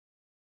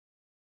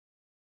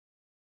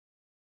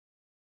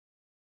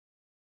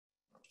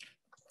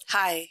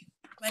Hi,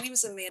 my name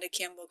is Amanda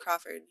Campbell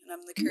Crawford, and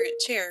I'm the current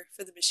chair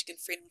for the Michigan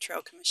Freedom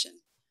Trail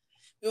Commission.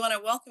 We want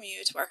to welcome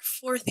you to our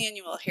 4th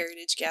annual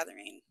Heritage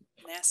Gathering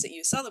and ask that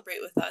you celebrate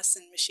with us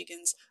in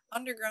Michigan's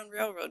Underground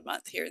Railroad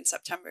Month here in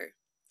September.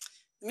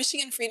 The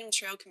Michigan Freedom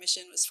Trail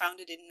Commission was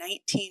founded in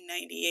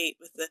 1998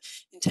 with the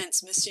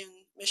intense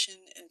mission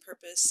and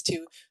purpose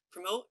to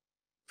promote,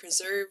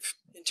 preserve,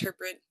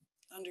 interpret,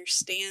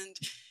 understand,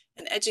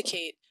 and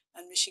educate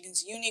on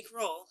Michigan's unique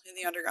role in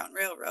the Underground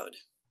Railroad.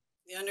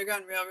 The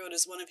Underground Railroad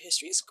is one of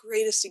history's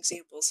greatest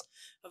examples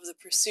of the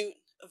pursuit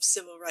of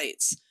civil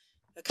rights,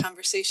 a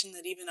conversation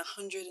that even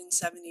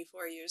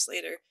 174 years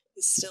later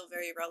is still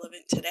very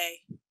relevant today.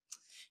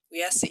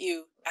 We ask that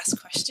you ask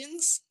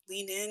questions,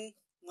 lean in,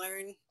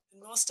 learn,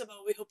 and most of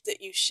all, we hope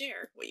that you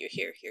share what you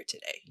hear here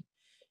today.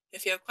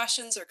 If you have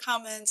questions or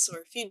comments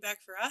or feedback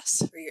for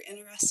us, or you're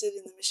interested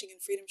in the Michigan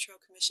Freedom Trail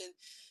Commission,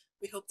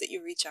 we hope that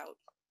you reach out.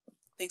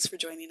 Thanks for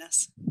joining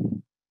us.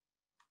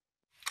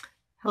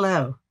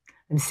 Hello,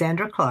 I'm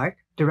Sandra Clark,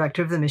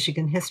 Director of the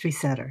Michigan History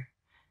Center.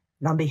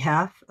 And on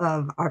behalf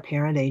of our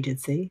parent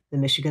agency, the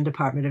Michigan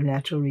Department of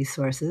Natural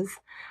Resources,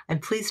 I'm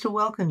pleased to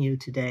welcome you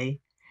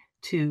today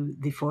to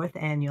the 4th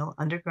Annual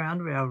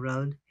Underground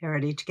Railroad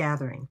Heritage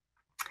Gathering.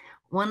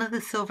 One of the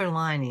silver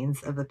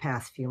linings of the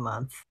past few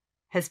months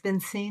has been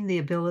seeing the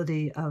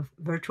ability of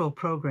virtual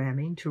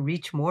programming to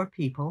reach more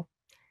people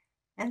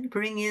and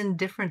bring in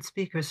different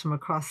speakers from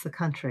across the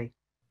country.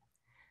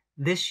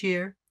 This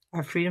year,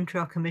 our Freedom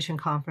Trail Commission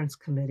Conference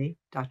Committee,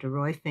 Dr.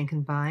 Roy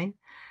Finkenbein,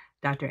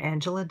 Dr.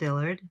 Angela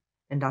Dillard,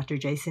 and Dr.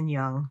 Jason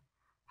Young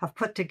have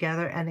put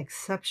together an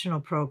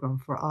exceptional program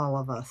for all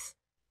of us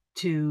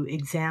to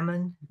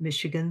examine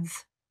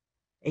Michigan's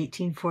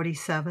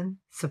 1847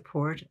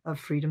 support of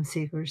freedom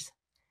seekers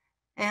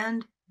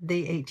and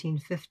the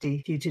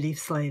 1850 Fugitive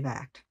Slave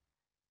Act.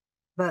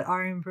 But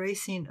our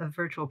embracing of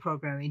virtual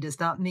programming does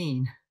not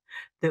mean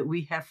that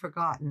we have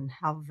forgotten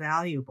how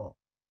valuable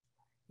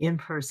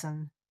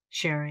in-person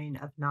sharing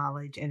of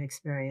knowledge and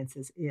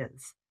experiences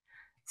is.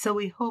 So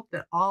we hope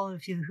that all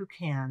of you who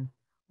can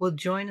will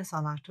join us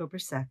on October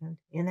 2nd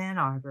in Ann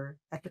Arbor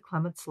at the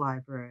Clements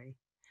Library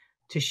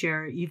to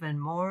share even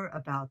more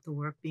about the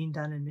work being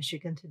done in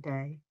Michigan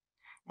today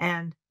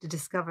and to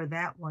discover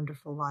that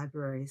wonderful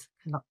library's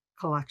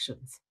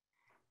collections.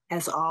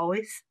 As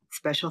always,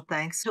 special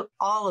thanks to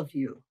all of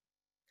you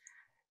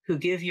who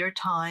give your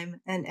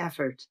time and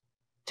effort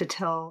to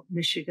tell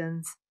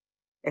Michigan's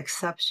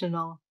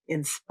exceptional,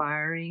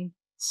 inspiring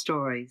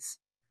stories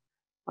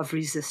of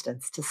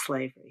resistance to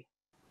slavery.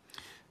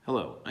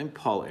 Hello, I'm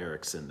Paul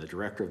Erickson, the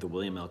director of the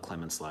William L.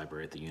 Clements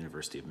Library at the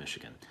University of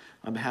Michigan.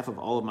 On behalf of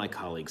all of my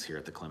colleagues here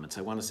at the Clements,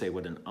 I want to say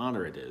what an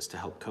honor it is to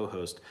help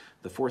co-host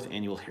the 4th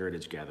Annual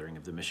Heritage Gathering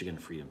of the Michigan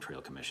Freedom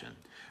Trail Commission.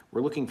 We're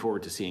looking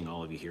forward to seeing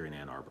all of you here in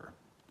Ann Arbor.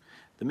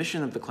 The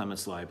mission of the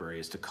Clements Library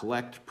is to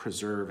collect,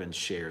 preserve, and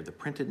share the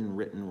printed and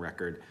written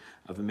record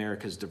of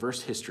America's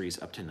diverse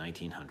histories up to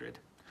 1900.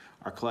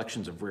 Our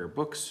collections of rare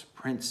books,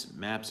 prints,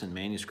 maps, and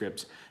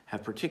manuscripts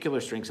have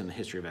particular strengths in the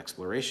history of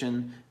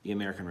exploration, the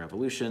American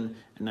Revolution,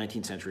 and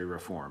 19th century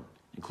reform,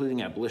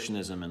 including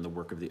abolitionism and the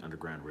work of the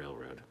Underground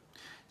Railroad.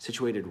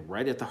 Situated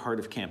right at the heart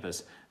of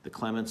campus, the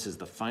Clements is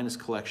the finest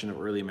collection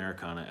of early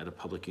Americana at a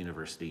public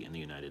university in the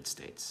United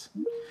States.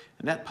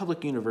 And that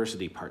public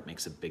university part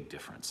makes a big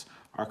difference.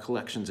 Our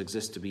collections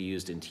exist to be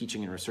used in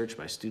teaching and research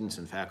by students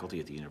and faculty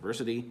at the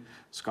university,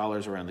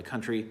 scholars around the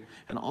country,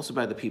 and also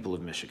by the people of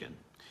Michigan.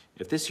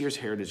 If this year's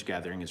Heritage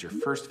Gathering is your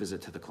first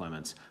visit to the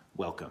Clements,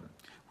 welcome.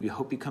 We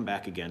hope you come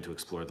back again to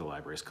explore the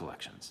library's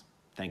collections.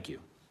 Thank you.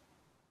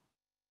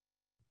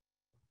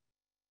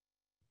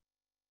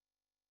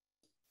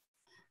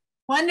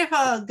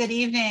 Wonderful. Good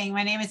evening.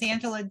 My name is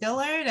Angela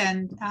Dillard,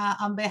 and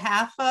on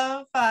behalf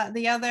of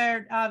the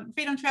other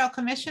Freedom Trail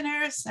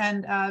commissioners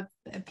and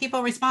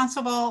people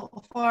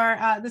responsible for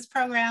this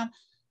program,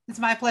 it's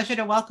my pleasure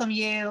to welcome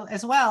you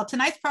as well.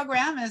 Tonight's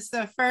program is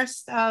the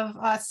first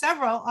of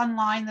several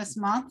online this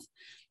month.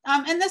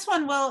 And this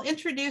one will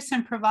introduce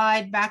and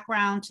provide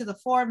background to the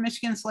 4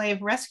 Michigan slave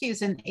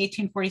rescues in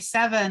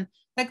 1847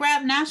 that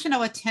grabbed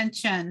national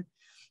attention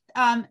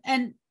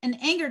and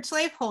angered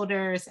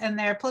slaveholders and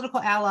their political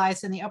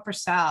allies in the Upper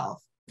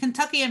South.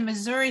 Kentucky and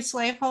Missouri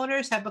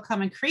slaveholders have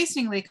become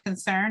increasingly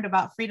concerned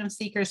about freedom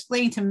seekers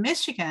fleeing to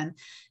Michigan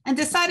and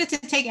decided to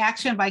take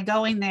action by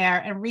going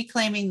there and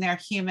reclaiming their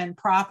human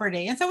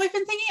property. And so we've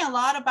been thinking a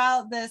lot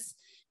about this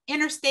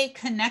interstate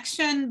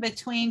connection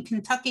between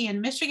Kentucky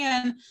and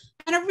Michigan,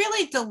 and are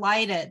really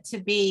delighted to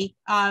be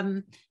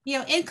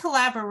in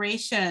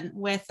collaboration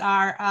with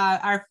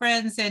our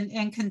friends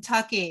in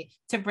Kentucky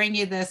to bring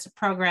you this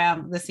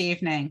program this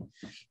evening.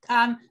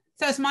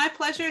 So it's my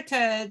pleasure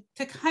to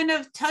kind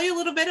of tell you a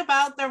little bit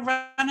about the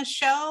run of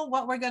show,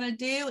 what we're going to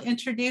do,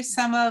 introduce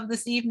some of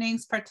this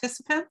evening's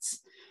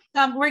participants.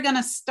 We're going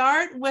to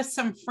start with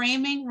some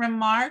framing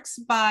remarks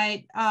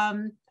by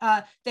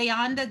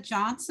Deanda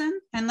Johnson.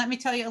 And let me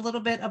tell you a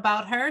little bit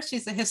about her.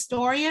 She's a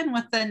historian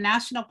with the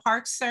National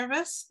Park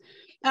Service,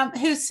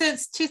 who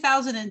since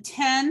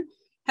 2010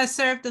 has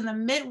served as the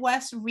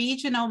Midwest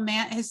Regional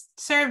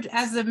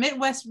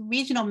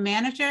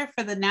Manager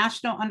for the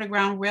National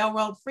Underground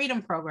Railroad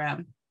Freedom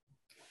Program.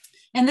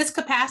 In this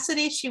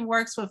capacity, she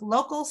works with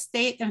local,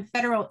 state, and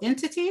federal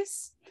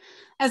entities,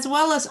 as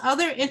well as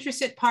other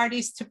interested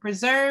parties to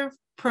preserve,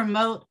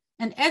 promote,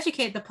 and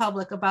educate the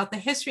public about the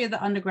history of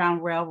the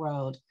Underground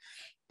Railroad,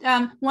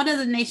 one of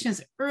the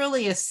nation's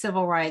earliest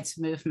civil rights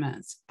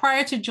movements.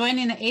 Prior to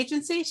joining the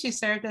agency, she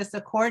served as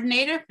the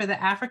coordinator for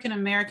the African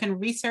American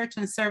Research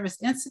and Service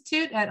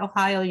Institute at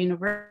Ohio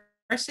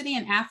University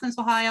in Athens,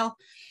 Ohio.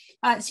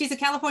 She's a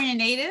California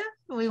native.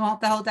 We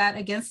won't hold that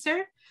against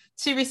her.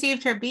 She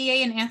received her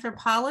BA in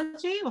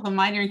anthropology with a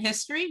minor in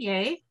history,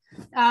 yay,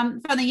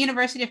 from the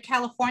University of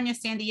California,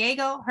 San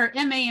Diego. Her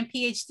MA and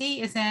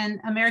PhD is in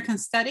American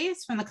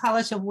Studies from the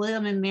College of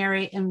William and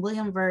Mary in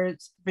Williamsburg,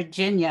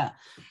 Virginia.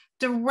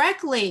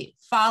 Directly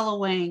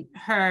following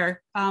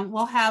her,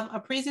 we'll have a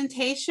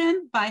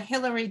presentation by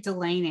Hillary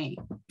Delaney.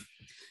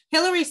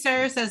 Hillary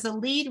serves as the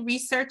lead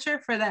researcher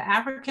for the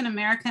African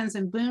Americans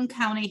in Boone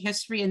County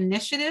History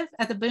Initiative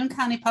at the Boone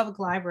County Public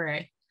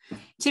Library.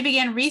 She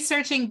began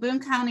researching Boone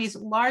County's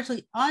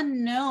largely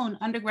unknown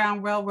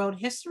Underground Railroad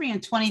history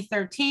in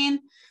 2013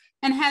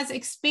 and has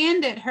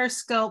expanded her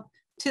scope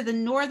to the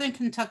Northern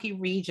Kentucky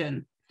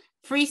region,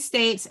 Free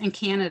States, and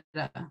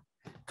Canada.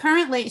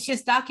 Currently, she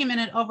has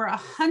documented over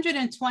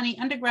 120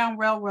 Underground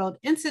Railroad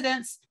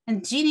incidents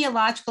and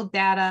genealogical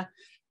data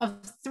of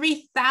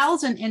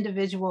 3,000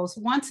 individuals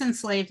once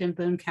enslaved in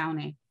Boone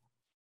County.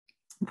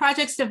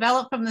 Projects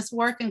developed from this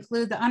work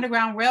include the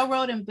Underground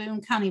Railroad and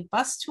Boone County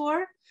Bus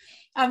Tour,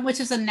 which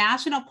is a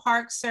National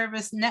Park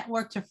Service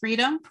Network to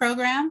Freedom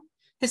program,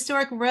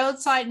 historic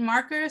roadside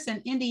markers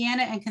in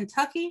Indiana and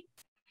Kentucky,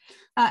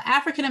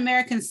 African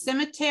American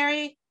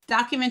Cemetery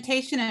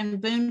documentation in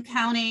Boone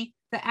County,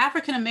 the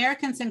African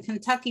Americans in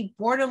Kentucky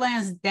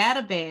Borderlands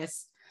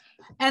Database,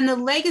 and the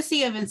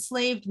Legacy of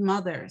Enslaved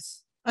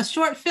Mothers, a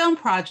short film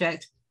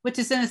project which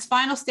is in its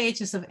final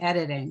stages of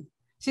editing.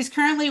 She's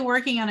currently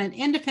working on an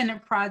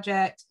independent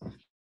project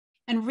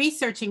and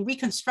researching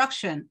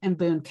Reconstruction in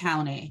Boone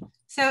County.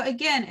 So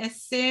again,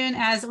 as soon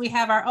as we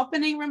have our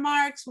opening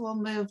remarks, we'll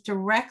move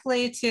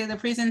directly to the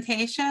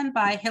presentation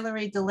by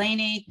Hillary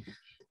Delaney.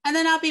 And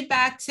then I'll be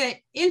back to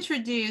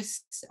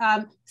introduce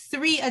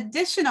 3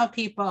 additional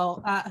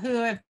people who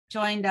have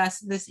joined us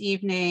this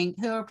evening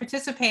who will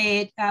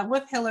participate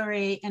with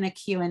Hillary in a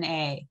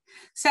Q&A.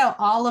 So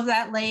all of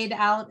that laid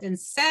out and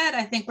said,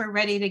 I think we're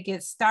ready to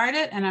get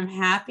started, and I'm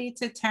happy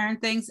to turn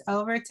things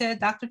over to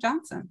Dr.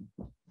 Johnson.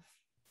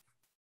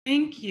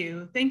 Thank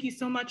you. Thank you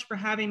so much for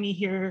having me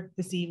here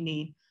this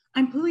evening.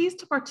 I'm pleased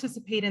to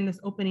participate in this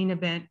opening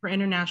event for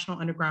International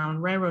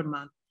Underground Railroad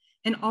Month,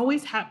 and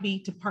always happy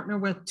to partner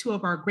with 2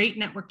 of our great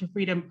Network to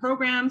Freedom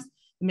programs,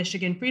 the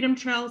Michigan Freedom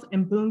Trails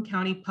and Boone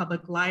County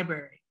Public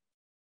Library.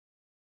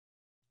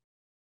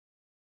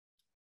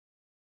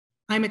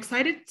 I'm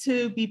excited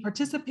to be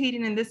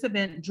participating in this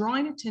event,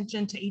 drawing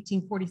attention to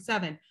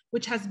 1847,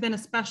 which has been a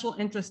special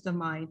interest of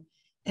mine.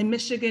 And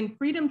Michigan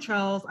Freedom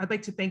Trails, I'd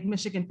like to thank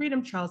Michigan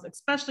Freedom Trails,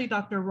 especially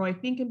Dr. Roy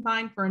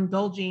Finkenbein, for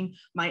indulging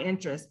my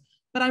interest.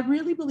 But I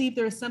really believe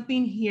there is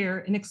something here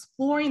in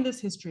exploring this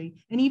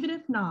history. And even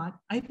if not,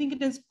 I think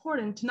it is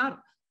important to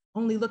not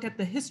only look at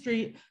the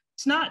history,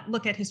 to not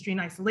look at history in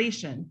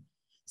isolation.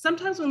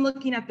 Sometimes when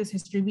looking at this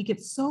history, we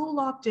get so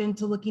locked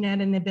into looking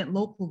at an event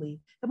locally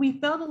that we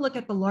fail to look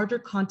at the larger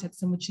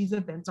context in which these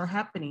events are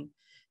happening.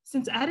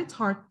 Since at its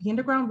heart, the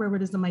Underground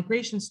Railroad is a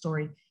migration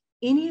story,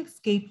 any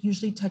escape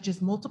usually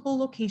touches multiple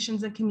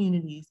locations and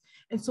communities.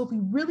 And so if we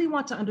really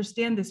want to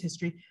understand this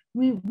history,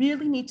 we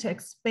really need to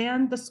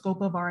expand the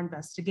scope of our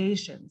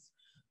investigations.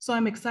 So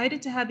I'm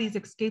excited to have these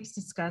escapes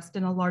discussed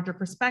in a larger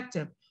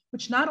perspective,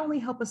 which not only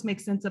help us make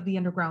sense of the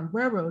Underground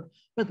Railroad,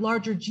 but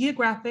larger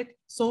geographic,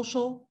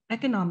 social,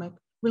 economic,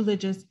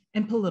 religious,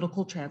 and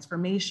political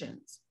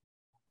transformations.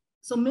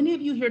 So many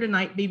of you here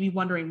tonight may be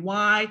wondering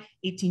why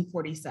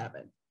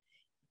 1847?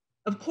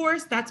 Of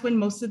course, that's when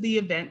most of the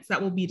events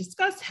that will be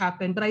discussed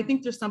happen, but I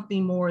think there's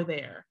something more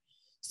there.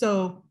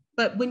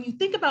 But when you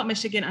think about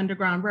Michigan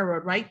Underground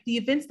Railroad, right, the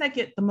events that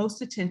get the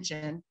most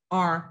attention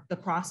are the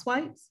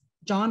Crosswhites,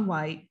 John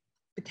White,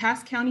 the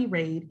Cass County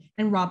Raid,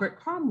 and Robert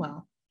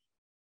Cromwell.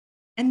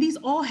 And these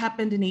all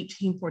happened in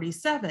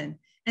 1847,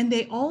 and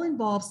they all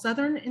involve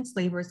Southern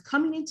enslavers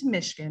coming into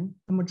Michigan,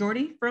 the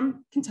majority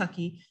from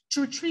Kentucky,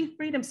 to retrieve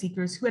freedom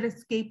seekers who had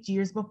escaped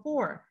years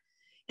before.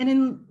 And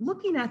in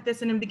looking at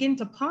this and in beginning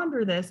to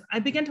ponder this, I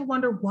began to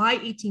wonder why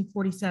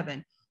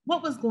 1847?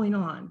 What was going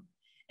on?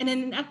 And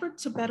in an effort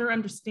to better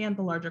understand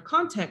the larger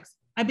context,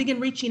 I began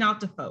reaching out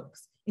to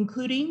folks,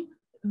 including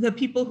the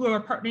people who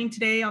are partnering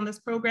today on this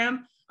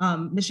program,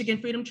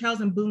 Michigan Freedom Trails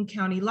and Boone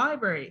County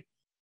Library.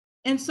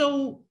 And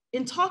so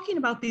in talking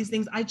about these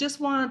things, I just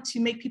want to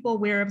make people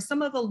aware of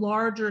some of the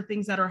larger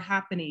things that are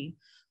happening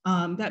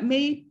that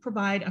may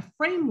provide a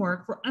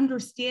framework for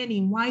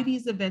understanding why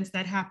these events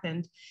that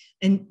happened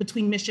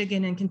between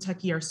Michigan and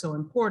Kentucky are so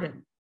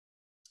important.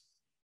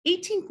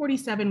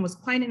 1847 was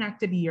quite an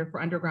active year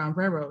for Underground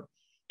Railroad.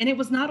 And it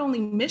was not only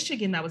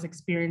Michigan that was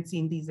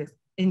experiencing these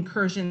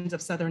incursions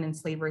of Southern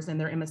enslavers and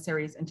their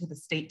emissaries into the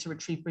state to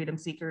retrieve freedom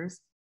seekers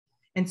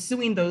and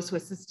suing those who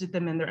assisted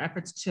them in their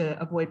efforts to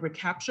avoid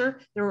recapture.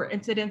 There were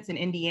incidents in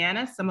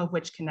Indiana, some of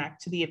which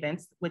connect to the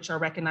events which are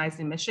recognized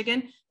in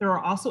Michigan. There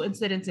are also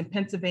incidents in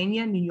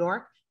Pennsylvania, New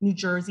York, New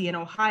Jersey, and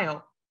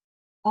Ohio.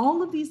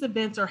 All of these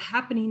events are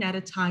happening at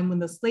a time when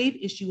the slave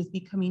issue is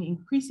becoming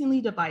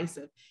increasingly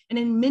divisive, and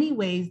in many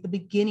ways, the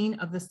beginning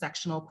of the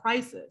sectional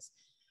crisis.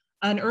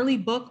 An early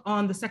book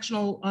on the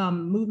sectional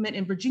movement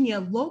in Virginia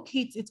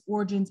locates its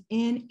origins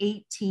in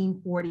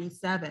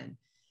 1847.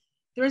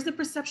 There is the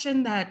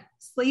perception that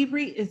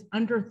slavery is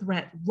under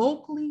threat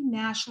locally,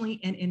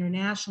 nationally, and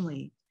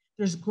internationally.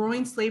 There's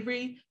growing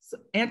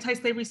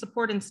anti-slavery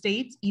support in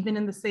states, even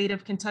in the state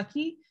of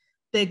Kentucky.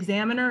 The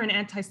Examiner, an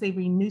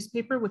anti-slavery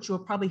newspaper, which you'll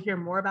probably hear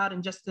more about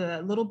in just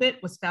a little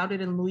bit, was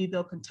founded in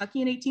Louisville,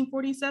 Kentucky in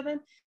 1847.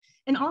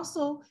 And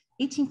also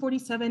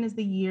 1847 is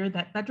the year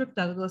that Frederick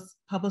Douglass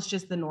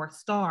publishes the North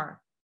Star.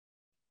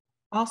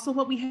 Also,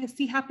 what we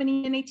see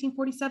happening in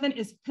 1847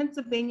 is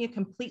Pennsylvania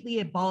completely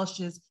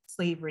abolishes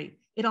slavery.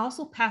 It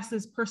also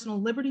passes personal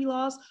liberty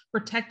laws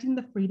protecting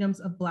the freedoms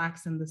of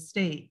Blacks in the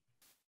state.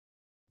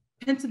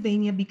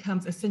 Pennsylvania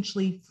becomes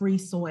essentially free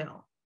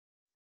soil.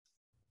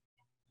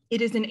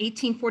 It is in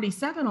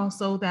 1847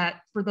 also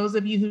that, for those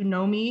of you who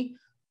know me,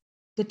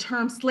 the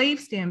term slave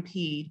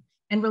stampede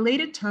and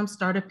related terms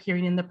start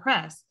appearing in the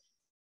press.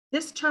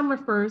 This term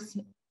refers,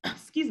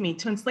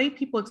 to enslaved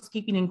people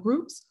escaping in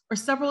groups or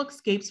several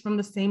escapes from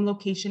the same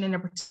location in a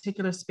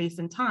particular space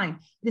and time.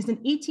 It is in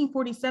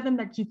 1847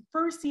 that you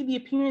first see the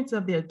appearance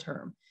of the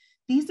term.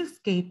 These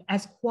escapes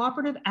as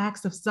cooperative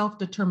acts of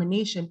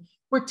self-determination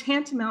were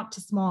tantamount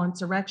to small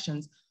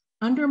insurrections,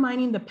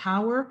 undermining the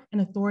power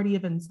and authority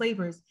of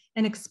enslavers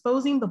and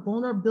exposing the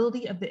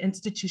vulnerability of the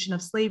institution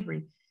of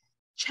slavery,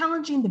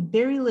 challenging the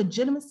very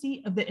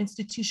legitimacy of the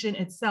institution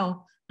itself,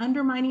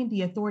 undermining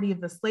the authority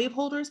of the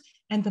slaveholders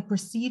and the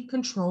perceived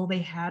control they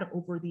had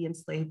over the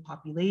enslaved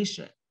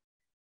population.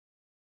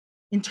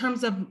 In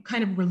terms of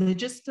kind of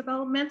religious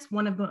developments,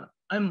 one of the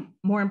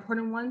more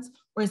important ones,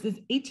 whereas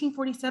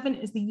 1847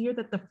 is the year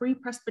that the Free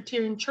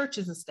Presbyterian Church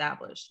is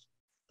established.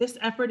 This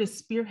effort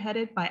is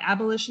spearheaded by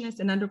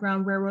abolitionist and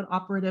Underground Railroad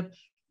operative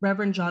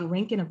Reverend John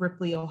Rankin of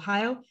Ripley,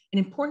 Ohio, an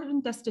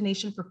important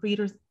destination for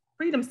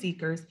freedom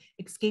seekers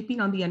escaping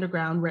on the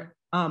Underground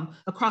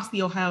across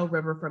the Ohio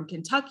River from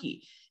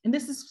Kentucky. And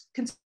this is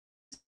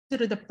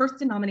considered the first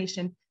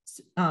denomination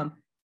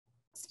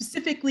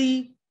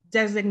specifically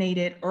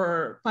designated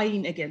or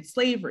fighting against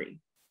slavery,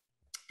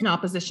 in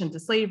opposition to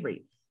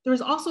slavery. There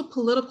is also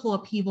political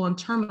upheaval and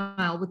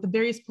turmoil with the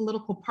various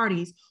political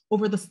parties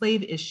over the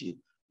slave issue,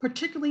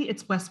 particularly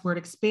its westward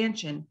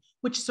expansion,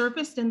 which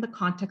surfaced in the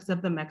context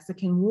of the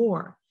Mexican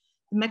War.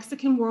 The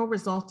Mexican War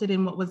resulted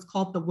in what was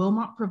called the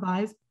Wilmot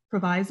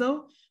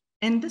Proviso,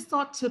 and this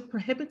sought to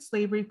prohibit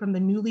slavery from the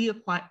newly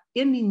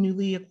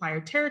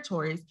acquired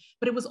territories,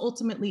 but it was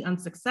ultimately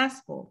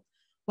unsuccessful.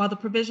 While the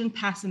provision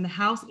passed in the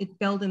House, it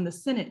failed in the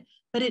Senate,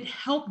 but it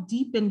helped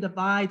deepen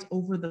divides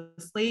over the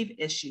slave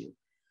issue.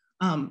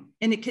 The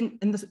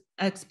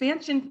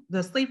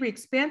slavery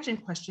expansion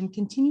question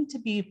continued to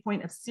be a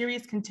point of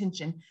serious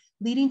contention,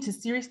 leading to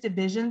serious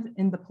divisions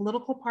in the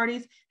political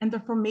parties and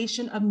the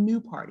formation of new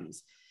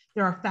parties.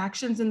 There are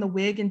factions in the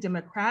Whig and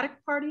Democratic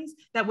parties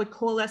that would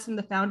coalesce in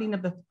the founding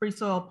of the Free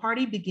Soil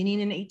Party beginning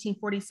in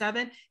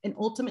 1847 and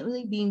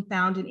ultimately being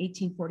found in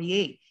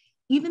 1848.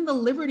 Even the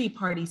Liberty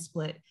Party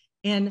split,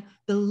 and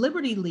the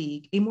Liberty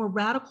League, a more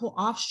radical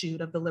offshoot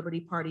of the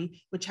Liberty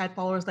Party, which had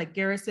followers like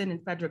Garrison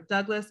and Frederick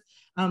Douglass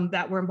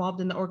that were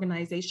involved in the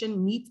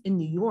organization, meets in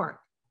New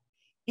York.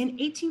 In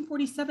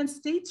 1847,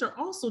 states are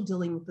also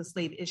dealing with the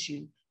slave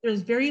issue.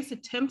 There's various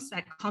attempts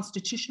at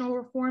constitutional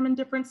reform in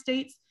different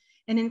states.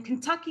 And in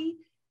Kentucky,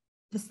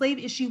 the slave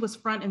issue was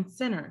front and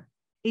center.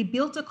 A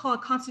bill to call a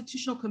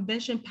constitutional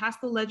convention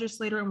passed the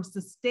legislature and was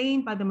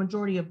sustained by the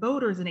majority of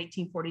voters in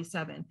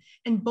 1847.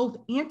 And both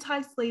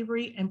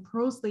anti-slavery and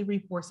pro-slavery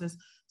forces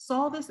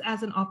saw this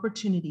as an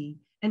opportunity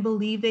and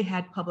believed they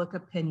had public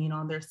opinion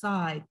on their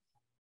side.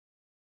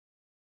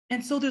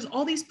 And so there's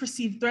all these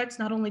perceived threats,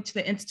 not only to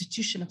the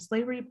institution of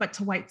slavery, but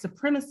to white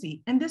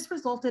supremacy. And this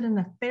resulted in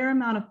a fair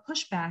amount of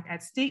pushback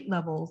at state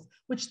levels,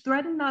 which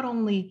threatened not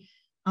only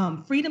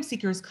freedom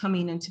seekers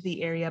coming into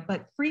the area,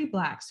 but free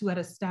Blacks who had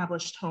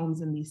established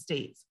homes in these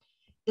states.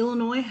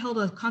 Illinois held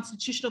a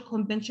constitutional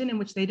convention in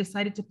which they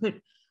decided to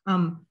put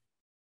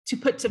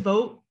to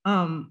vote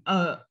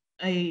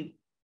a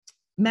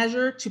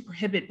measure to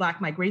prohibit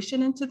Black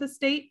migration into the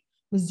state.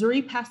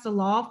 Missouri passed a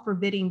law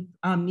forbidding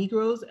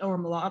Negroes or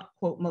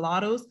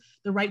mulattoes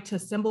the right to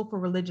assemble for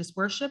religious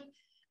worship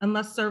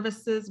unless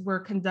services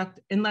were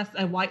conducted, unless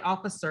a white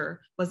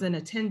officer was in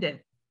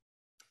attendance.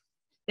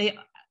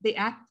 The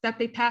act that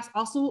they passed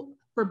also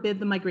forbid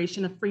the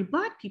migration of free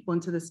Black people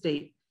into the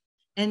state.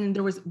 And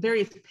there was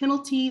various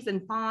penalties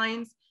and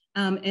fines,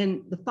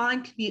 and the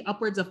fine could be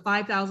upwards of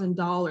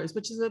 $5,000,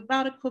 which is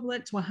about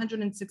equivalent to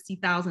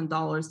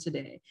 $160,000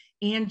 today,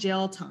 and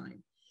jail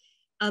time.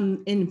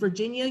 In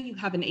Virginia, you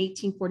have an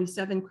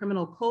 1847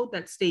 criminal code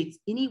that states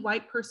any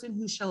white person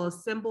who shall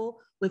assemble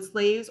with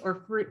slaves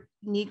or free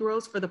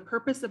Negroes for the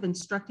purpose of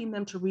instructing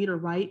them to read or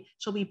write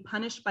shall be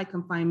punished by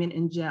confinement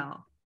in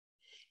jail.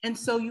 And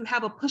so you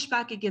have a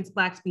pushback against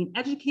Blacks being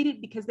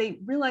educated because they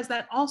realized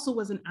that also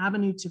was an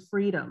avenue to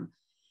freedom.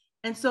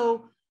 And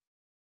so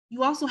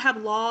you also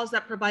have laws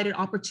that provided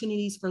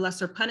opportunities for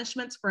lesser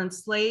punishments for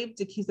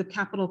enslaved accused of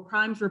capital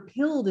crimes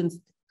repealed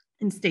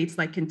in states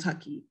like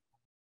Kentucky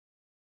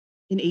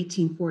in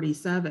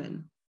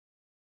 1847.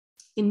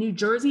 In New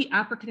Jersey,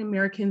 African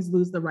Americans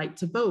lose the right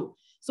to vote.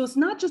 So it's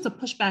not just a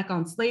pushback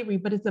on slavery,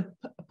 but it's a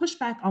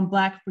pushback on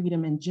Black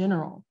freedom in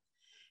general.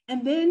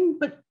 And then,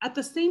 but at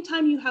the same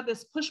time you have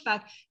this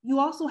pushback, you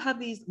also have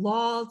these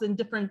laws and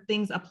different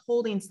things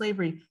upholding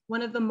slavery.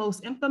 One of the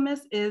most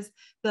infamous is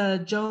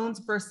the Jones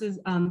versus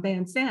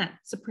Van Sant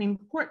Supreme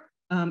Court,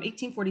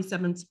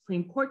 1847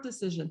 Supreme Court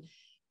decision.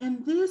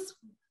 And this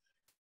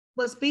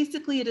was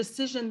basically a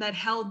decision that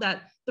held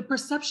that the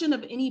perception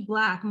of any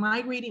Black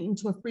migrating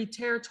into a free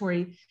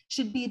territory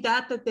should be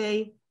that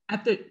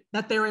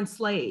they're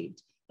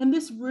enslaved. And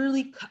this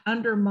really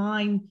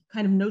undermined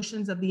kind of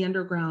notions of the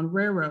Underground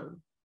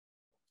Railroad.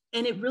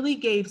 And it really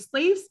gave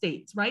slave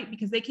states, right?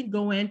 Because they can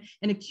go in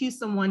and accuse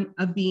someone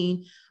of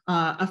being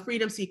a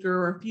freedom seeker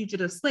or a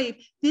fugitive slave.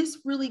 This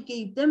really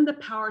gave them the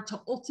power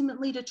to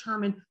ultimately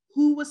determine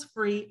who was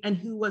free and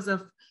who was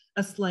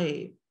a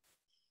slave.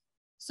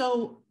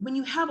 So when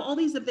you have all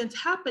these events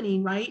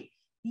happening, right,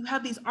 you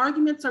have these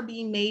arguments are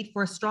being made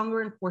for a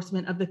stronger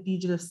enforcement of the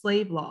fugitive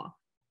slave law.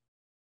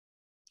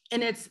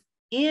 And it's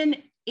in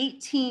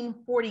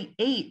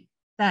 1848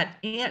 that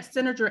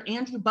Senator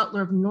Andrew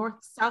Butler of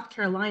South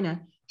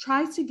Carolina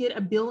tries to get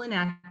a bill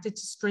enacted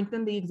to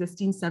strengthen the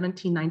existing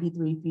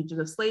 1793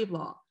 fugitive slave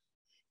law.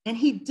 And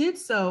he did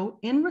so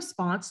in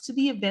response to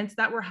the events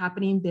that were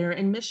happening there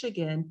in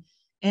Michigan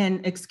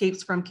and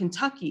escapes from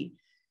Kentucky.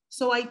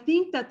 So I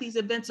think that these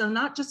events are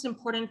not just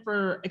important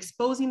for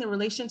exposing the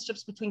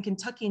relationships between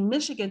Kentucky and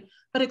Michigan,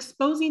 but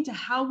exposing to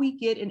how we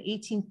get in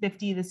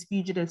 1850 this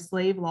fugitive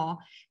slave law.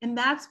 And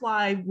that's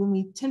why when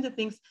we tend to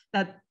think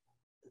that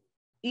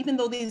even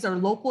though these are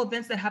local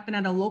events that happen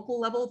at a local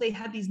level, they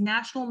have these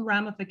national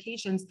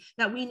ramifications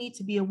that we need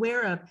to be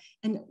aware of.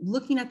 And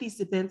looking at these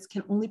events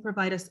can only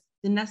provide us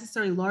the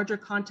necessary larger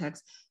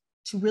context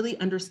to really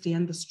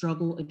understand the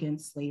struggle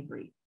against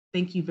slavery.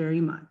 Thank you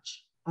very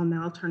much. I'll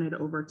now turn it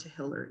over to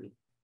Hillary.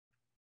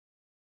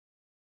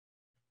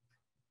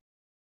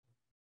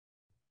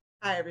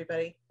 Hi,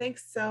 everybody.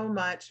 Thanks so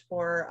much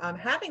for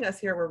having us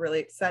here. We're really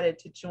excited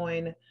to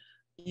join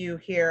you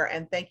here,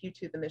 and thank you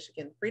to the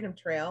Michigan Freedom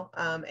Trail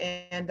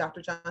and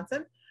Dr.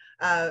 Johnson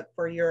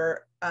for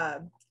your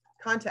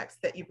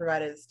context that you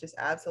provided. Is just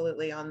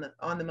absolutely on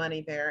the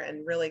money there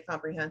and really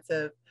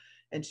comprehensive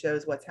and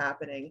shows what's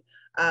happening.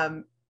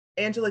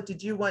 Angela,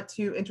 did you want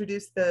to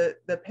introduce the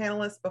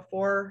panelists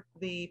before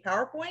the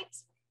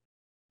PowerPoint?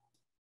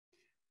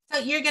 So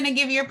you're going to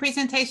give your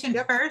presentation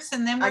first,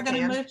 and then we're going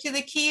to move to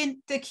the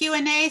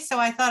Q&A. So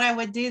I thought I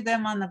would do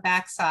them on the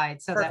back side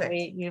so that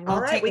you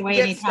won't take away any time. We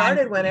can get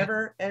started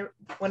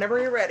whenever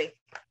you're ready.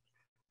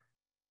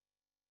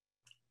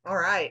 All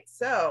right.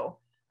 So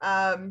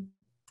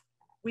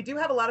we do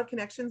have a lot of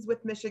connections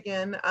with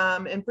Michigan,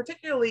 and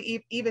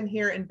particularly even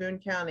here in Boone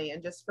County.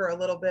 And just for a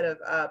little bit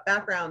of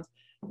background,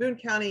 Boone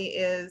County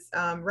is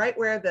right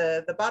where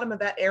the bottom of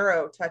that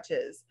arrow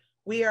touches.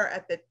 We are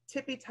at the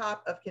tippy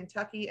top of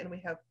Kentucky, and we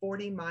have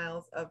 40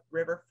 miles of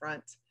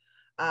riverfront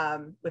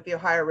with the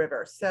Ohio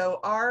River. So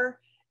our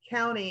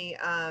county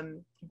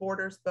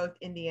borders both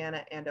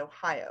Indiana and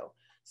Ohio.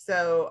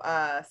 So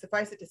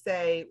suffice it to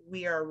say,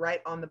 we are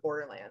right on the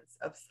borderlands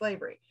of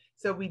slavery.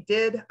 So we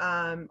did,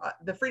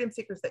 the freedom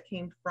seekers that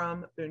came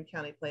from Boone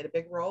County played a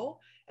big role,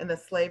 and the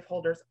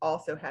slaveholders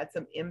also had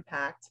some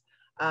impact.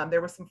 There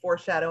was some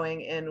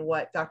foreshadowing in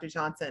what Dr.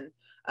 Johnson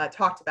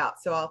talked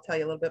about. So I'll tell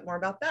you a little bit more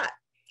about that.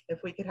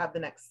 If we could have the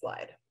next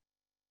slide.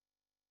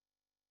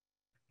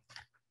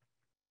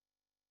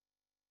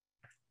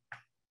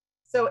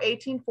 So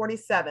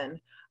 1847,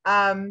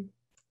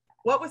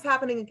 what was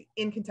happening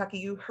in Kentucky?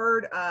 You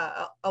heard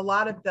a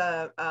lot of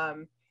the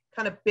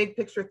kind of big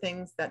picture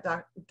things that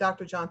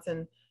Dr.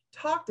 Johnson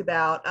talked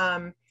about.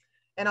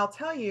 And I'll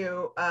tell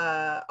you,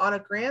 on a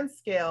grand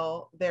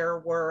scale, there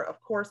were, of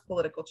course,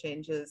 political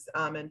changes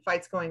and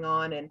fights going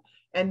on.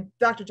 And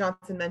Dr.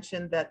 Johnson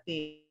mentioned that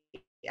the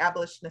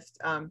abolitionist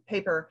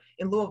paper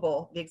in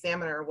Louisville, the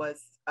Examiner,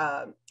 was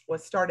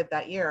started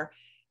that year.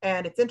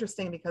 And it's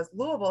interesting because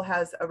Louisville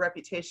has a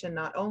reputation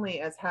not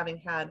only as having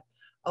had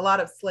a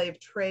lot of slave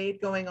trade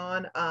going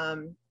on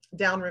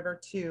downriver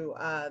to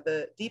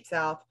the Deep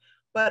South,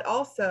 but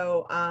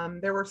also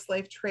there were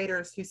slave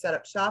traders who set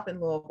up shop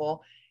in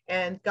Louisville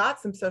and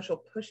got some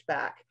social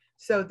pushback.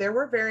 So there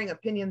were varying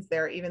opinions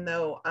there, even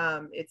though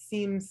it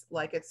seems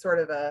like it's sort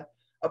of a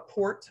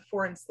port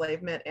for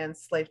enslavement and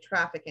slave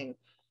trafficking.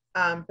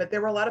 But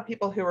there were a lot of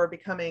people who were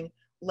becoming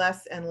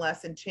less and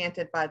less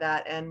enchanted by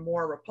that and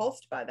more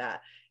repulsed by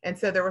that. And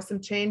so there was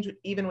some change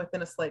even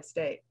within a slave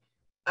state.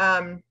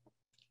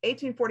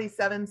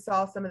 1847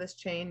 saw some of this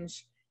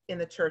change in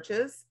the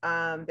churches.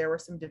 There were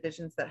some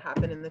divisions that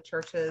happened in the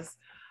churches.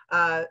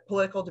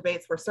 Political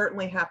debates were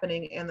certainly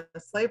happening, and the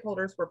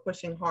slaveholders were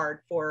pushing hard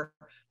for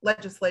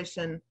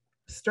legislation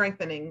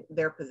strengthening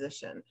their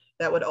position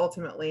that would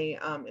ultimately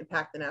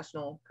impact the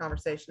national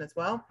conversation as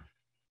well.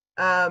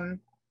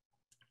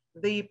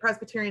 The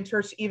Presbyterian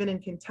Church, even in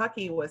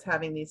Kentucky, was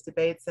having these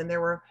debates, and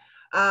there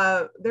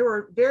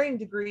were varying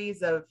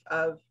degrees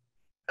of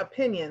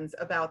opinions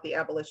about the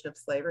abolition of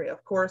slavery.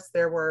 Of course,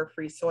 there were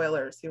free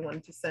soilers who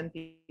wanted to send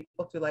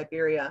people to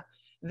Liberia.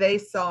 They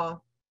saw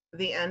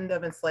the end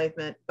of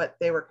enslavement, but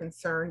they were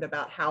concerned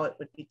about how it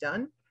would be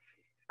done.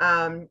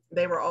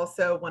 They were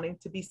also wanting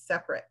to be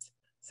separate.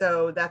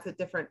 So that's a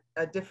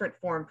different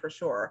form for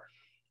sure.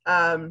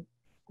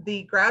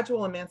 The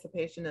gradual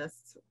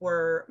emancipationists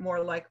were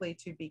more likely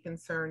to be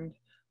concerned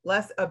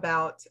less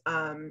about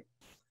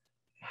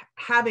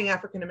having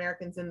African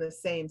Americans in the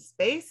same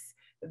space.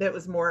 That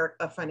was more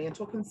a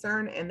financial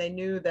concern, and they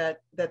knew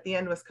that the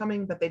end was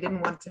coming, but they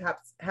didn't want it to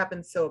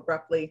happen so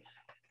abruptly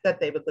that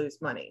they would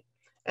lose money.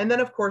 And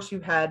then, of course, you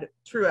had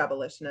true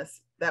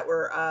abolitionists that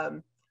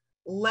were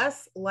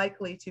less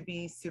likely to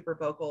be super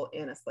vocal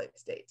in a slave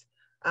state,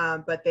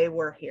 but they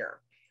were here.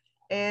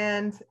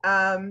 And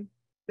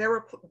there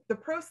were the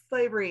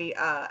pro-slavery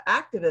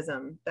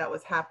activism that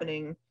was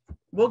happening.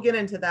 We'll get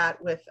into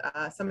that with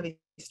some of these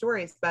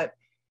stories, but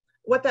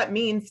what that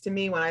means to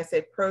me when I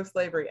say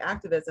pro-slavery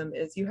activism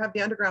is you have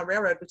the Underground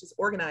Railroad, which is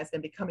organized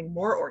and becoming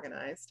more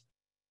organized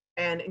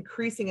and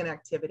increasing in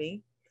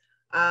activity.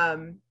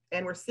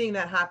 And we're seeing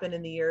that happen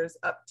in the years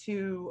up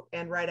to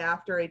and right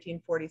after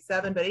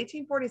 1847, but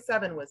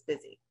 1847 was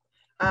busy.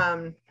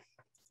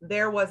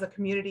 There was a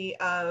community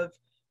of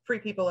free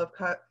people of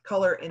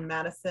color in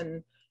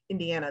Madison,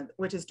 Indiana,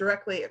 which is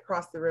directly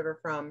across the river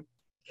from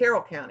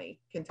Carroll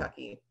County,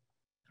 Kentucky,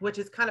 which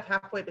is kind of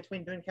halfway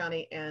between Boone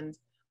County and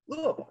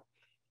Louisville,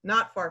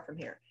 not far from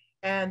here.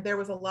 And there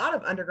was a lot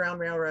of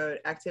Underground Railroad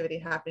activity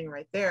happening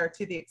right there,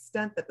 to the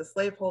extent that the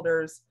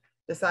slaveholders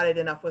decided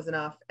enough was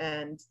enough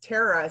and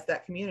terrorized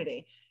that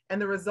community. And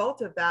the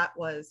result of that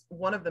was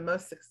one of the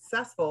most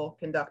successful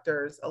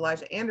conductors,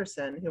 Elijah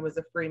Anderson, who was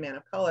a free man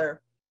of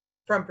color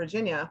from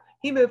Virginia.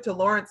 He moved to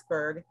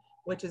Lawrenceburg,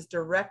 which is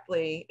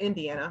directly,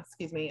 Indiana,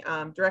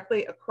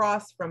 directly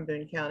across from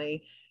Boone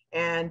County.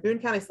 And Boone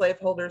County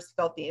slaveholders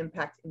felt the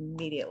impact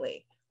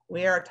immediately.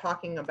 We are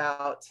talking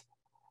about,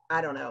 I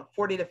don't know,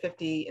 40 to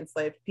 50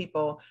 enslaved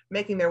people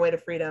making their way to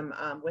freedom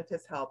with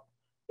his help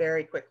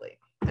very quickly.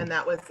 And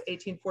that was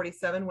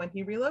 1847 when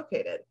he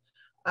relocated.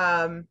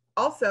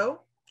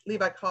 Also,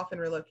 Levi Coffin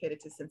relocated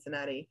to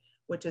Cincinnati,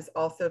 which is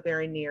also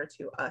very near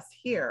to us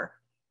here.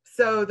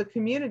 So the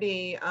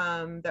community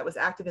that was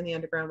active in the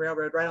Underground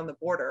Railroad right on the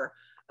border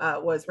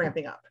was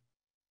ramping up.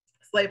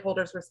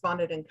 Slaveholders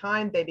responded in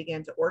kind. They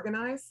began to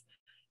organize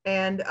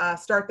and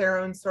start their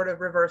own sort of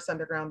reverse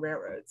Underground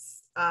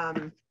Railroads,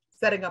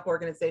 setting up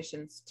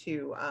organizations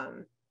to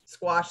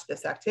squash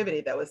this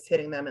activity that was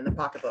hitting them in the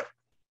pocketbook.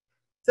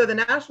 So the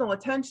national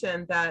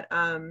attention that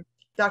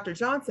Dr.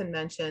 Johnson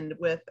mentioned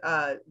with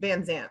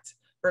Van Zandt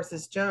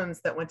versus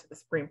Jones that went to the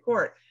Supreme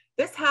Court,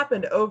 this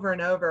happened over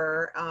and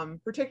over,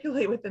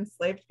 particularly with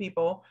enslaved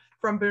people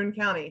from Boone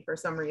County for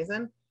some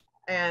reason.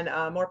 And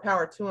more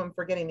power to them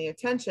for getting the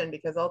attention,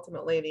 because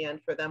ultimately the end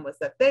for them was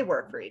that they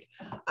were freed.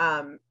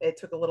 It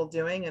took a little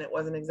doing and it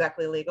wasn't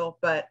exactly legal,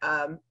 but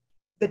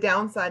the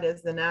downside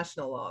is the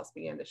national laws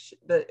began to,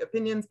 the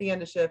opinions began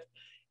to shift,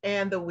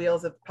 and the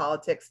wheels of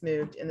politics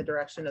moved in the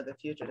direction of the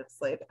Fugitive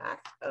Slave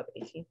Act of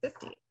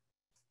 1850.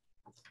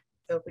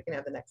 So if we can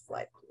have the next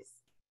slide, please.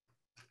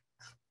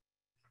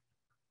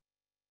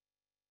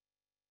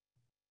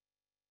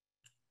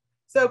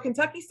 So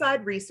Kentucky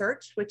side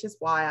research, which is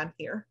why I'm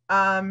here.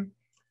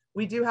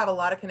 We do have a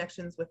lot of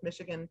connections with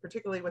Michigan,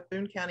 particularly with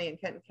Boone County and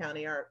Kenton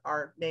County,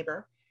 our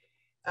neighbor.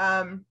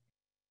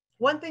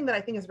 One thing that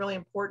I think is really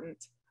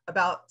important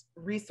about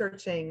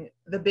researching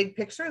the big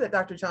picture that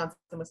Dr. Johnson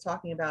was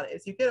talking about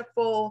is you get a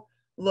full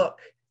look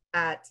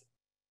at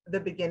the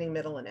beginning,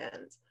 middle, and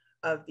end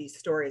of these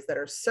stories that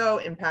are so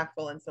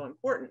impactful and so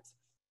important.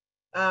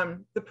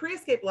 The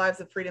pre-escape lives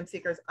of freedom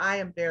seekers, I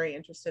am very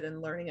interested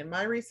in learning in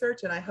my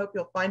research, and I hope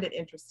you'll find it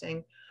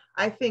interesting.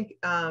 I think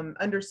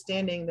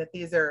understanding that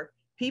these are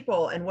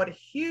people and what a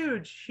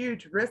huge,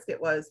 huge risk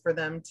it was for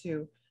them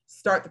to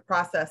start the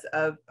process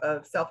of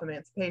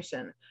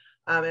self-emancipation.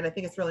 And I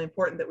think it's really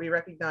important that we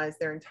recognize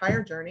their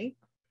entire journey.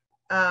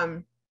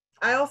 I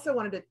also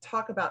wanted to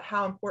talk about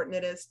how important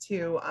it is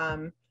to,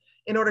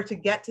 in order to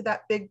get to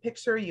that big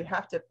picture, you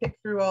have to pick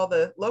through all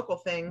the local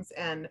things.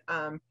 And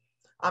I'm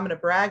going to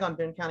brag on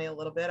Boone County a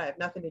little bit. I have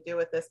nothing to do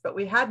with this, but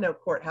we had no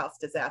courthouse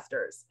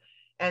disasters.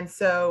 And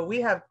so we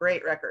have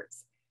great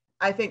records.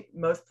 I think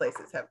most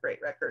places have great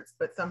records,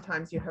 but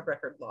sometimes you have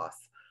record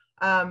loss.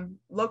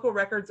 Local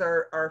records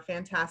are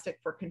fantastic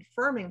for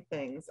confirming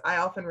things. I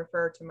often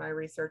refer to my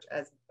research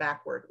as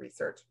backward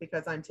research,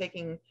 because I'm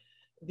taking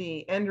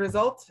the end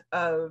result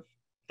of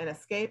an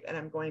escape and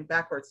I'm going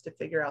backwards to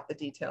figure out the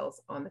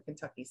details on the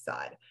Kentucky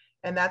side.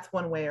 And that's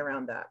one way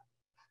around that.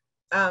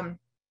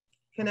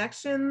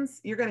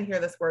 Connections, you're going to hear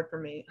this word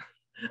from me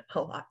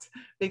a lot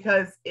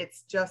because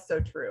it's just so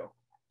true.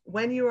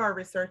 When you are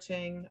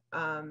researching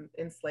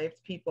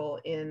enslaved people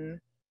in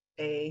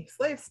a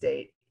slave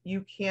state,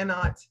 you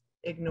cannot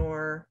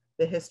ignore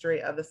the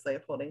history of the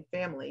slaveholding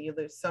family. You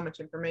lose so much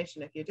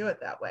information if you do it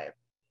that way.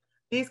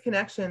 These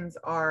connections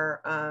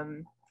are,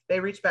 they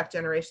reach back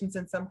generations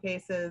in some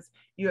cases.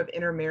 You have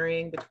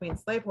intermarrying between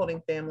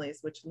slaveholding families,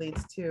 which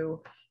leads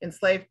to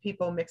enslaved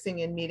people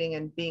mixing and meeting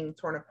and being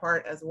torn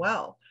apart as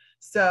well.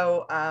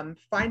 So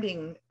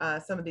finding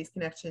some of these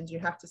connections, you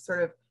have to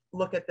sort of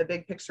look at the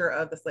big picture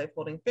of the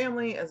slaveholding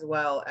family as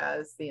well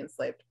as the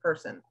enslaved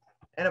person.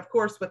 And of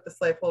course, with the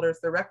slaveholders,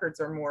 the records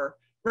are more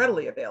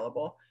readily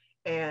available,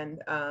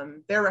 and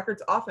their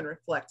records often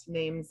reflect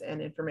names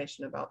and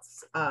information about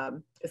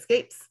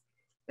escapes.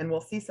 And we'll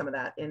see some of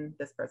that in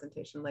this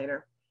presentation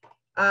later.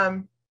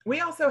 We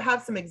also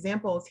have some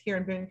examples here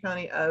in Boone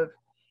County of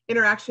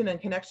interaction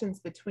and connections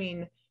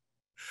between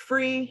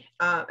free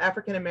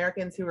African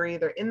Americans who were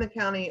either in the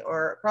county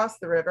or across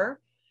the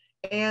river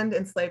and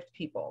enslaved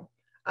people.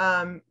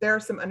 There are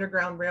some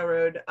Underground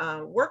Railroad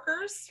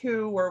workers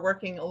who were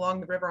working along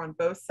the river on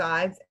both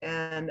sides,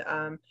 and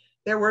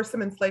there were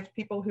some enslaved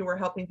people who were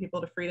helping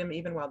people to freedom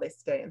even while they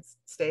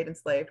stayed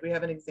enslaved. We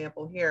have an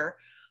example here.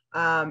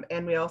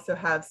 And we also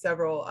have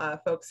several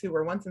folks who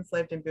were once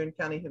enslaved in Boone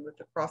County who moved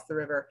across the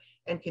river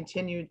and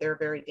continued their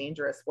very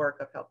dangerous work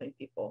of helping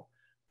people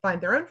find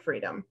their own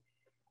freedom.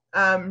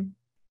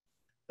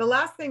 The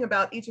last thing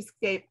about each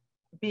escape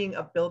being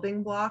a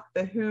building block,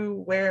 the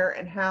who, where,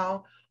 and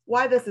how,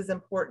 why this is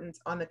important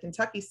on the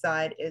Kentucky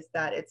side is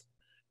that it's,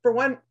 for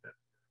one,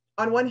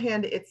 on one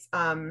hand, it's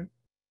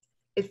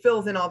it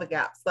fills in all the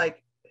gaps,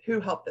 like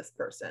who helped this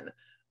person,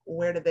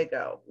 where did they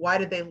go, why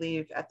did they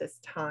leave at this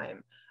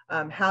time,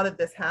 how did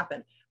this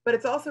happen? But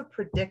it's also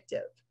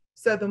predictive.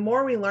 So the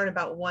more we learn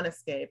about one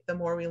escape, the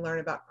more we learn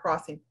about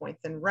crossing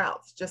points and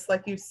routes, just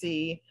like you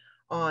see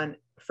on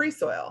free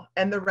soil.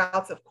 And the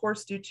routes, of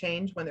course, do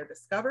change when they're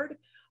discovered,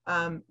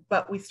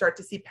 but we start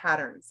to see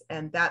patterns,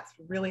 and that's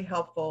really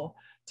helpful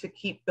to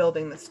keep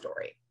building the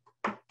story.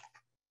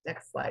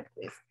 Next slide,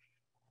 please.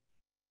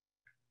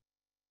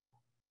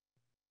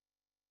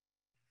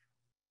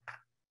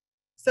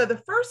 So the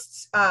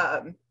first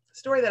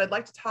story that I'd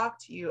like to talk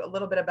to you a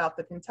little bit about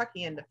the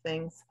Kentucky end of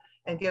things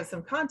and give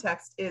some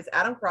context is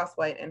Adam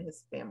Crosswhite and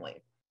his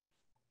family.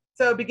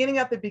 So beginning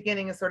at the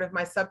beginning is sort of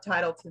my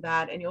subtitle to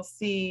that, and you'll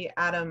see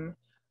Adam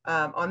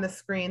on the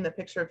screen, the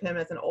picture of him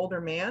as an older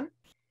man.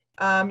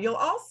 You'll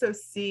also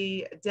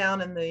see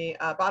down in the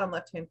bottom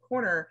left-hand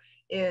corner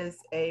is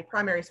a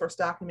primary source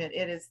document.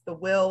 It is the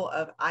will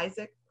of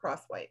Isaac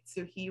Crosswhite.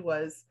 So he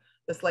was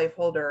the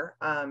slaveholder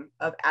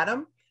of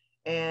Adam,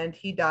 and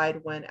he died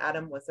when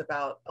Adam was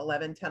about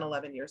 11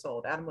 years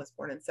old. Adam was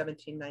born in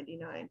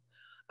 1799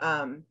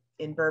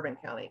 in Bourbon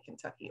County,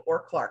 Kentucky, or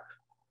Clark,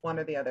 one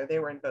or the other. They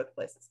were in both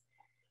places.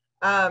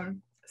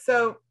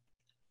 So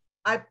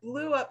I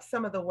blew up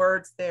some of the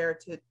words there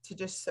to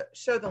just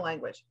show the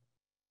language.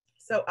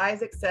 So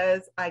Isaac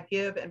says, I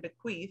give and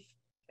bequeath,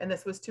 and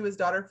this was to his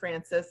daughter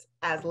Frances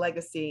as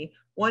legacy,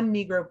 one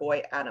Negro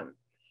boy, Adam.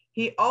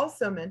 He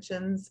also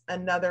mentions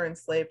another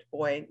enslaved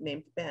boy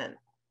named Ben.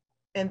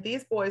 And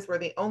these boys were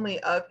the only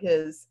of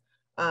his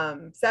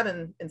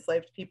 7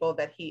 enslaved people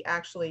that he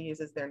actually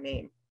uses their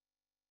name.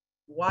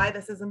 Why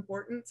this is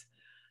important?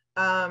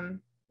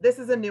 This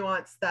is a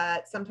nuance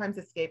that sometimes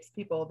escapes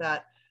people,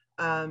 that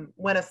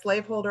when a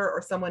slaveholder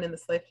or someone in the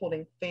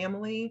slaveholding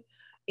family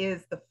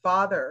is the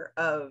father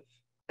of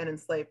an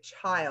enslaved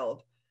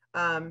child,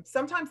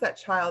 sometimes that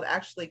child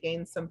actually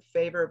gains some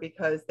favor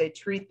because they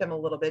treat them a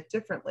little bit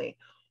differently.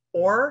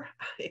 Or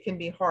it can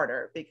be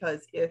harder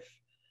because if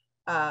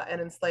an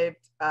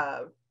enslaved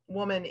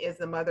woman is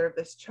the mother of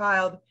this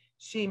child,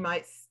 she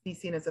might be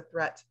seen as a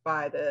threat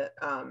by the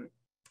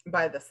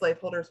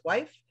slaveholder's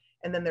wife,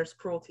 and then there's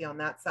cruelty on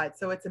that side.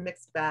 So it's a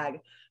mixed bag.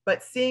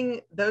 But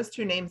seeing those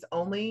 2 names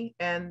only,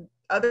 and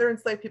other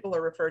enslaved people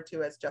are referred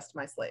to as just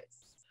my slaves.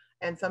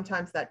 And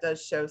sometimes that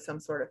does show some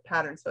sort of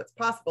pattern. So it's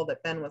possible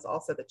that Ben was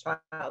also the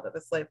child of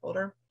a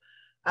slaveholder.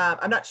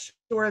 I'm not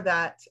sure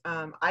that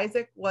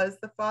Isaac was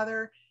the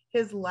father.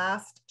 His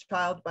last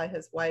child by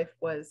his wife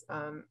was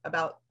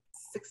about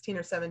 16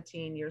 or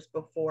 17 years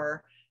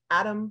before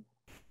Adam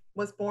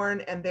was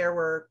born, and there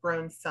were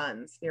grown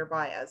sons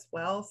nearby as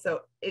well.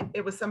 So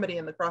it was somebody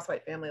in the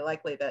Crosswhite family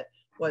likely that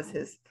was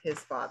his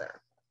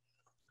father.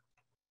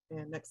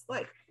 And next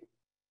slide.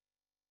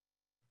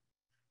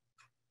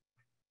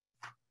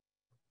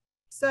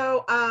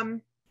 So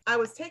I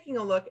was taking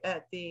a look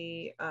at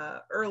the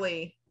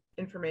early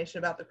information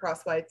about the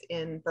Crosswhites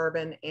in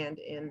Bourbon and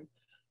in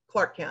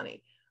Clark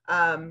County.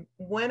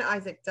 When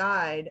Isaac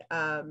died,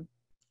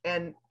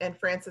 and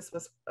Frances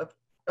was,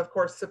 of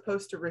course,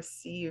 supposed to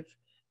receive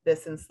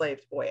this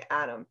enslaved boy,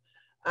 Adam,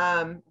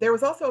 there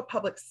was also a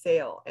public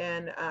sale.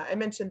 And I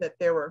mentioned that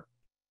there were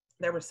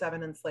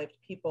 7 enslaved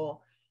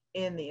people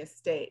in the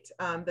estate.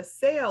 The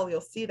sale, you'll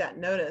see that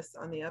notice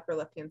on the upper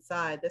left-hand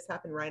side. This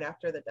happened right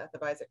after the death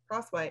of Isaac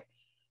Crosswhite.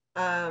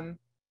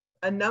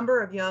 a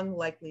number of young,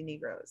 likely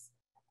Negroes.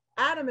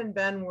 Adam and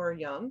Ben were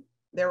young.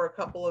 There were a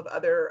couple of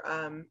other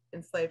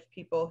enslaved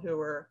people who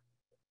were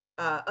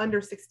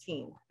under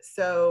 16.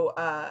 So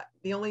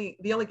the only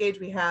gauge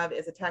we have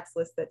is a tax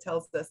list that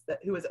tells us that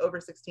who was over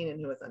 16 and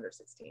who was under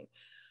 16.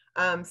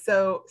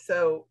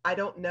 So I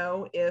don't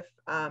know if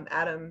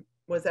Adam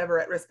was ever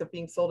at risk of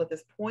being sold at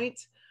this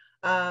point.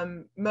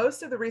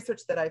 Most of the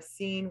research that I've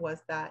seen was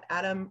that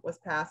Adam was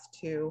passed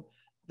to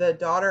the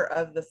daughter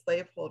of the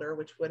slaveholder,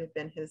 which would have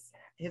been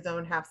his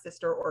own half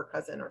sister or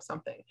cousin or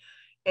something.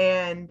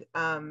 And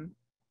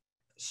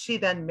she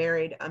then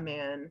married a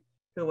man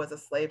who was a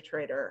slave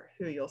trader,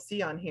 who you'll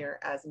see on here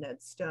as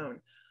Ned Stone.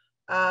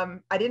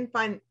 I didn't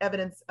find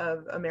evidence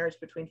of a marriage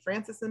between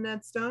Francis and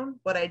Ned Stone.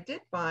 What I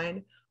did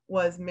find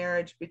was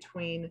marriage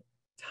between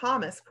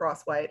Thomas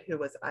Crosswhite, who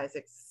was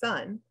Isaac's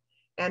son,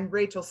 and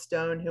Rachel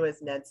Stone, who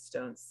is Ned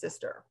Stone's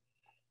sister.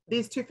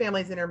 These two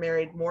families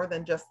intermarried more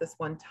than just this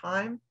one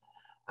time.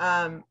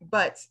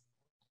 But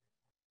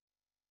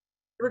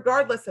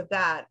regardless of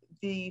that,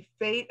 the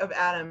fate of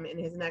Adam in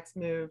his next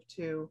move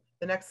to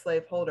the next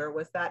slaveholder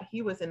was that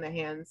he was in the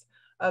hands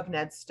of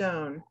Ned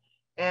Stone.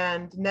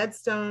 And Ned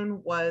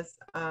Stone was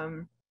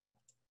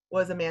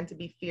a man to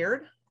be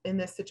feared in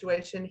this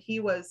situation. He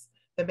was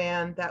the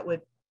man that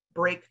would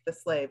break the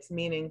slaves,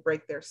 meaning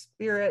break their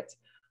spirit,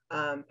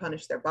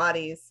 punish their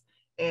bodies.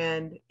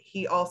 And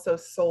he also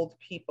sold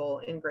people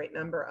in great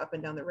number up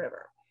and down the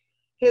river.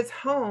 His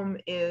home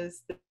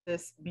is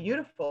this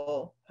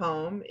beautiful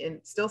home, and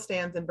still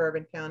stands in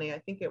Bourbon County. I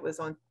think it was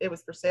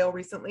for sale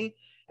recently,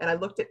 and I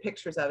looked at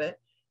pictures of it,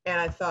 and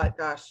I thought,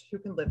 gosh, who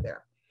can live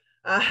there?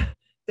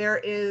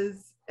 There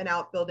is an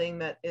outbuilding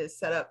that is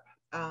set up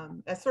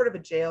as sort of a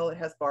jail. It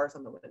has bars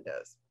on the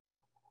windows.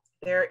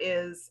 There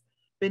is,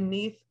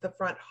 beneath the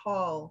front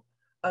hall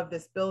of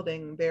this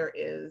building, there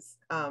is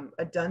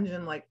a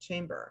dungeon-like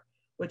chamber,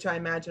 which I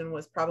imagine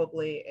was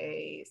probably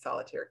a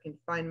solitary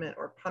confinement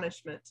or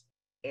punishment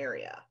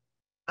area.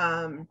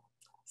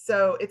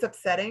 So it's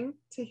upsetting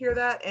to hear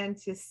that and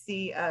to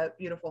see a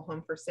beautiful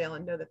home for sale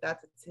and know that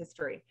that's its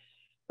history.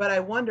 But I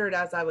wondered,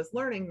 as I was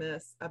learning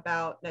this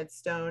about Ned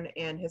Stone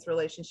and his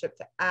relationship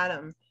to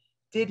Adam,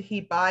 did he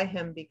buy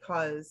him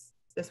because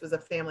this was a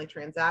family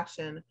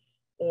transaction,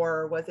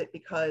 or was it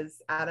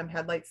because Adam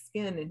had light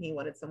skin and he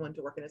wanted someone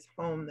to work in his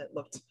home that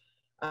looked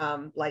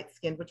light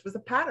skinned, which was a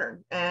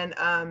pattern,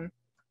 and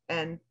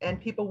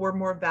people were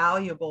more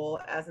valuable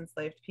as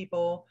enslaved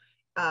people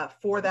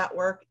for that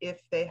work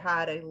if they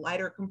had a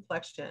lighter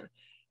complexion.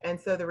 And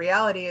so the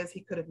reality is he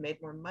could have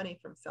made more money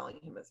from selling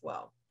him as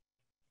well.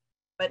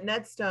 But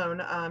Ned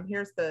Stone,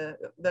 here's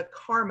the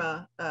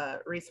karma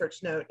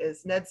research note,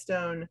 is Ned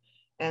Stone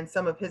and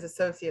some of his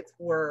associates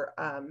were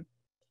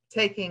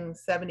taking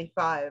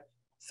 75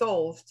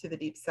 souls to the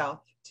Deep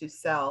South to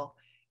sell.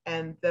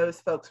 And those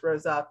folks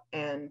rose up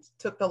and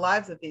took the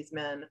lives of these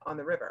men on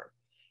the river.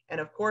 And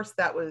of course,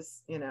 that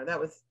was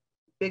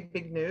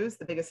big news.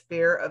 The biggest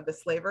fear of the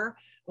slaver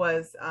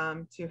was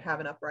to have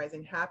an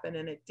uprising happen,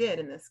 and it did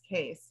in this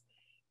case.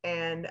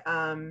 And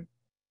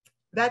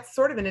that's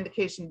sort of an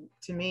indication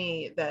to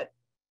me that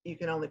you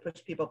can only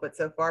push people but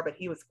so far, but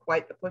he was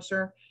quite the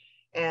pusher.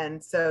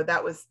 And so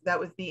that was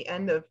the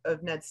end of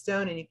Ned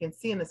Stone. And you can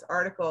see in this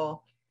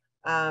article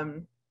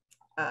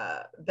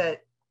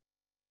that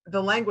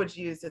the language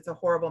used, it's a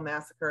horrible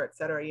massacre, et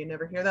cetera. You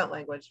never hear that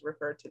language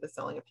referred to the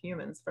selling of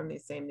humans from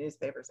these same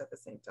newspapers at the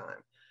same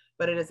time.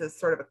 But it is a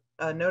sort of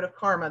a note of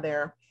karma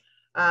there.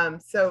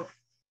 So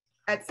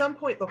at some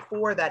point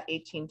before that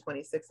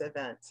 1826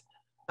 event,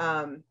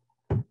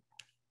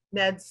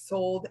 Ned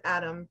sold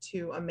Adam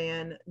to a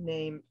man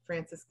named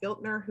Francis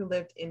Giltner, who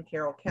lived in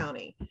Carroll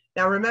County.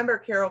 Now remember,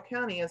 Carroll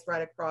County is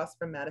right across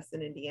from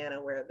Madison, Indiana,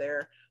 where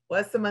there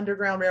was some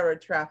Underground Railroad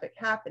traffic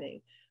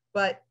happening.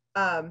 But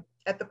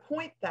at the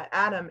point that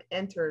Adam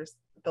enters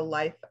the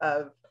life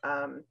of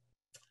the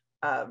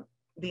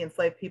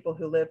enslaved people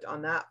who lived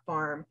on that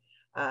farm,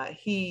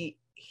 he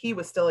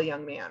was still a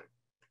young man.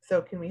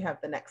 So can we have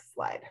the next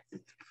slide?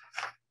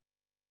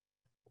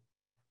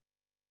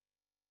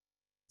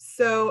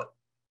 So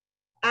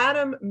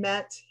Adam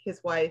met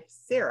his wife,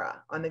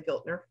 Sarah, on the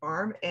Giltner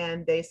farm,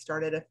 and they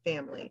started a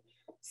family.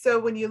 So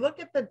when you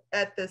look at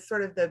the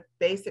sort of the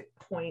basic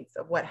points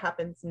of what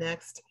happens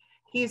next,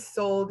 he's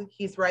sold,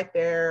 he's right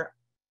there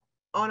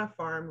on a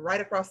farm right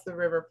across the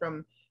river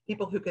from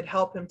people who could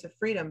help him to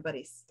freedom, but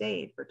he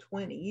stayed for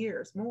 20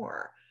 years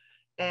more.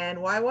 And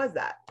why was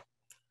that?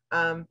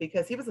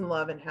 Because he was in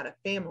love and had a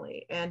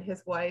family, and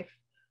his wife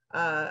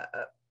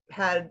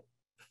had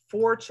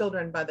 4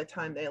 children by the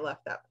time they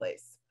left that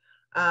place.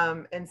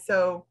 And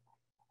so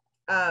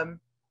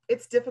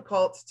it's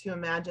difficult to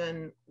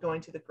imagine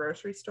going to the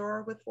grocery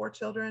store with 4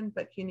 children,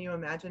 but can you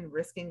imagine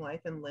risking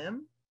life and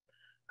limb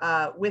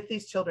with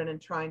these children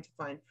and trying to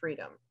find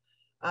freedom?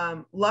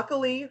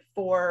 Luckily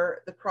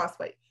for the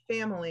Crosswhite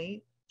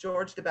family,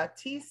 George de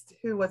Baptiste,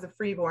 who was a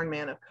freeborn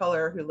man of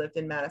color who lived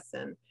in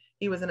Madison,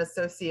 he was an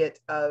associate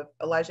of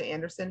Elijah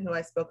Anderson, who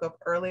I spoke of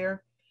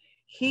earlier.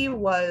 He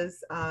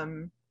was,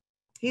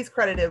 he's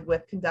credited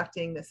with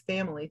conducting this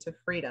family to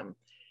freedom.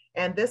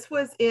 And this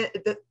was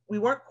we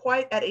weren't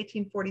quite at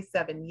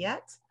 1847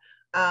 yet.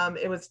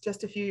 It was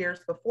just a few years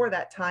before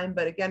that time,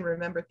 but again,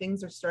 remember,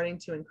 things are starting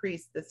to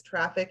increase. This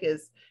traffic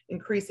is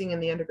increasing in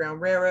the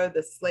Underground Railroad.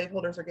 The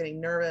slaveholders are getting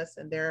nervous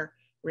and they're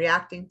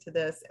reacting to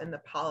this, and the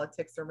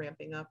politics are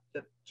ramping up,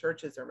 the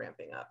churches are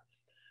ramping up.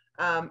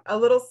 A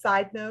little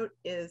side note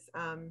is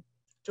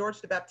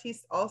George de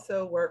Baptiste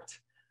also worked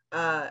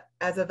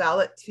as a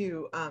valet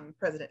to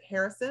President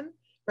Harrison.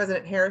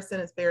 President Harrison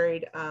is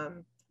buried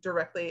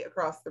directly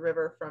across the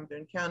river from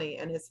Boone County,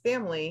 and his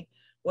family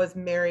was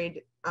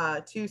married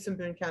to some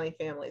Boone County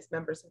families,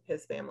 members of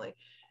his family.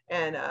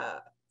 And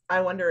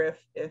I wonder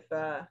if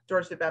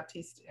George de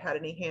Baptiste had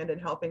any hand in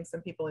helping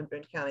some people in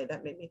Boone County.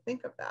 That made me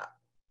think of that.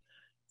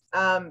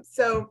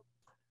 So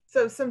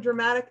some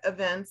dramatic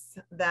events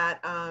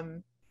that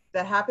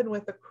that happened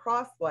with the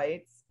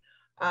Crosswhites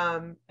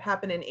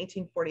happened in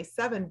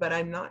 1847, but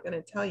I'm not going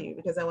to tell you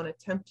because I want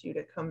to tempt you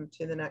to come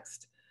to the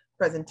next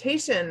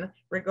presentation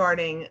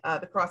regarding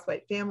the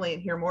Crosswhite family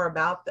and hear more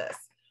about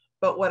this.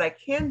 But what I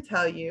can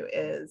tell you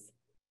is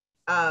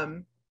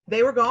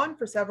they were gone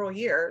for several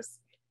years,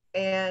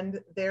 and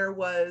there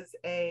was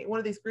one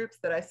of these groups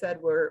that I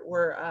said were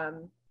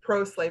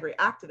pro-slavery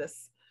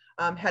activists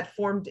had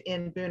formed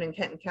in Boone and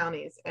Kenton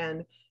counties,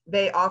 and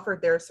they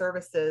offered their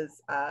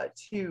services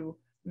to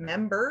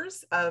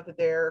members of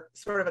their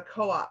sort of a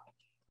co-op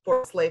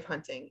for slave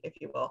hunting, if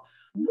you will.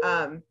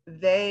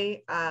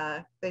 They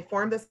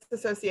formed this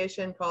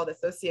association called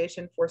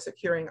Association for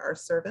Securing Our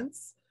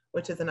Servants,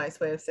 which is a nice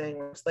way of saying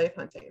we're slave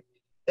hunting.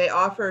 They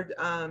offered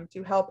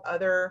to help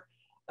other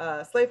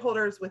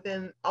slaveholders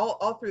within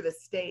all through the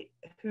state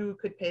who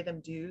could pay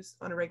them dues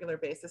on a regular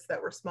basis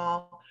that were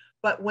small.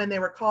 But when they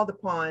were called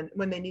upon,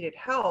 when they needed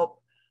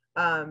help,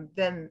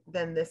 then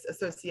this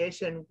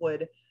association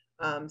would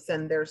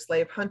send their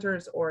slave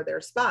hunters or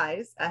their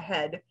spies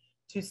ahead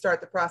to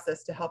start the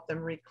process to help them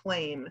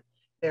reclaim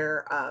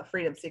their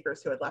freedom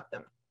seekers who had left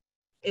them.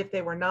 If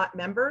they were not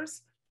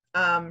members,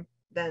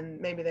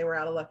 then maybe they were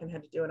out of luck and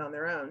had to do it on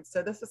their own.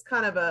 So this was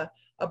kind of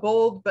a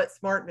bold but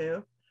smart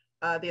move.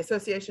 The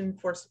Association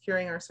for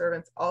Securing Our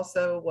Servants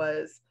also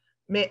was,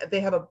 they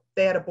had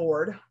a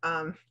board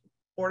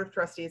of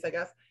trustees, I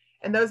guess,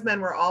 and those men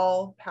were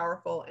all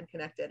powerful and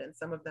connected, and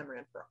some of them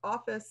ran for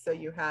office. So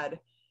you had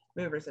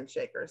movers and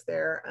shakers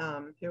there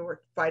who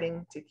were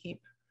fighting to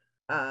keep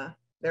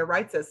their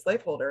rights as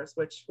slaveholders,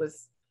 which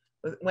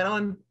went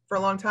on for a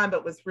long time,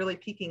 but was really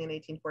peaking in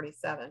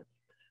 1847.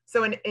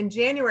 So in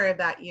January of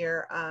that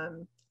year,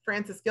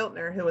 Francis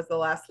Giltner, who was the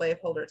last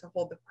slaveholder to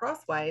hold the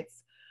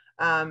Crosswhites,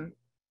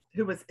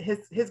 who was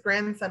his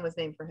grandson was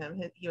named for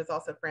him. He was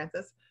also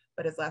Francis,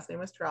 but his last name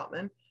was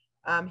Troutman.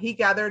 He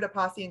gathered a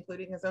posse,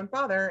 including his own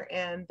father,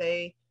 and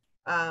they,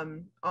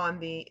 on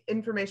the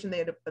information they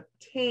had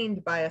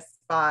obtained by a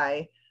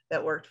spy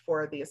that worked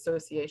for the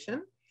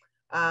association,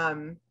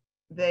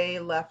 they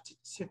left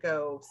to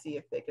go see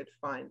if they could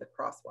find the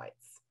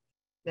Crosswhites.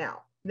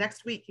 Now,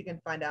 next week, you can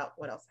find out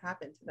what else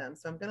happened to them.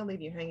 So I'm going to leave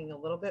you hanging a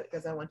little bit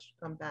because I want you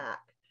to come back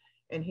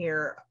and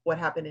hear what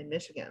happened in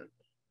Michigan.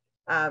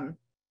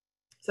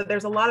 So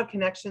there's a lot of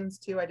connections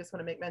too. I just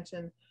want to make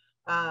mention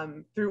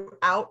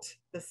throughout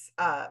this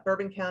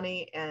Bourbon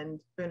County and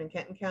Boone and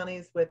Kenton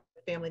counties with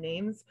family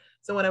names.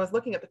 So when I was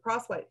looking at the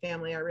Crosswhite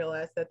family, I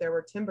realized that there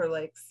were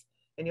Timberlakes,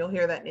 and you'll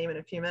hear that name in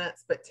a few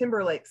minutes, but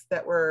Timberlakes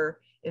that were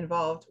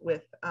involved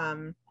with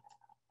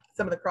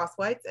some of the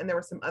Crosswhites, and there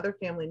were some other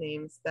family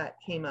names that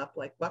came up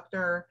like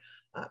Buckner,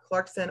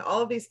 Clarkson.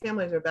 All of these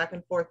families are back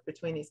and forth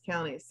between these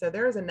counties. So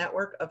there is a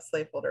network of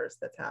slaveholders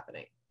that's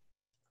happening.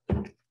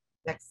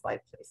 Next slide,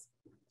 please.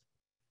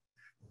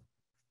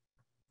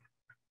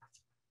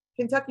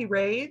 Kentucky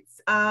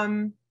raids,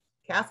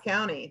 Cass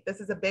County. This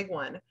is a big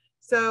one.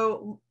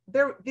 So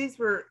these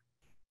were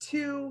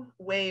two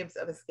waves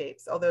of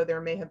escapes, although there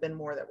may have been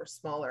more that were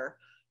smaller,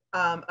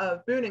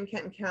 of Boone and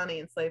Kenton County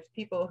enslaved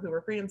people who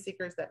were freedom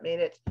seekers that made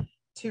it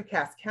to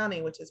Cass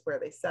County, which is where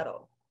they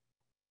settled.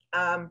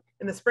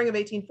 In the spring of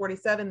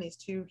 1847, these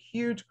two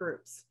huge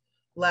groups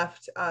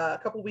left a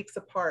couple weeks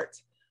apart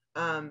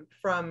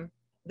from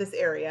this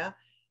area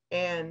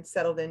and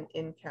settled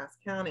in Cass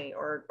County,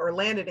 or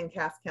landed in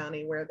Cass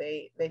County, where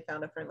they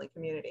found a friendly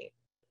community.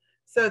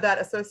 So that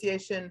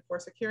Association for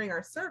Securing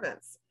Our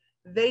Servants,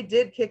 they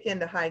did kick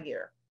into high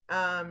gear.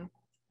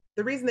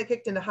 The reason they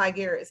kicked into high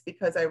gear is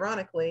because,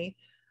 ironically,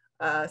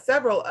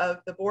 several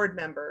of the board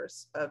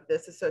members of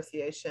this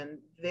association,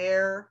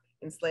 their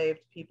enslaved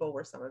people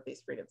were some of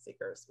these freedom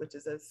seekers, which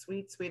is a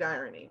sweet, sweet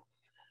irony.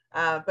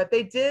 But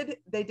they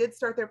did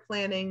start their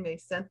planning. They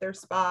sent their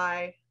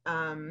spy,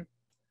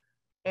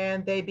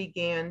 and they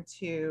began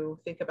to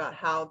think about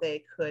how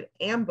they could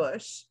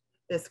ambush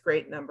this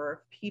great number of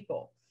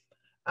people.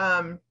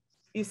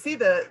 You see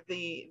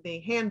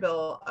the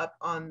handbill up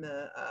on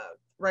the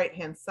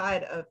right-hand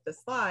side of the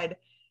slide.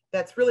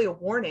 That's really a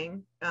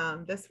warning.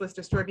 This was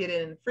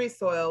distributed in Free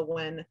Soil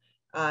when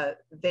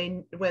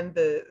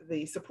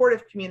the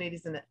supportive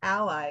communities and the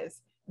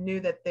allies knew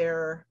that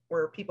there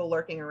were people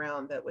lurking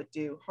around that would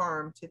do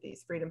harm to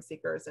these freedom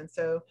seekers, and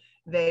so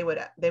they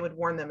would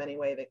warn them any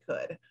way they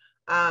could.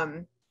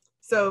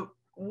 So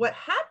what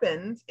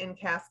happened in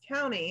Cass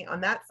County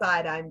on that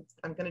side, I'm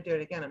going to do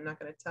it again. I'm not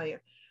going to tell you,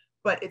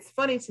 but it's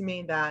funny to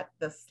me that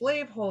the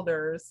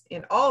slaveholders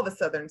in all the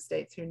southern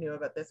states who knew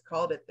about this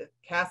called it the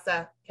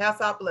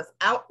Cassopolis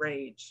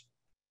outrage,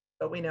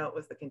 but we know it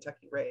was the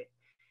Kentucky raid.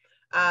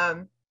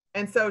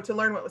 And so to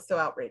learn what was so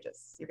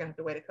outrageous, you're going to have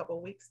to wait a couple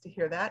of weeks to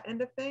hear that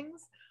end of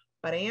things.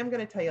 But I am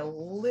going to tell you a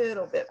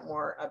little bit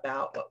more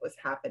about what was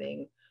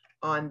happening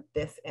on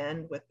this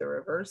end with the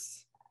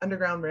reverse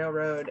Underground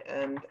Railroad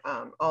and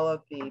all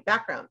of the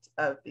background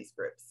of these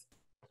groups.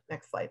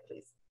 Next slide,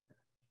 please.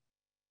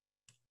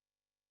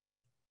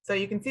 So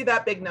you can see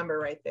that big number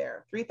right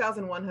there,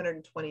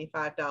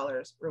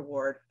 $3,125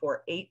 reward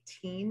for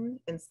 18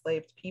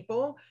 enslaved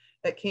people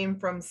that came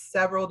from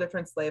several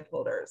different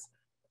slaveholders.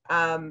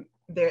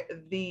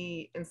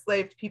 The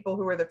enslaved people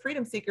who were the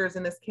freedom seekers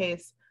in this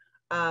case,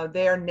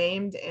 they are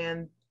named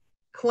and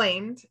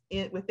claimed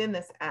within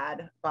this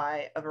ad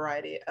by a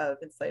variety of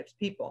enslaved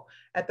people.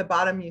 At the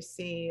bottom, you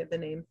see the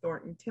name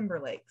Thornton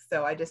Timberlake.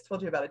 So I just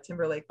told you about a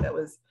Timberlake that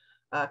was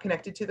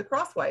connected to the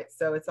Crosswhites.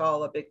 So it's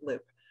all a big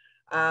loop.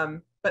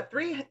 But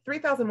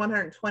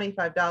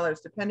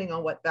 $3,125, depending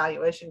on what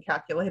valuation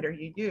calculator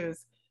you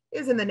use,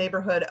 is in the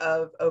neighborhood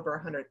of over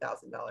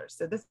 $100,000.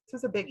 So this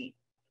was a biggie.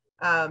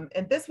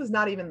 And this was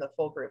not even the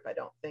full group, I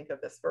don't think, of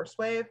this first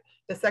wave.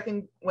 The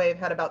second wave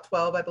had about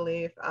 12, I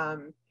believe,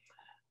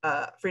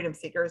 freedom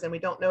seekers, and we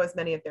don't know as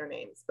many of their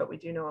names, but we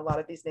do know a lot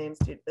of these names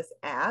due to this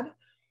ad.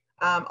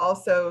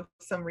 Also,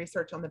 some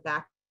research on the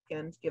back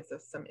end gives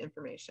us some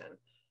information.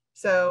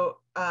 So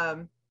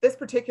this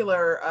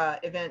particular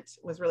event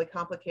was really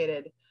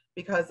complicated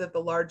because of the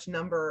large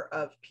number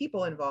of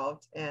people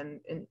involved,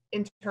 and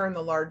in turn,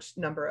 the large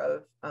number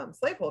of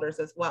slaveholders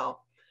as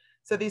well.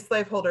 So these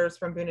slaveholders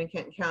from Boone and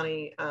Kenton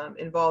County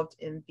involved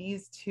in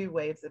these two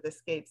waves of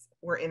escapes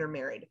were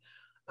intermarried.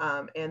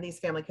 And these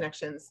family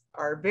connections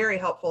are very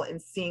helpful in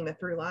seeing the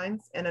through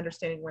lines and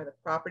understanding where the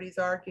properties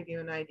are, give you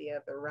an idea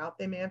of the route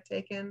they may have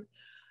taken.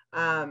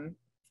 And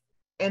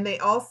they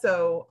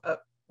also, a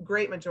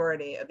great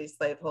majority of these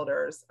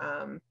slaveholders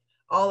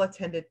all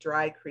attended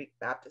Dry Creek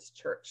Baptist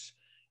Church.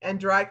 And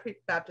Dry Creek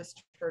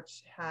Baptist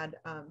Church had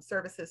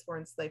services for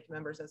enslaved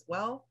members as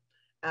well.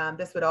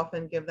 This would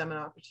often give them an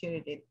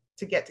opportunity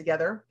to get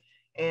together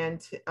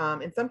and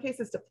in some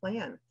cases to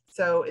plan.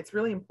 So it's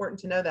really important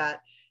to know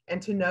that,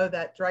 and to know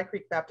that Dry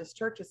Creek Baptist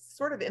Church is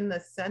sort of in the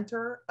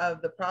center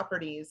of the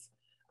properties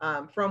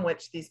from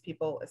which these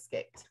people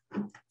escaped.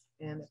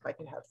 And if I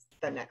could have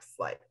the next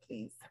slide,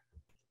 please.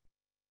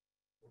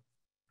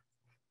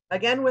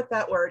 Again, with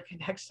that word,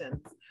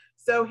 connections.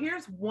 So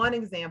here's one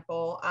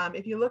example.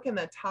 If you look in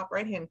the top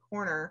right-hand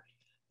corner,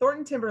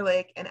 Thornton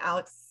Timberlake and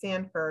Alex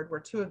Sanford were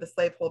two of the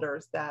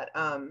slaveholders that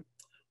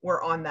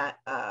were on that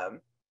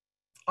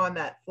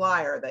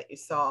flyer that you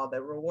saw,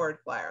 the reward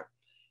flyer.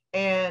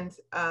 And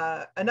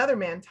another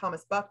man,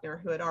 Thomas Buckner,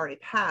 who had already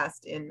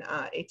passed in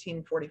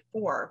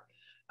 1844.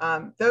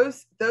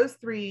 Those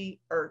three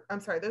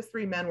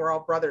men were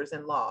all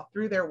brothers-in-law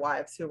through their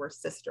wives who were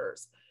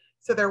sisters.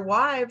 So their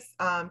wives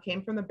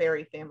came from the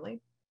Berry family.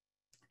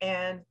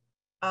 And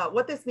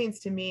what this means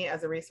to me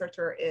as a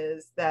researcher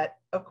is that,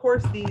 of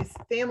course, these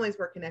families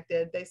were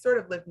connected. They sort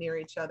of lived near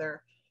each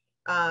other.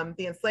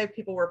 The enslaved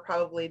people were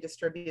probably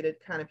distributed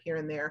kind of here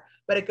and there,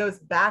 but it goes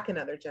back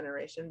another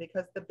generation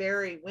because the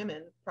Berry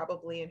women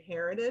probably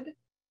inherited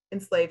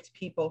enslaved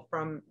people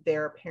from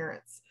their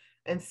parents.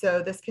 And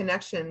so this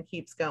connection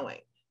keeps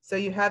going. So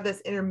you have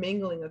this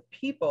intermingling of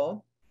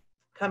people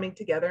coming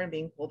together and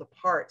being pulled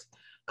apart.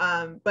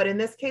 But in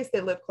this case,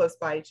 they live close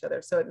by each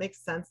other. So it makes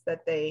sense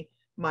that they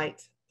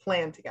might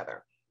plan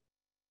together.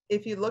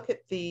 If you look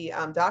at the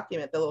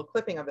document, the little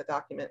clipping of the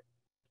document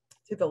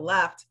to the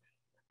left,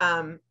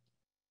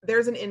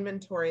 there's an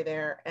inventory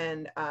there,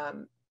 and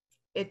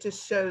it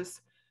just shows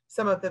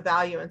some of the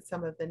value and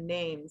some of the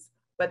names.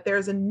 But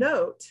there's a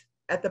note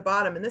at the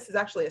bottom, and this is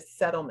actually a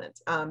settlement,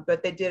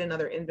 but they did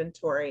another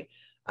inventory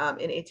in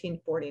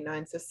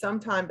 1849. So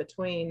sometime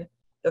between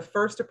the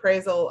first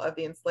appraisal of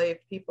the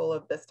enslaved people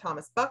of this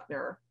Thomas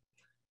Buckner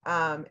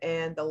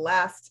and the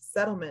last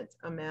settlement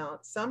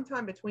amount,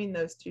 sometime between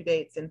those two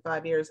dates in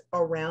 5 years,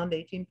 around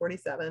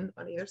 1847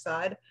 on either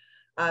side,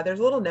 there's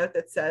a little note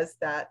that says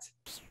that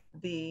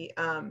there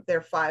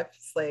are 5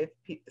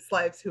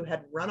 slaves who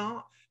had run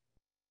off.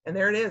 And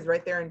there it is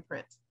right there in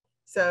print.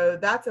 So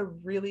that's a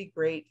really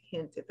great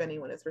hint if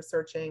anyone is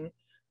researching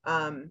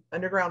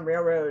Underground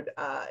Railroad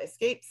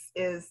escapes,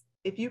 is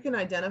if you can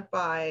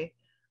identify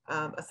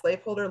a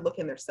slaveholder, look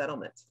in their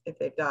settlement if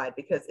they've died,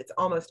 because it's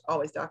almost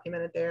always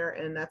documented there.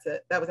 And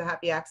that was a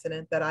happy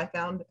accident that I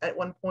found at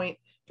one point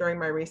during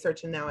my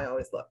research, and now I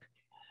always look.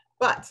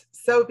 But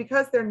so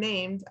because they're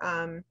named,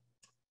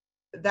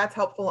 that's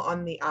helpful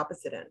on the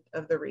opposite end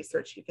of the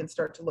research. You can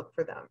start to look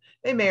for them.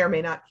 They may or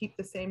may not keep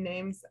the same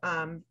names,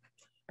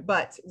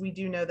 But we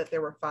do know that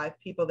there were 5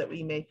 people that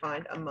we may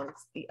find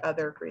amongst the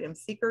other freedom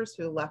seekers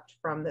who left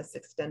from this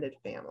extended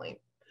family.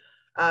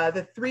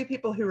 The 3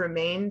 people who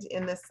remained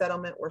in this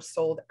settlement were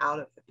sold out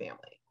of the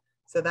family.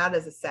 So that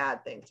is a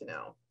sad thing to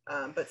know,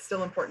 but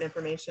still important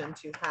information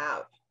to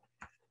have.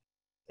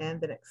 And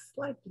the next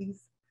slide,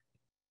 please.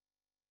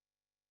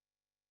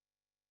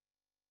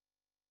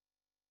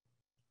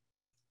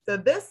 So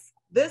this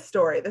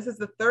story, this is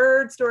the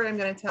 3rd story I'm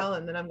going to tell,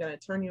 and then I'm going to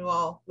turn you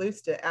all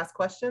loose to ask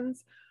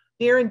questions.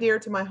 Near and dear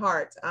to my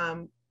heart.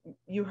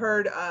 You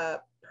heard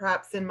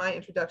perhaps in my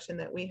introduction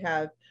that we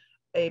have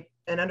an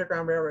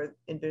Underground Railroad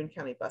in Boone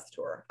County bus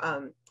tour.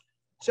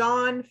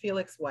 John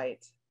Felix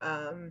White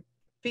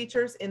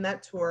features in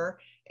that tour,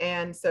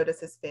 and so does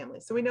his family.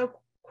 So we know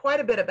quite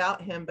a bit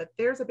about him, but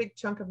there's a big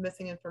chunk of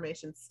missing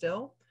information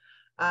still.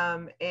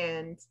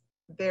 And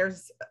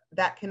there's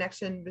that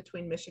connection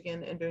between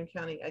Michigan and Boone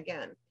County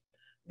again.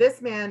 This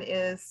man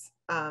is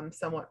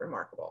somewhat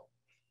remarkable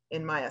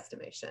in my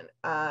estimation.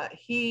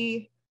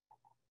 He's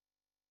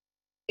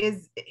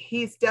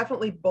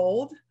definitely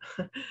bold.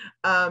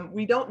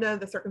 We don't know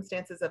the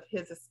circumstances of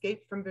his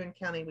escape from Boone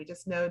County. We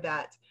just know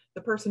that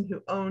the person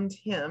who owned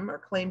him or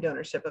claimed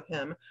ownership of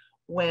him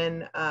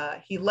when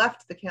he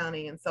left the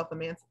county and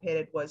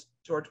self-emancipated was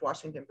George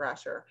Washington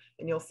Brasher.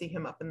 And you'll see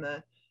him up in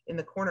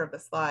the corner of the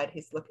slide.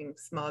 He's looking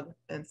smug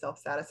and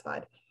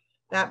self-satisfied.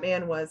 That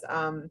man was,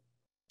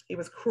 he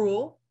was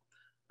cruel.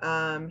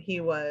 He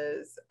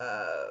was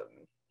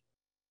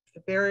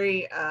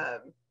very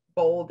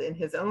bold in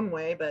his own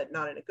way, but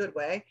not in a good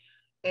way,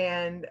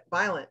 and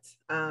violent.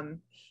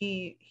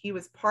 He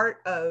was part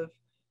of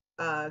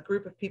a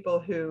group of people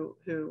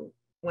who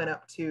went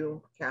up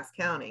to Cass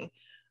County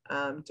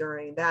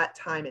during that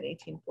time in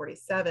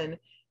 1847.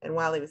 And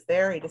while he was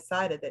there, he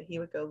decided that he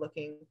would go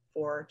looking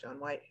for John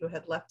White, who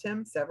had left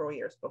him several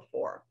years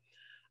before.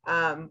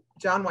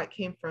 John White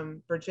came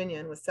from Virginia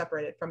and was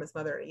separated from his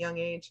mother at a young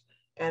age,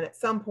 and at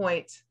some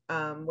point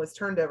was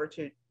turned over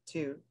to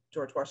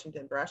George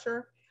Washington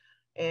Brasher.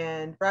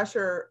 And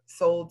Brasher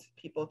sold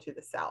people to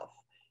the South,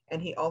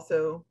 and he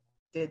also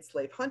did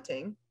slave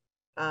hunting.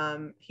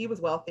 He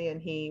was wealthy,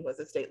 and he was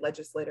a state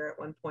legislator at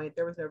one point.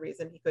 There was no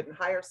reason he couldn't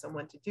hire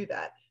someone to do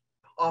that.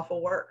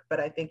 Awful work, but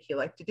I think he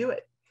liked to do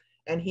it.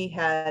 And he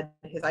had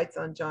his sights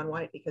on John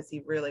White because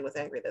he really was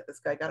angry that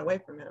this guy got away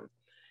from him.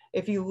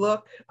 If you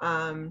look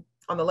on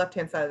the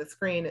left-hand side of the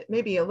screen, it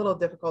may be a little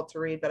difficult to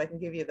read, but I can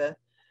give you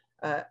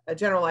a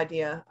general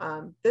idea.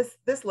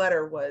 This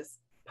letter was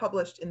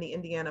published in the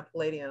Indiana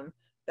Palladium.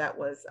 That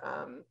was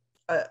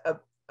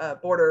a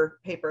border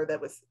paper that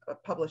was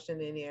published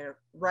in Indiana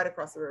right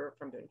across the river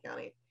from Boone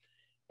County.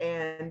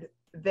 And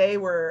they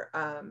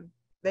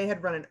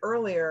had run an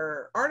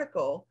earlier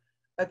article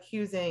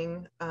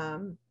accusing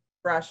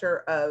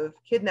Brasher of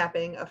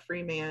kidnapping a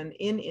free man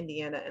in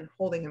Indiana and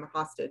holding him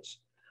hostage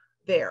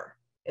there.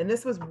 And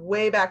this was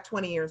way back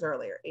 20 years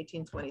earlier,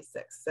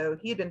 1826. So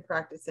he had been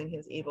practicing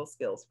his evil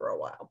skills for a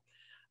while.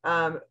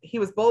 He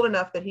was bold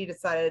enough that he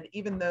decided,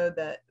 even though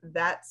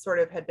that sort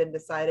of had been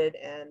decided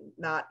and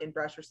not in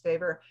Brasher's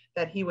favor,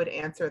 that he would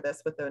answer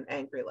this with an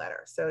angry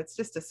letter. So it's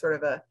just a sort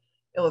of a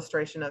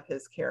illustration of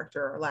his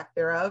character or lack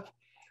thereof.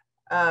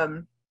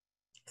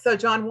 So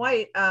John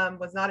White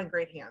was not in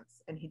great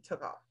hands, and he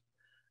took off.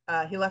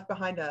 He left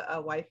behind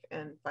a wife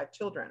and 5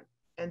 children.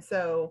 And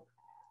so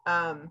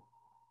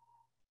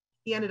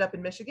he ended up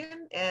in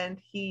Michigan,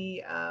 and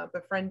he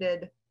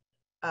befriended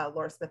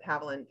Laura Smith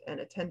Haviland and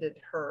attended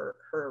her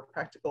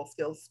practical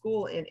skills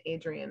school in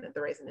Adrian at the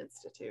Raisin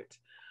Institute.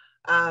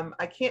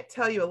 I can't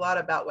tell you a lot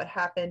about what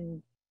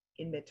happened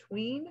in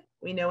between.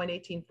 We know in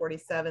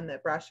 1847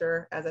 that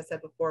Brasher, as I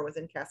said before, was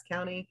in Cass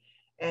County,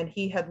 and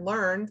he had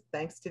learned,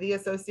 thanks to the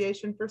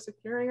Association for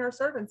Securing Our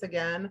Servants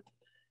again,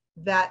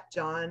 that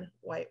John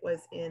White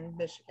was in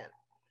Michigan.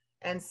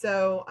 And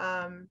so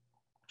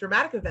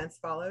dramatic events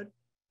followed,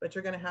 but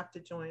you're going to have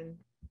to join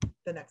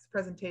the next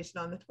presentation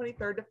on the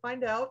 23rd to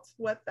find out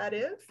what that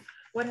is,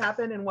 what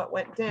happened, and what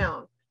went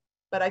down.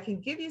 But I can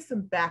give you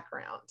some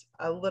background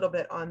a little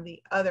bit on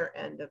the other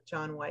end of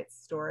John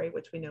White's story,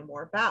 which we know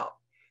more about.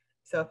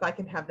 So if I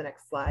can have the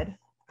next slide,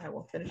 I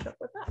will finish up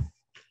with that.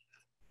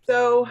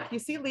 So you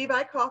see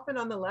Levi Coffin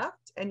on the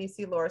left, and you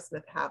see Laura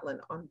Smith Haviland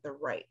on the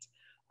right.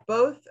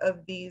 Both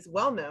of these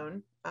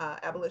well-known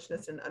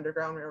abolitionist and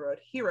Underground Railroad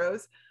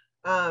heroes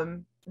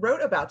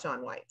wrote about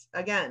John White.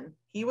 Again,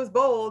 he was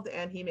bold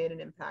and he made an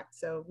impact.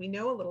 So we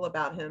know a little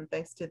about him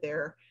thanks to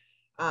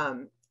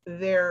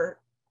their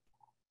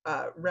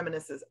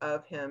reminiscences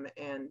of him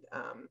and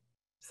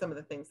some of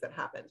the things that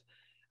happened.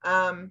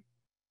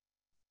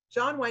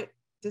 John White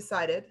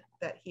decided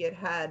that he had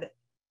had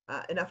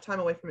enough time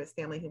away from his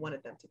family. He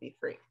wanted them to be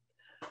free.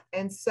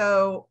 And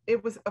so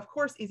it was, of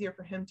course, easier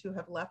for him to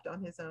have left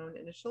on his own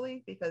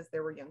initially because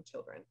there were young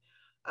children.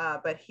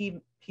 But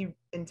he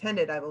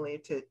intended, I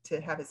believe,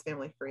 to have his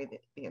family free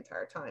the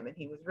entire time, and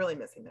he was really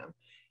missing them.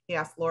 He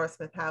asked Laura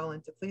Smith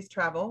Haviland to please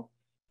travel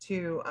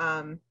to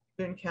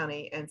Boone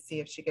County and see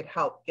if she could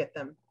help get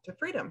them to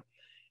freedom.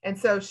 And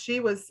so she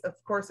was, of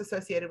course,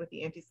 associated with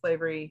the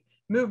anti-slavery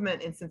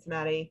movement in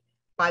Cincinnati.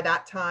 By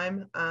that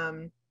time,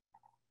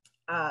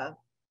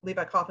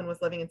 Levi Coffin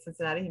was living in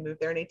Cincinnati. He moved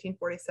there in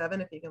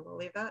 1847, if you can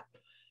believe that.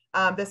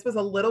 This was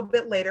a little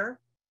bit later.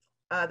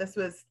 This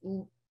was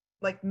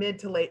like mid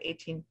to late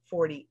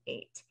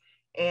 1848.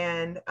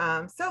 And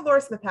so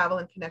Laura Smith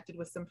Haviland connected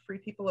with some free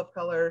people of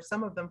color,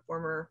 some of them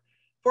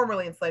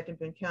formerly enslaved in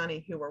Boone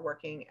County, who were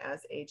working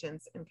as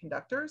agents and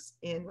conductors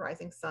in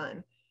Rising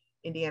Sun,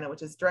 Indiana,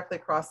 which is directly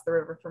across the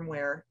river from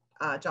where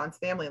John's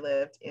family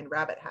lived in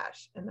Rabbit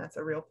Hash. And that's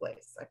a real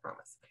place, I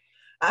promise.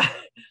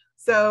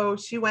 So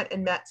she went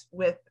and met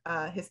with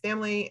his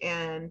family,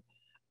 and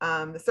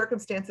the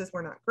circumstances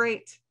were not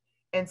great.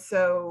 And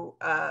so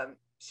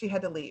she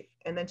had to leave.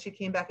 And then she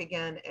came back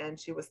again, and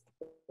she was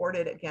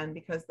thwarted again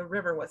because the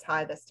river was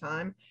high this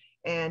time.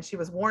 And she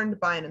was warned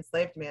by an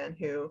enslaved man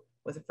who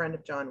was a friend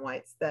of John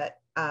White's that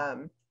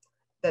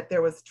that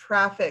there was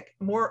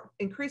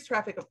increased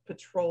traffic of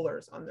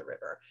patrollers on the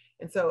river.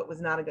 And so it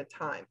was not a good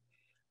time.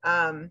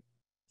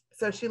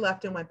 So she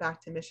left and went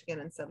back to Michigan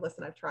and said,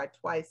 listen, I've tried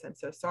twice. I'm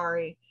so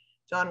sorry.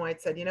 John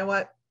White said, you know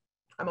what?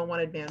 I'm a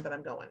wanted man, but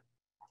I'm going.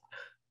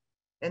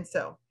 And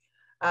so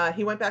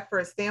he went back for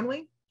his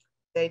family.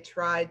 They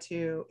tried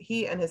to,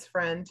 he and his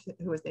friend,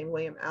 who was named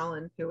William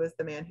Allen, who was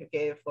the man who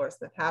gave Laura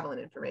Smith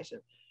Haviland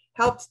information,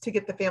 helped to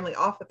get the family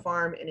off the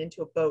farm and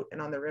into a boat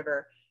and on the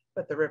river.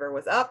 But the river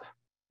was up,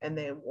 and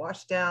they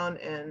washed down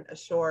and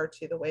ashore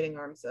to the waiting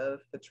arms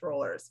of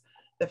patrollers.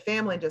 The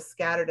family just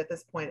scattered at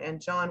this point, and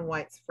John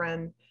White's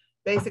friend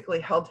basically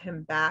held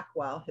him back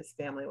while his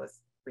family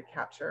was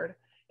recaptured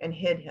and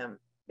hid him,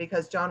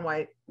 because John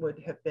White would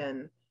have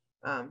been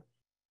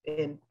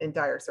in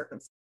dire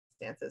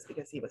circumstances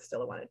because he was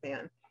still a wanted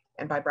man,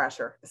 and by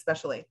Brasher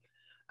especially.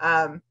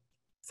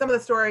 Some of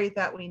the story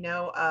that we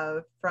know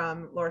of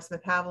from Laura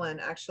Smith Haviland,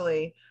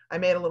 actually, I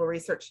made a little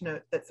research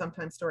note that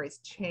sometimes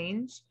stories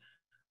change.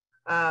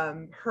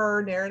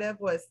 Her narrative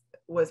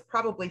was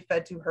probably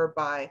fed to her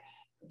by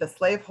the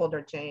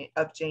slaveholder Jane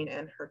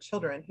and her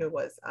children, who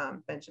was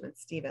Benjamin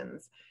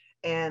Stevens.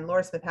 And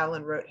Laura Smith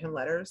Haviland wrote him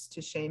letters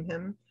to shame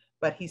him,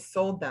 but he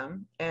sold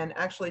them. And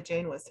actually,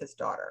 Jane was his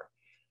daughter.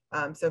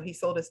 So he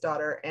sold his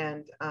daughter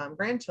and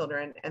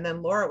grandchildren. And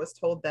then Laura was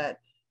told that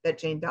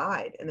Jane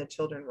died, and the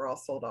children were all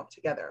sold off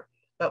together.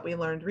 But we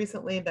learned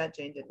recently that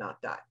Jane did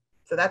not die.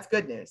 So that's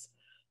good news.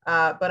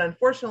 But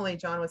unfortunately,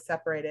 John was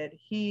separated.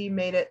 He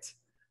made it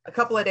a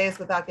couple of days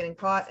without getting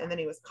caught, and then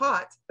he was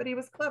caught, but he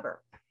was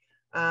clever.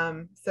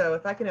 So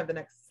if I can have the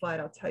next slide,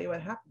 I'll tell you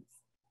what happens.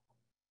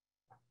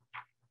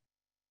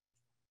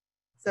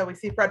 So we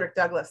see Frederick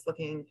Douglass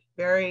looking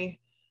very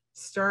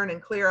stern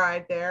and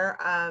clear-eyed there.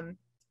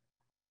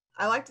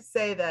 I like to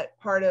say that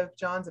part of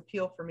John's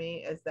appeal for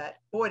me is that,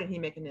 boy, did he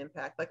make an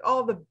impact. Like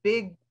all the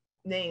big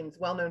names,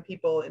 well-known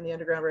people in the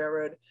Underground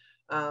Railroad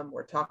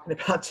were talking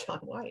about John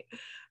White.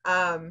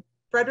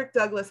 Frederick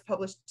Douglass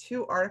published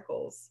 2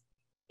 articles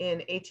in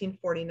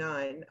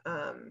 1849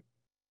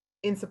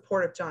 in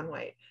support of John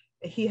White.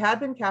 He had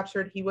been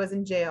captured. He was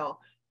in jail.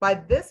 By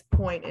this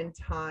point in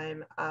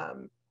time,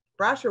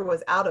 Brasher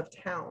was out of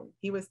town.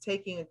 He was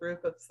taking a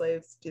group of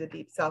slaves to the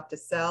Deep South to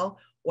sell.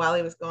 While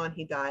he was gone,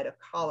 he died of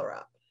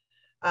cholera.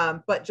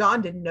 But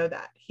John didn't know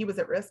that. He was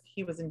at risk.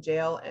 He was in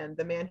jail. And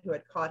the man who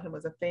had caught him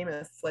was a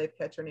famous slave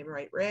catcher named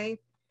Wright Ray,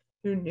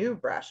 who knew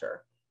Brasher.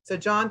 So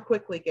John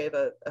quickly gave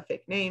a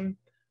fake name.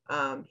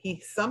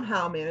 He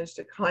somehow managed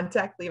to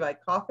contact Levi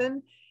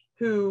Coffin,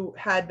 who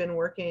had been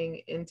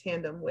working in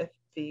tandem with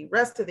the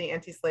rest of the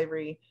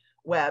anti-slavery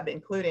web,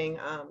 including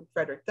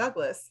Frederick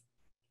Douglass,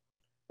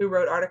 who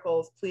wrote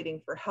articles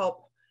pleading for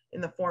help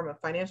in the form of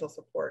financial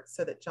support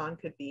so that John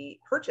could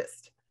be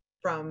purchased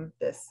from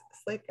this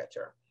slave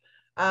catcher.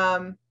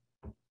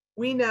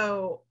 We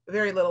know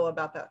very little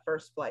about that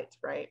first flight,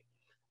 right,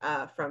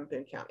 from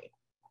Boone County.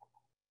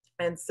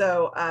 And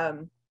so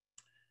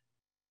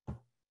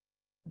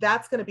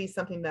that's going to be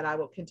something that I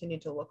will continue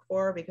to look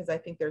for, because I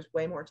think there's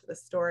way more to the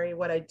story.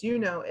 What I do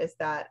know is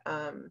that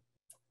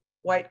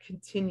White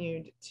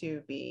continued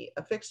to be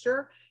a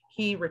fixture.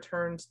 He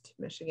returned to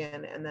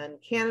Michigan and then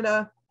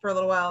Canada for a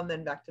little while, and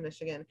then back to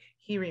Michigan.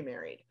 He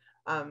remarried.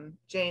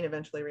 Jane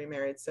eventually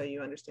remarried, so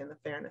you understand the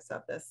fairness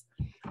of this.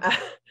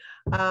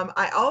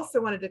 I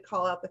also wanted to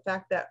call out the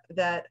fact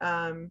that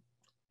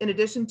in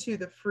addition to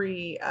the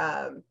free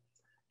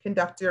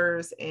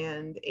conductors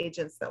and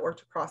agents that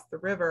worked across the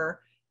river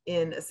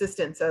in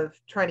assistance of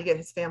trying to get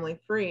his family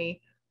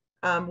free,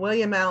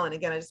 William Allen,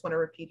 again, I just want to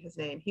repeat his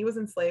name. He was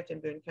enslaved in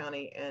Boone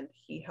County, and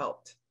he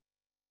helped.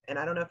 And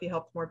I don't know if he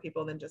helped more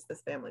people than just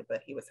this family,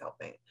 but he was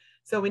helping.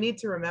 So we need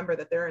to remember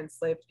that there are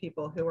enslaved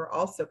people who are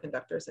also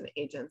conductors and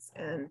agents.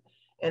 And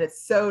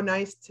it's so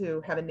nice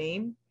to have a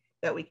name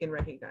that we can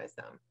recognize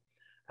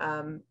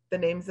them. The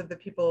names of the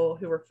people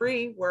who were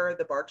free were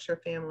the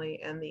Berkshire family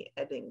and the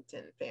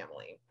Eddington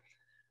family.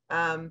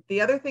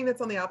 The other thing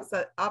that's on the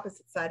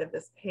opposite side of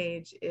this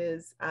page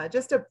is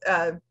just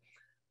a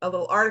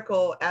little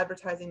article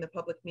advertising the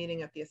public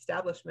meeting at the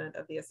establishment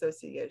of the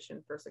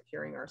Association for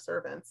Securing Our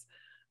Servants.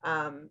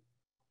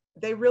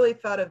 They really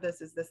thought of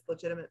this as this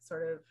legitimate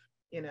sort of,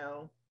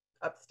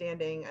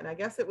 upstanding, and I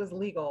guess it was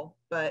legal,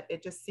 but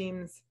it just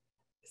seems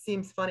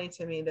funny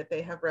to me that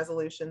they have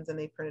resolutions and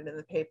they print it in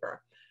the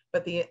paper.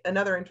 But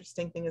another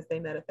interesting thing is they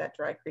met at that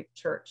Dry Creek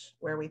Church,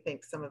 where we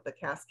think some of the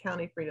Cass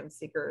County freedom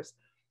seekers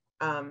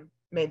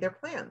made their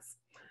plans.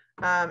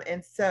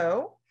 And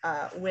so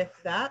with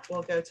that,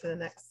 we'll go to the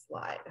next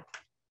slide.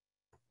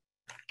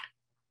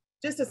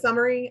 Just a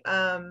summary.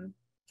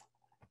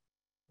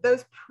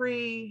 Those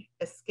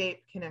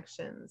pre-escape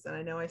connections, and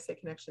I know I say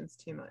connections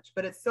too much,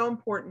 but it's so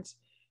important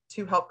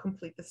to help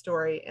complete the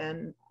story.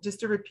 And just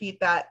to repeat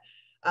that,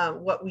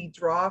 what we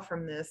draw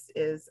from this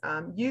is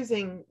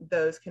using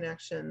those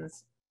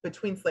connections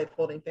between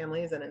slaveholding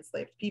families and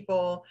enslaved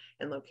people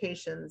and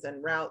locations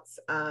and routes.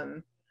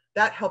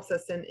 That helps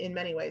us in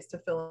many ways to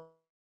fill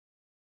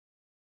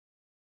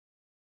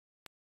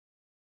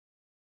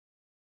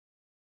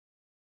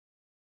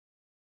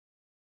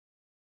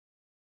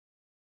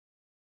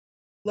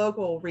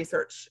local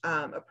research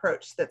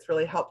approach that's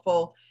really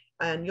helpful.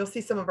 And you'll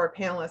see some of our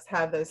panelists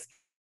have those,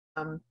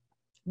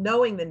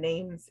 knowing the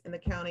names in the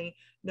county,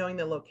 knowing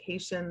the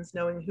locations,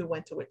 knowing who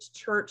went to which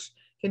church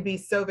can be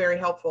so very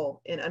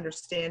helpful in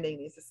understanding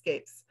these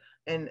escapes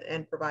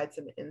and provide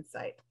some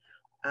insight.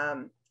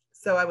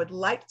 So I would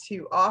like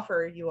to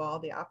offer you all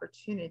the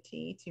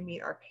opportunity to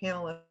meet our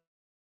panelists.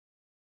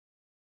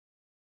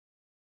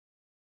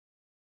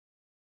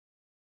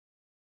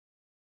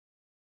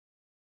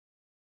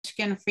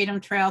 Michigan Freedom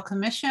Trail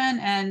Commission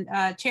and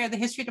chair of the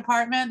history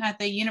department at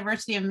the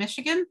University of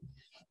Michigan.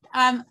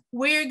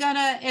 We're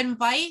gonna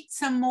invite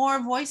some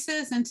more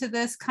voices into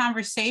this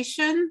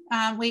conversation.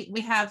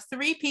 We have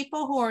 3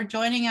 people who are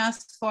joining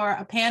us for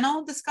a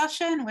panel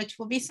discussion, which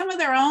will be some of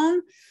their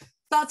own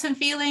thoughts and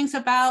feelings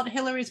about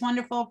Hillary's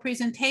wonderful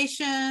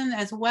presentation,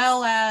 as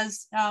well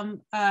as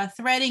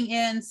threading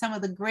in some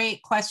of the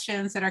great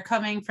questions that are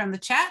coming from the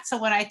chat. So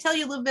when I tell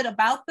you a little bit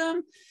about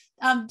them,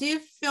 do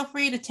feel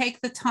free to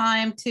take the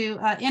time to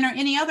enter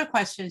any other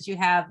questions you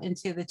have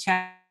into the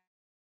chat.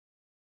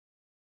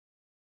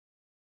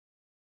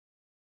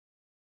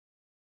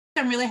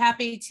 I'm really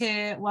happy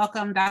to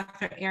welcome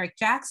Dr. Eric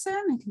Jackson.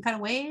 You can kind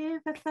of wave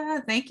at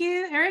that. Thank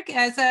you, Eric.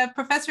 As a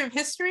professor of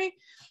history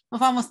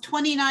with almost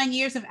 29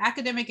 years of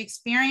academic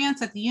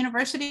experience at the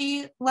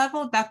university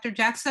level, Dr.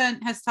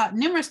 Jackson has taught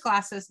numerous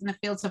classes in the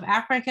fields of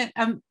American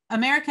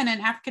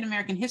and African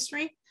American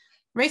history,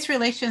 race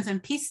relations,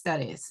 and peace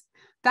studies.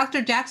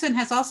 Dr. Jackson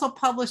has also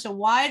published a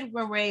wide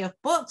array of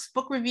books,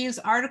 book reviews,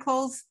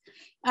 articles,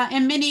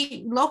 in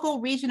many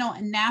local, regional,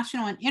 and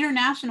national and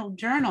international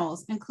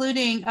journals,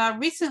 including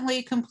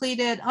recently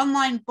completed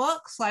online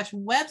book /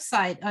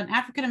 website on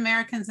African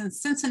Americans in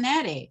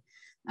Cincinnati,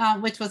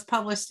 which was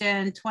published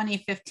in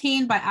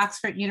 2015 by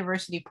Oxford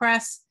University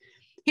Press.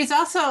 He's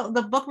also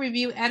the book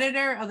review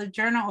editor of the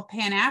Journal of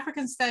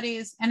Pan-African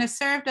Studies and has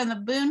served on the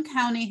Boone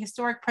County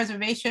Historic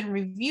Preservation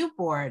Review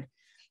Board,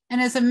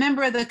 and is a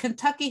member of the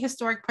Kentucky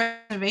Historic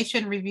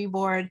Preservation Review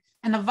Board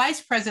and the vice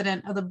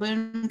president of the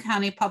Boone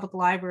County Public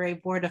Library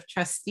Board of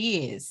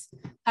Trustees.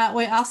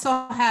 We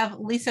also have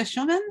Lisa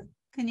Schumann.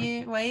 Can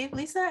you wave,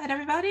 Lisa, at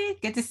everybody?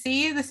 Good to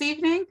see you this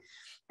evening.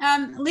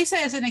 Lisa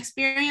is an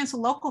experienced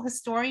local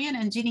historian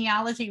and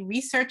genealogy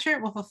researcher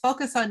with a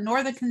focus on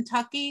Northern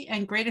Kentucky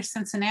and Greater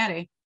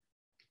Cincinnati.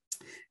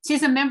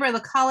 She's a member of the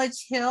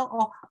College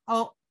Hill,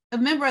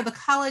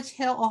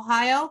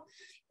 Ohio,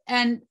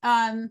 and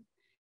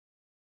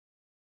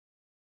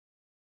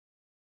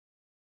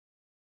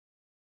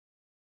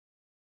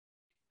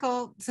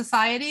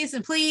societies,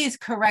 and please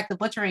correct the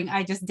butchering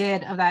I just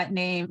did of that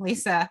name,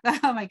 Lisa.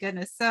 Oh my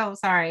goodness, so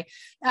sorry.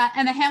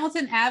 And the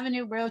Hamilton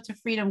Avenue Road to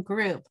Freedom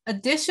group.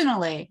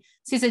 Additionally,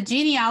 she's a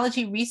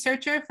genealogy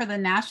researcher for the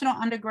National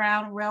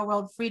Underground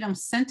Railroad Freedom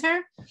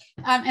Center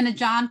and the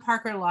John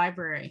Parker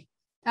Library.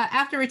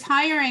 After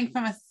retiring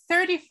from a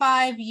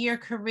 35-year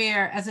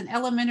career as an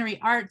elementary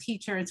art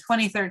teacher in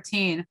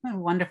 2013,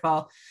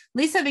 wonderful,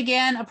 Lisa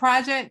began a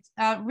project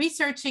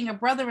researching a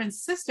brother and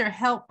sister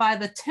helped by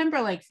the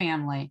Timberlake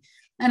family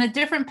and a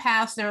different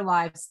paths their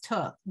lives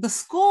took. The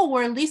school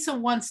where Lisa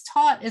once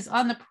taught is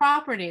on the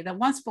property that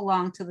once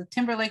belonged to the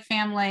Timberlake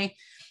family,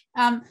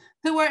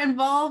 who were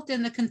involved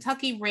in the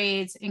Kentucky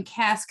raids in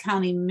Cass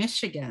County,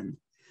 Michigan.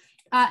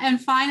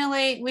 And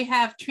finally, we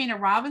have Trina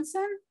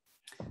Robinson.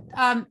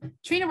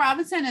 Trina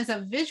Robinson is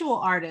a visual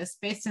artist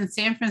based in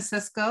San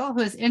Francisco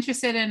who is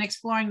interested in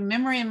exploring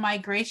memory and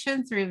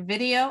migration through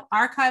video,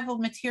 archival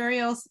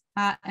materials,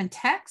 and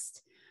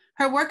text.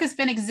 Her work has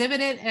been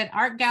exhibited at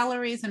art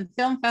galleries and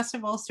film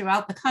festivals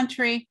throughout the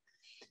country.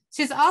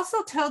 She's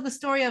also told the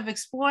story of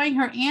exploring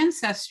her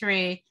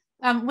ancestry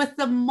with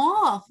the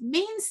MOF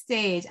main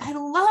stage. I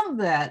love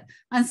that,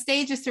 on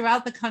stages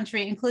throughout the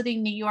country,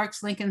 including New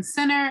York's Lincoln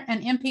Center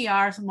and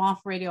NPR's MOF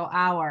Radio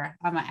Hour.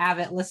 I'm an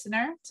avid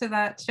listener to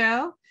that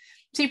show.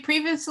 She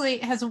previously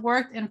has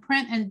worked in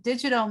print and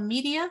digital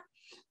media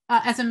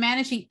as a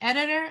managing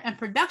editor and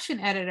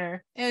production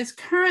editor, is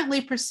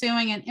currently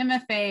pursuing an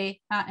MFA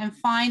in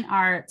fine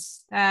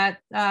arts at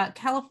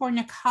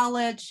California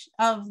College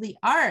of the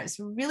Arts.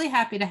 We're really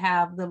happy to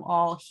have them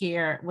all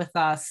here with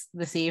us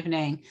this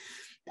evening.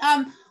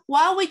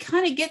 while we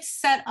kind of get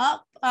set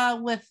up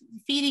with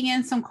feeding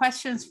in some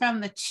questions from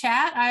the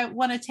chat, I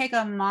want to take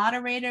a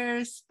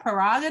moderator's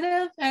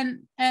prerogative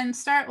and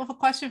start with a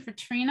question for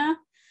Trina,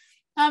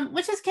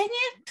 which is, can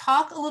you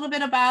talk a little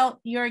bit about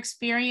your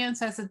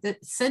experience as a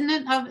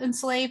descendant of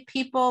enslaved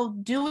people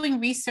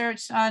doing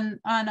research on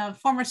a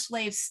former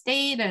slave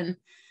state and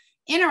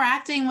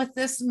interacting with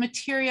this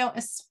material,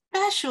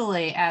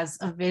 especially as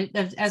a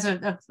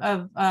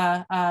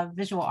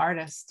visual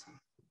artist?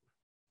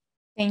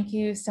 Thank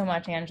you so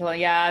much, Angela.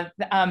 Yeah,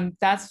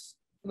 that's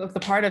the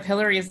part of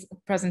Hillary's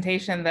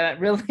presentation that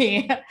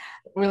really,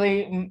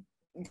 really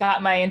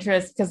got my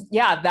interest, because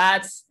yeah,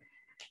 that's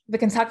the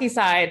Kentucky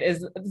side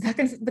is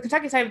the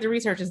Kentucky side of the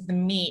research is the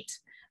meat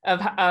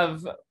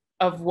of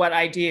what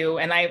I do.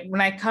 And when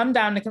I come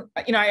down to,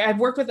 I've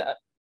worked with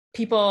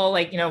people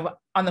like,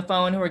 on the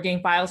phone who are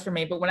getting files for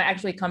me, but when I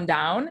actually come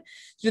down to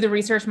do the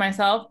research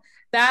myself,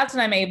 that's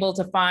when I'm able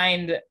to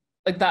find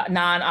like the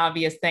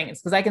non-obvious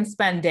things, because I can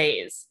spend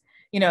days.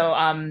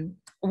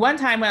 One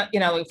time,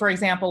 for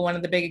example, one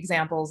of the big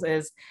examples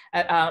is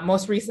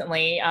most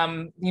recently,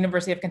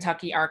 University of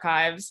Kentucky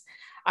Archives.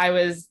 I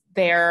was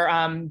there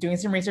doing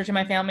some research in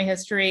my family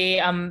history.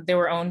 They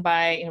were owned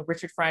by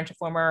Richard French, a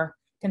former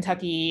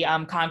Kentucky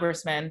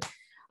congressman.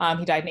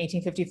 He died in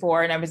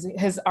 1854, and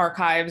his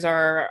archives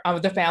are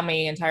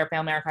entire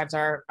family archives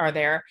are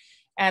there.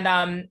 And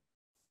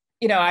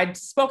I'd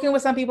spoken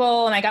with some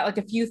people, and I got like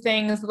a few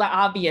things, the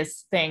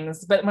obvious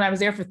things. But when I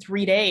was there for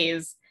 3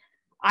 days,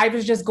 I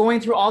was just going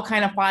through all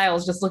kind of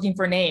files, just looking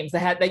for names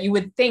that you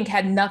would think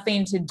had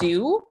nothing to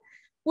do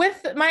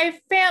with my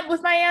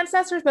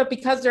ancestors, but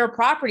because they're a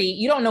property,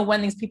 you don't know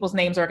when these people's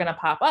names are going to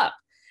pop up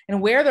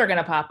and where they're going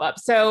to pop up.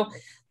 So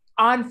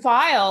on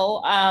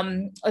file,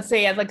 let's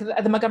say at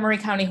the Montgomery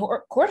County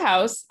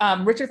Courthouse,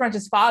 Richard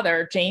French's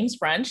father, James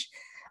French,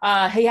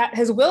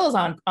 his will is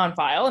on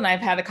file, and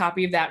I've had a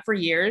copy of that for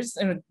years,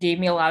 and it gave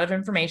me a lot of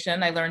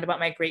information. I learned about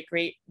my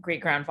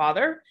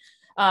great-great-great-grandfather.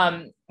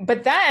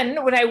 But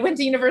then when I went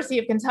to University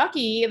of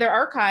Kentucky, their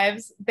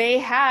archives, they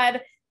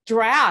had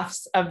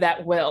drafts of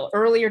that will,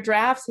 earlier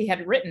drafts he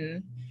had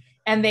written,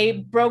 and they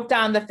broke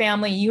down the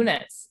family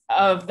units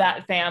of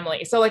that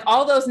family. So like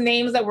all those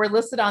names that were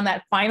listed on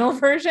that final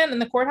version in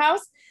the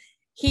courthouse,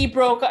 he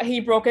broke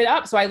it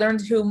up. So I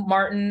learned who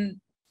Martin's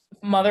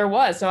mother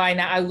was. So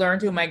I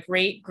learned who my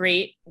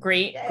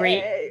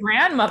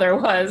great-great-great-grandmother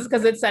was,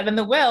 because it said in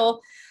the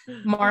will,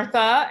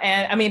 Martha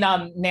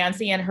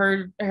Nancy and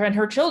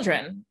her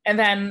children. And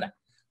then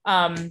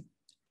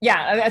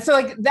so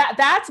like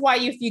that's why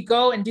if you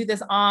go and do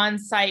this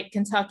on-site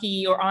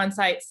Kentucky or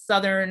on-site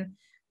Southern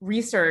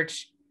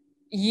research,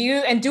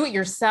 and do it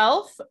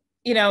yourself,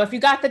 if you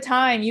got the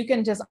time, you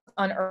can just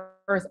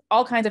unearth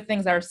all kinds of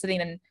things that are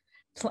sitting in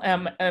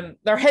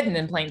they're hidden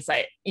in plain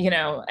sight,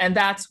 and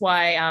that's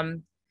why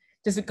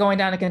just going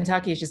down to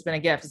Kentucky has just been a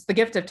gift. It's the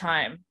gift of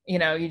time.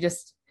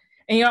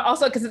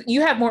 Also because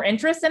you have more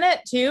interest in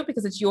it too,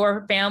 because it's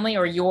your family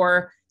or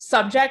your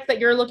subject that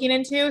you're looking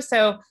into.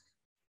 So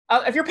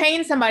if you're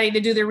paying somebody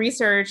to do the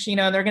research,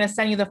 they're going to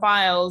send you the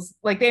files.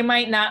 Like they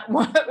might not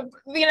want,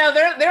 they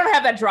don't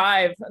have that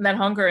drive and that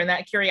hunger and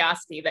that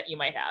curiosity that you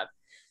might have.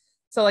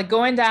 So like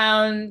going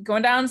down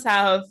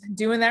south,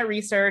 doing that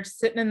research,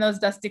 sitting in those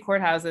dusty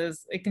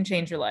courthouses, it can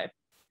change your life.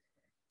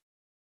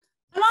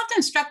 I'm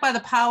often struck by the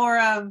power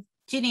of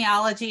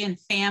genealogy and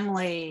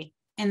family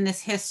in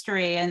this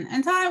history.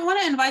 And so I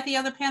want to invite the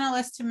other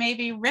panelists to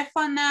maybe riff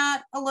on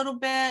that a little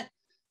bit.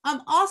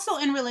 Also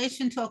in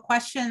relation to a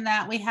question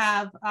that we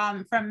have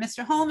from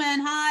Mr.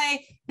 Holman,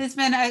 hi, who's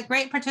been a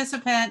great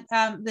participant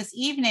this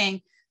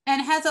evening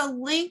and has a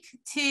link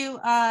to,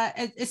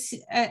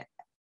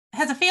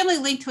 has a family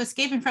link to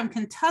escaping from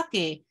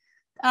Kentucky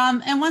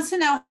and wants to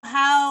know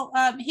how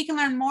he can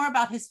learn more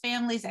about his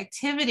family's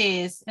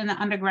activities in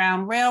the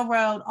Underground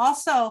Railroad.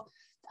 Also,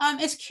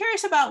 is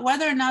curious about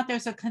whether or not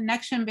there's a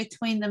connection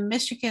between the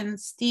Michigan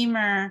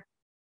steamer's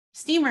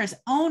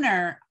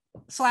owner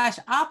 /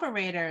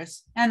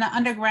 operators and the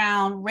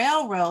Underground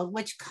Railroad,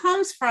 which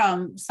comes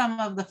from some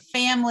of the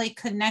family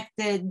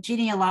connected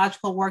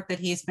genealogical work that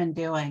he's been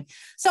doing.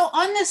 So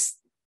on this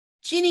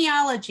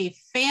genealogy,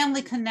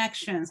 family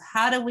connections,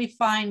 how do we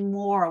find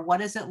more?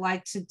 What is it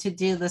like to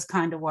do this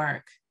kind of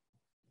work?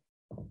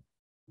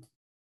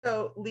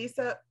 So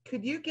Lisa,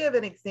 could you give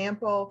an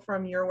example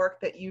from your work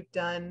that you've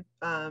done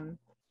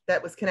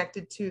that was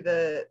connected to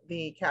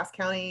the Cass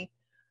County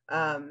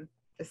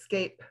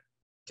escape,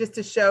 just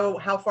to show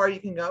how far you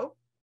can go?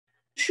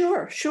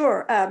 Sure.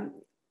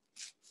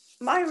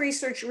 My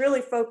research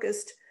really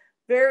focused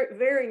very,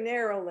 very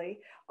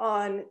narrowly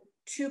on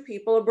two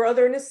people, a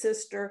brother and a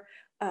sister,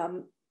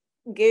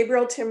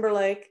 Gabriel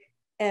Timberlake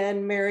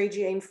and Mary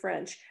Jane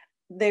French.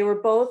 They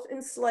were both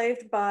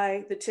enslaved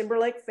by the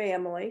Timberlake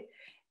family,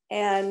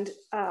 and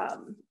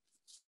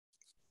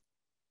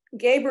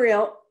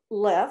Gabriel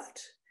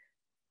left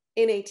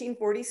in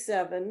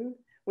 1847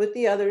 with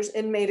the others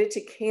and made it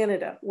to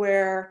Canada,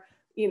 where,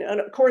 and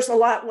of course a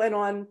lot went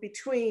on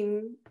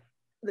between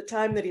the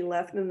time that he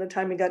left and the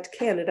time he got to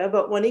Canada.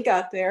 But when he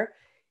got there,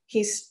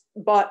 he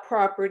bought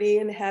property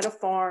and had a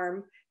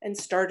farm and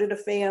started a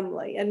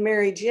family. And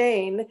Mary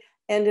Jane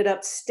ended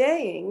up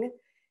staying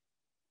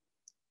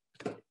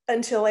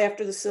until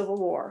after the Civil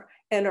War.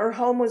 And her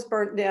home was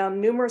burnt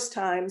down numerous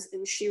times,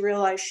 and she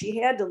realized she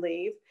had to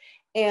leave.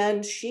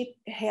 And she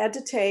had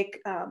to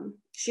take,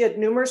 she had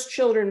numerous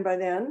children by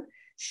then.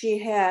 She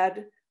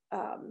had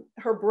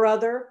her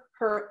brother,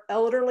 her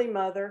elderly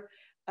mother,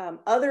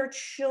 other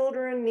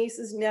children,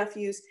 nieces,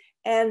 nephews,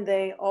 and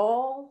they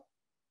all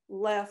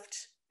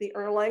left the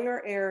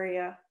Erlanger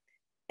area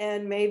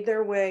and made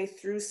their way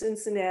through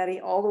Cincinnati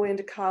all the way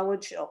into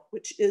College Hill,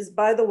 which is,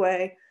 by the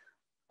way,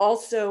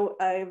 also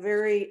a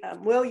very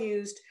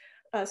well-used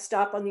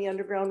stop on the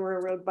Underground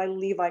Railroad by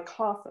Levi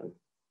Coffin.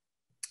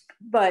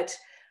 But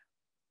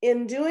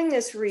in doing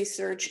this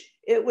research,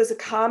 it was a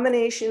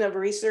combination of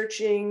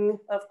researching,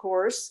 of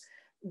course,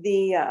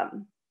 the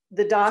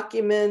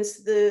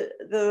documents,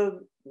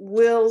 the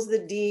wills, the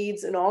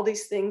deeds, and all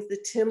these things,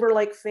 the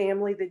Timberlake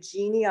family, the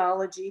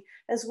genealogy,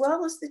 as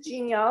well as the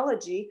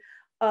genealogy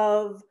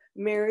of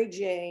Mary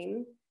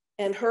Jane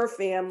and her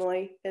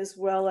family, as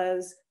well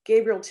as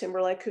Gabriel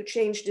Timberlake, who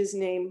changed his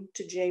name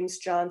to James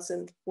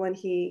Johnson when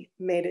he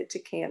made it to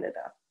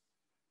Canada.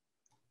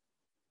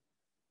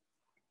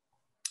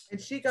 And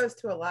she goes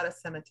to a lot of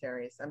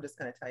cemeteries. I'm just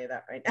going to tell you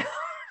that right now.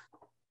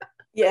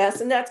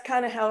 Yes, and that's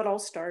kind of how it all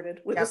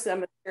started with the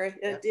cemetery.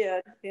 It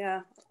did,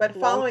 yeah. But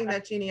following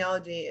that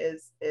genealogy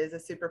is a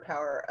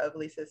superpower of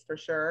Lisa's for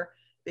sure,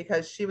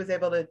 because she was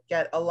able to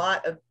get a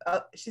lot of,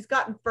 she's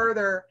gotten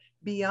further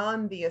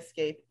beyond the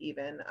escape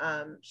even.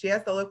 She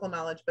has the local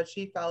knowledge, but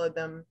she followed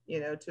them,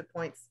 to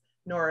points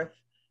north,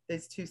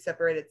 these two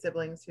separated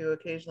siblings who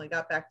occasionally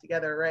got back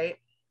together, right?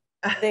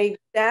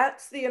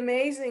 That's the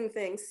amazing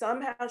thing.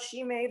 Somehow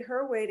she made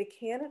her way to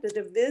Canada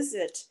to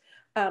visit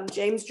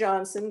James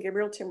Johnson,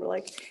 Gabriel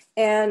Timberlake,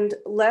 and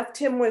left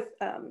him with,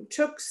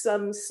 took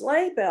some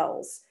sleigh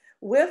bells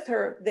with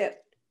her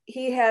that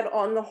he had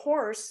on the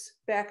horse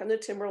back on the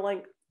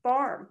Timberlake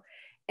farm.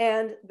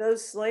 And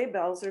those sleigh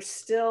bells are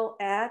still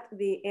at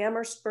the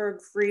Amherstburg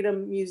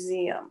Freedom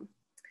Museum,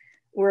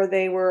 where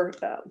they were,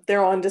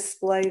 they're on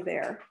display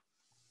there.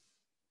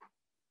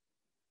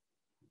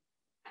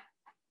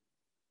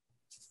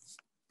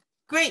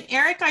 Great.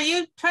 Eric, are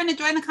you trying to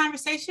join the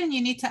conversation?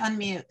 You need to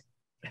unmute.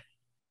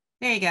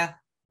 There you go.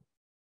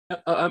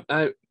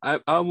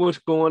 I was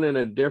going in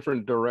a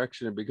different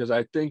direction, because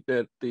I think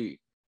that the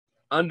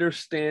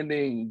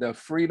understanding the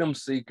freedom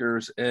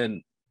seekers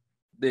and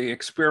the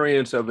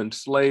experience of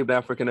enslaved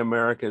African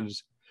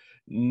Americans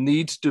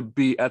needs to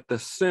be at the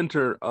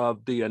center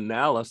of the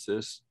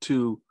analysis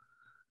to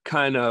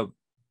kind of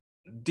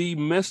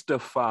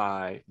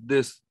demystify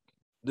this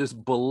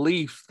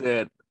belief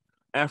that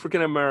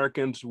African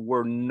Americans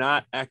were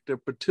not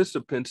active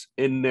participants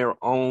in their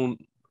own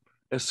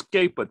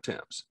escape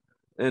attempts,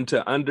 and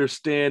to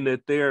understand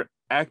that they're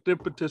active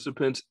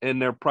participants in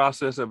their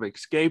process of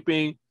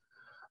escaping,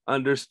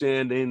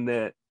 understanding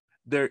that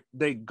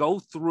they go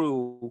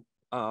through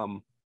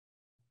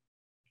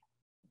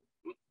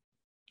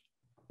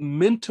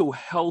mental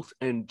health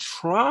and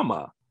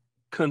trauma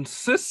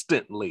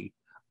consistently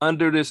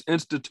under this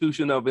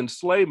institution of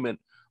enslavement,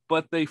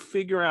 but they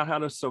figure out how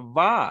to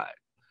survive.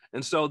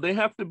 And so they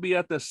have to be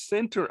at the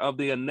center of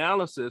the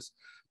analysis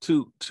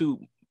to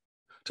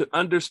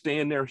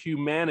understand their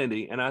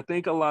humanity. And I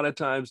think a lot of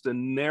times the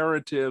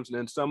narratives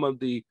and some of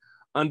the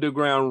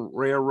Underground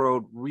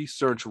Railroad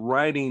research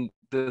writing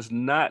does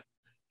not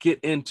get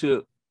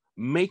into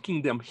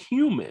making them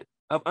human,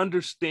 of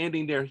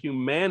understanding their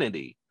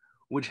humanity,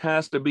 which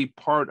has to be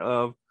part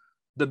of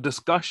the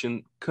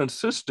discussion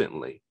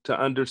consistently to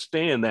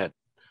understand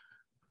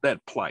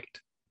that plight.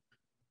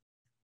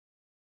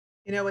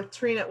 With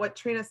Trina, what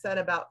Trina said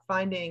about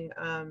finding,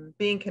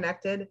 being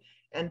connected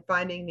and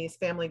finding these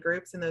family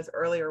groups in those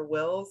earlier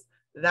wills,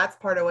 that's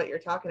part of what you're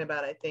talking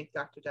about, I think,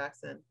 Dr.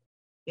 Jackson.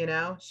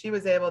 She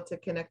was able to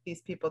connect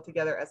these people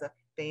together as a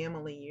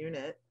family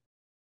unit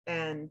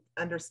and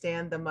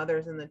understand the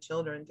mothers and the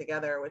children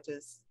together, which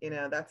is,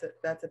 that's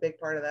a big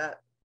part of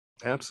that.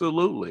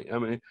 Absolutely. I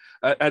mean,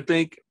 I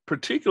think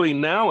particularly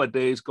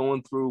nowadays,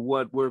 going through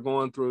what we're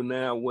going through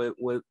now with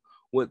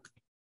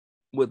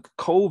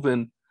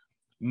COVID,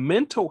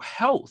 mental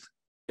health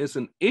is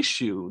an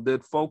issue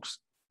that folks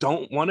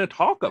don't want to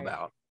talk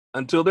about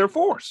until they're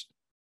forced.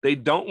 They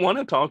don't want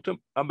to talk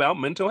about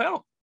mental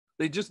health.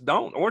 They just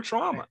don't, or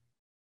trauma.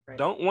 Right.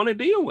 Don't want to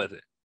deal with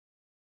it.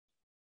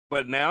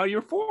 But now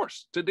you're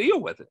forced to deal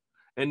with it.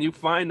 And you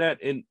find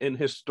that in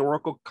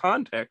historical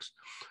context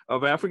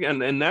of Africa.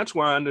 And that's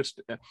why I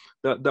understand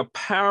the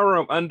power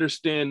of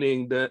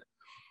understanding that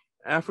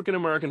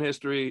African-American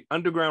history,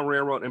 Underground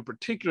Railroad in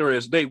particular,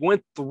 is they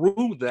went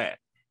through that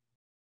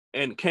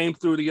and came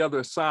through the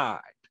other side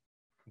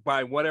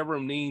by whatever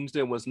means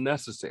that was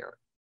necessary.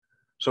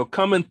 So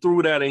coming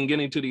through that and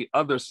getting to the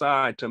other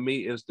side, to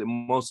me, is the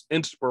most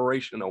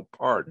inspirational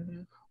part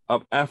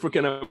of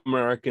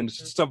African-American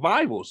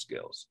survival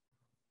skills.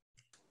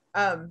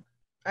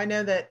 I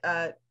know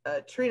that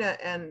Trina,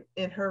 and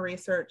in her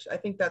research, I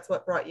think that's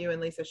what brought you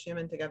and Lisa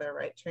Schumann together,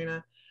 right,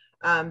 Trina?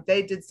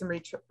 They did some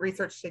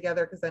research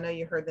together, because I know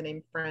you heard the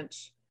name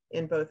French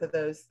in both of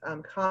those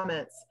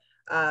comments.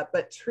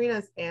 But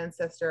Trina's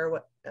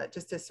ancestor,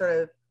 just to sort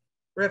of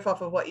riff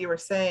off of what you were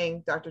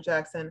saying, Dr.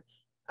 Jackson,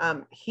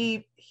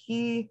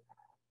 he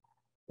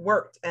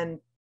worked and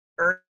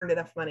earned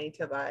enough money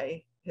to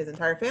buy his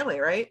entire family,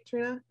 right,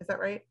 Trina? Is that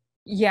right?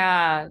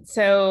 Yeah.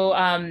 So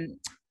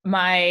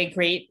my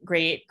great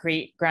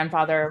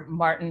grandfather,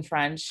 Martin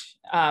French,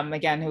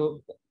 again,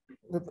 who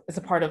is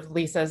a part of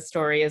Lisa's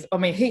story, is, I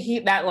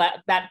mean,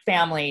 that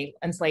family,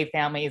 enslaved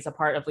family, is a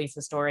part of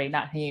Lisa's story,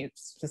 not he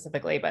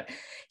specifically, but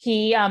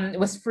he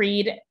was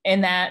freed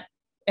in that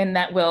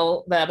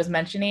will that I was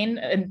mentioning.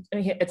 And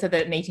it said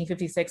that in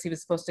 1856 he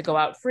was supposed to go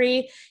out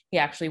free. He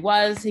actually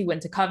was. He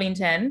went to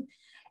Covington,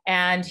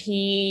 and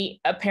he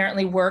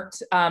apparently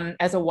worked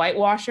as a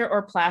whitewasher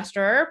or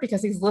plasterer,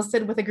 because he's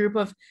listed with a group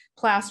of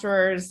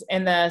plasterers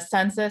in the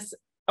census,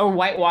 or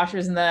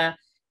whitewashers in the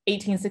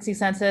 1860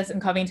 census in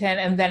Covington,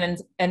 and then in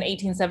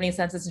 1870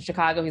 census in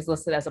Chicago, he's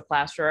listed as a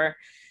plasterer.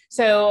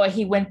 So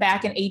he went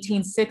back in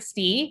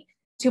 1860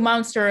 to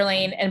Mount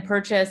Sterling and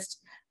purchased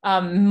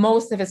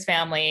most of his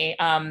family,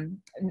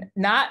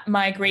 not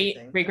my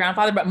great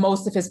grandfather, but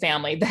most of his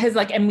family, his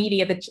like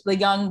immediate, the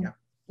young,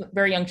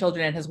 very young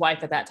children and his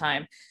wife at that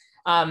time.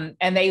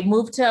 And they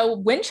moved to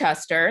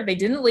Winchester. They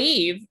didn't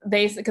leave,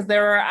 because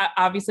there were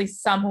obviously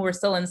some who were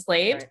still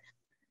enslaved. Right.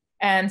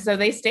 And so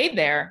they stayed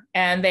there,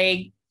 and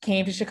they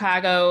came to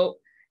Chicago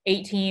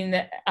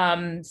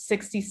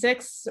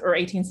 1866 or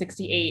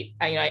 1868.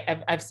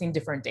 I've seen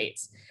different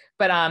dates,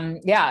 but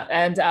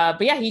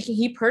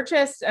he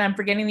purchased, and I'm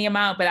forgetting the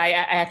amount, but I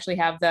actually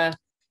have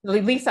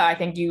Lisa, I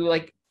think you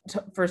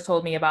first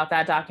told me about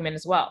that document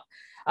as well.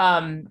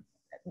 The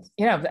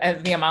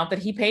amount that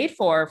he paid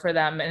for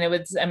them.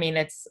 And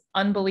it's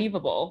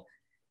unbelievable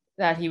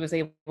that he was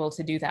able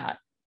to do that.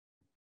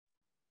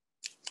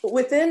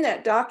 Within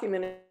that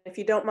document, if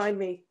you don't mind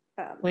me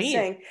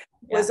saying,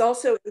 was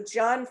also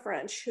John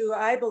French, who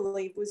I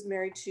believe was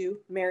married to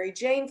Mary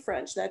Jane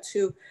French. That's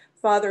who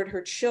fathered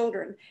her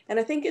children. And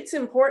I think it's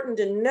important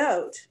to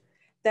note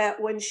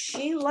that when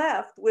she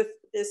left with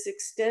this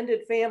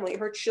extended family,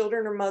 her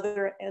children, her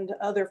mother, and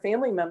other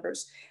family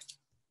members,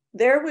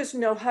 there was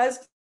no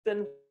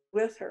husband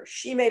with her.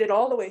 She made it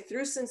all the way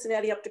through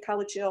Cincinnati up to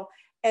College Hill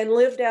and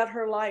lived out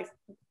her life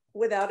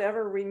without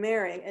ever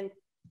remarrying.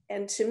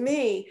 And to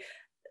me,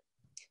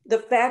 the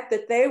fact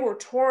that they were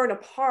torn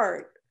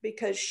apart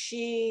because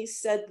she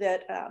said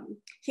that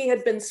he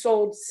had been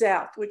sold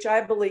south, which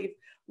I believe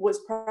was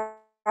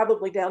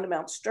probably down to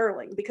Mount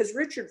Sterling, because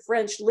Richard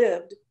French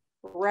lived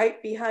right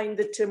behind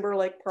the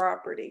Timberlake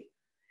property.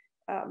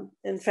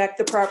 In fact,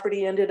 the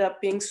property ended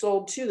up being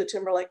sold to the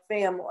Timberlake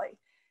family.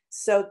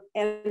 So,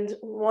 and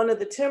one of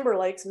the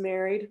Timberlakes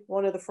married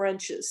one of the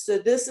Frenches. So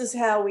this is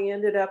how we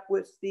ended up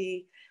with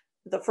the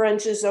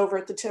Frenches over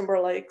at the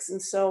Timberlakes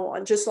and so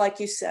on, just like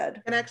you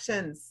said.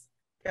 Connections.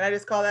 Can I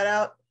just call that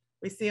out?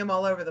 We see them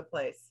all over the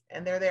place,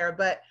 and they're there.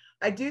 But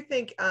I do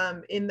think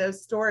in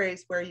those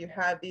stories where you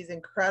have these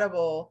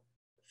incredible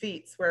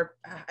feats where,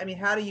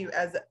 how do you,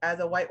 as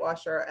a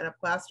whitewasher and a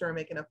plasterer,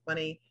 make enough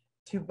money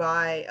to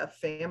buy a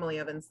family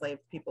of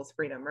enslaved people's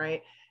freedom,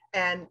 right?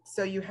 And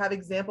so you have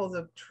examples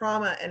of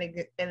trauma and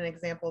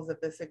examples of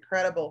this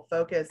incredible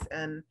focus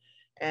and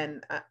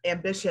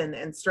ambition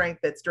and strength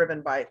that's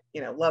driven by,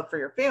 love for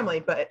your family.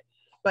 But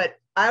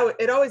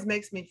it always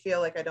makes me feel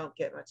like I don't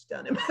get much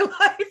done in my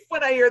life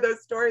when I hear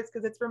those stories,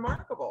 because it's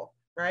remarkable,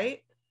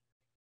 right?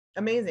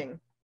 Amazing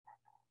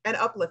and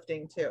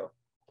uplifting too,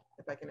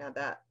 if I can add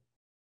that.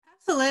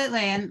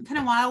 Absolutely. And kind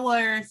of while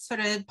we're sort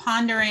of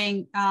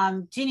pondering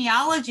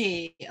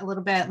genealogy a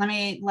little bit, let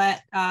me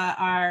let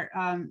our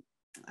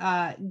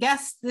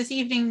guests this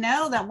evening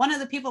know that one of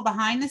the people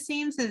behind the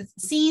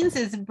scenes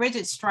is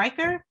Bridget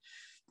Stryker,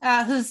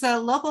 who's the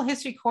local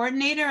history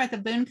coordinator at the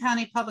Boone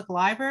County Public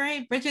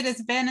Library. Bridget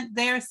has been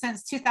there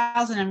since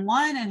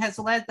 2001 and has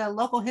led the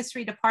local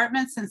history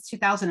department since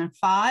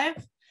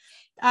 2005.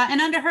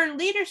 And under her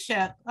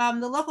leadership,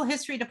 the local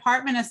history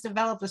department has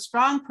developed a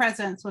strong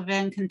presence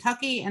within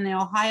Kentucky and the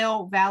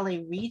Ohio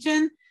Valley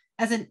region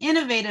as an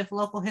innovative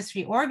local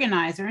history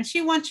organizer. And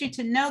she wants you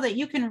to know that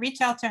you can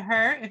reach out to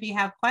her if you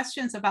have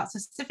questions about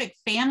specific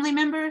family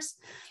members,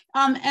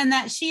 and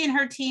that she and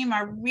her team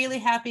are really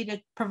happy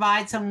to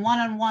provide some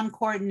one-on-one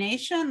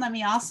coordination. Let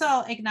me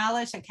also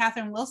acknowledge that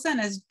Catherine Wilson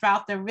has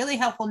dropped a really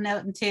helpful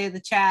note into the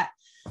chat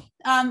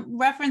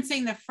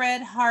referencing the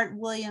Fred Hart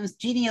Williams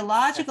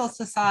Genealogical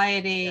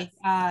Society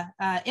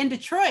in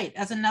Detroit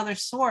as another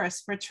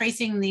source for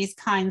tracing these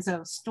kinds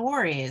of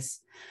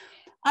stories.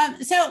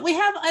 So we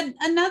have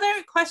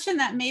another question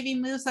that maybe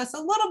moves us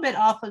a little bit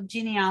off of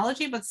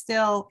genealogy, but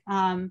still,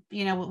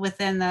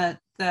 within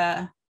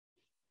the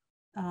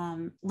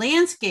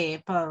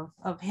landscape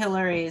of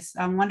Hillary's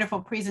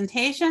wonderful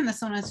presentation.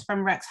 This one is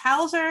from Rex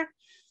Hauser,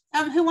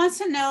 who wants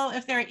to know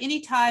if there are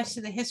any ties to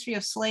the history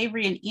of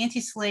slavery and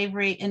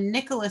anti-slavery in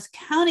Nicholas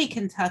County,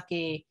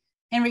 Kentucky,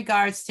 in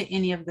regards to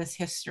any of this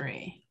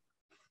history.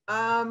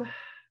 I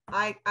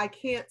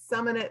can't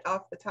summon it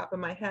off the top of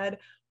my head.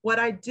 what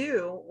I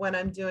do when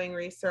I'm doing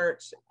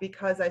research,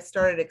 because I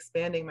started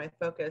expanding my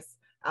focus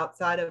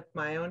outside of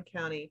my own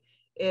county,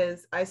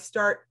 is I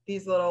start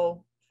these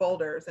little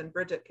folders, and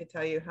Bridget could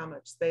tell you how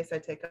much space I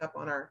take up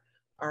on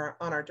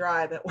our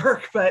drive at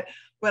work, but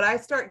I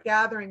start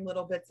gathering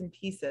little bits and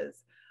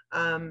pieces.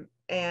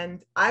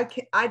 And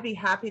I'd be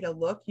happy to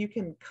look. You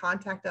can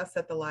contact us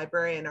at the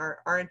library, and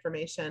our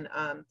information,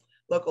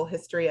 local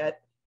history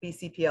at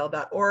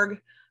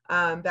bcpl.org.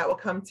 That will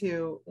come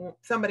to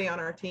somebody on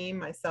our team,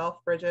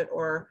 myself, Bridget,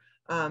 or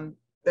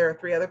there are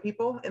 3 other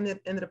people in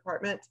the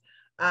department.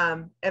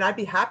 And I'd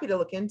be happy to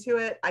look into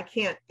it. I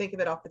can't think of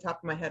it off the top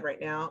of my head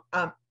right now.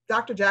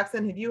 Dr.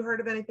 Jackson, have you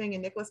heard of anything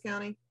in Nicholas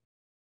County?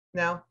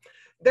 No,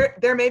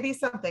 there may be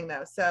something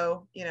though.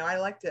 So, you know, I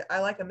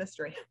like a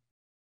mystery.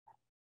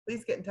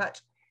 Please get in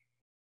touch.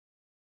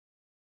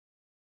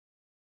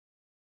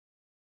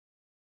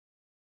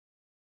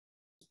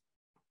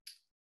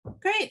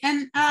 Great,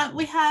 and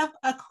we have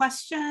a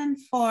question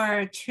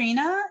for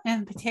Trina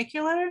in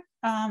particular.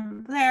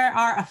 There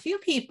are a few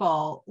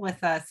people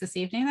with us this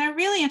evening. They're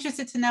really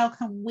interested to know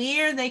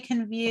where they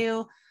can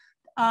view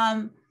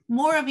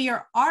more of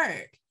your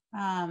art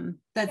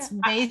that's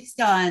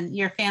based on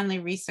your family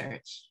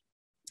research.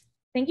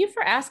 Thank you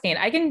for asking.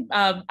 I can,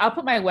 I'll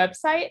put my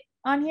website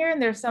on here,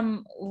 and there's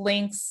some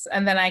links,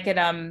 and then I could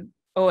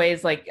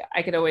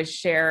always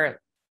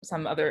share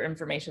some other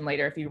information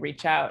later if you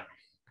reach out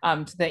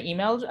to the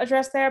email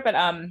address there, but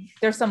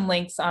there's some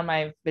links on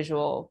my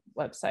visual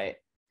website.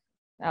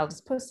 I'll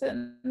just post it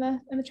in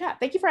the chat.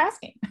 Thank you for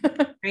asking.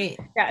 Great.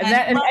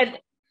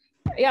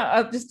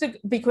 Just to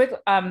be quick,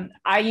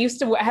 I used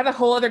to have a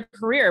whole other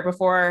career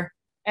before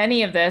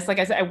any of this. Like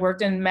I said, I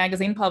worked in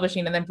magazine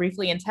publishing and then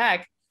briefly in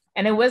tech,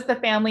 and it was the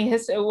family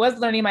history. It was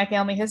learning my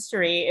family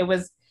history. It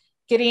was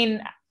getting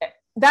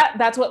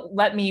that's what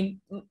led me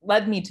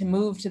to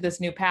move to this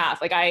new path.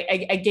 Like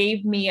I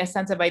gave me a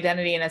sense of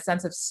identity and a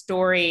sense of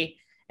story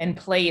and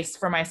place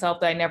for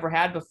myself that I never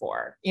had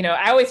before. You know,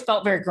 I always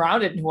felt very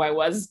grounded in who I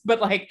was,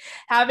 but like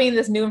having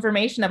this new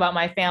information about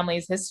my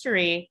family's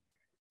history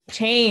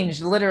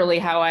changed literally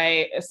how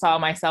I saw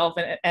myself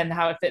and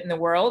how it fit in the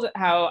world,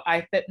 how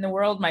I fit in the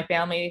world, my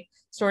family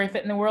story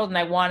fit in the world. And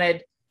I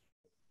want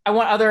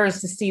others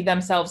to see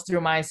themselves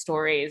through my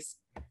stories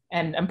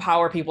and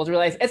empower people to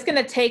realize it's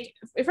going to take,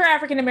 if you're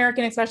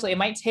African-American especially, it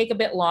might take a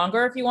bit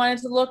longer if you wanted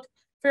to look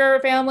for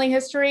family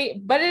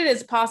history, but it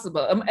is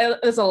possible.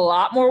 It's a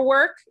lot more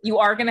work. You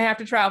are going to have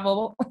to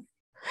travel,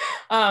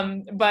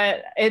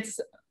 but it's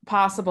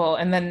possible.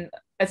 And then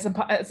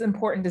it's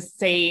important to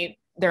say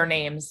their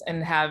names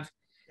and have,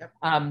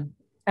 and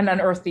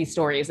unearth these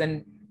stories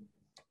and,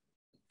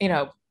 you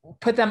know,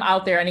 put them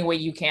out there any way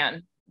you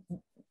can,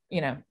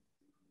 you know.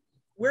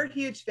 We're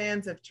huge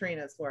fans of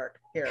Trina's work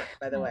here,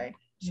 by the way.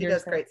 She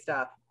does great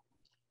stuff.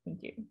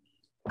 Thank you.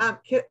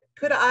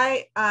 Could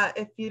I,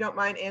 if you don't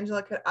mind,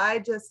 Angela, could I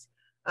just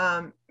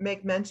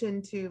make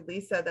mention to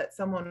Lisa that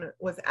someone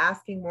was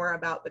asking more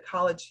about the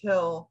College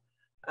Hill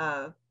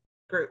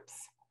groups.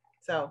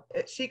 So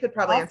she could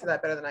probably answer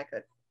that better than I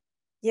could.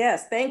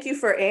 Yes, thank you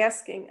for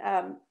asking.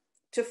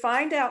 To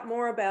find out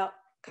more about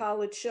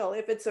College Hill,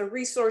 if it's a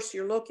resource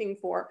you're looking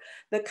for,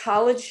 the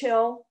College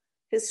Hill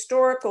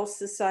Historical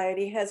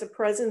Society has a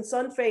presence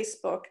on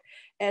Facebook,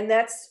 and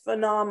that's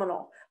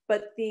phenomenal.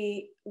 But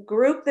the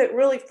group that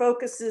really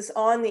focuses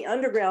on the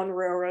Underground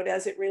Railroad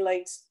as it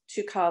relates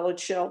to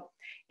College Hill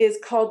is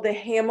called the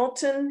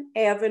Hamilton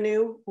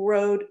Avenue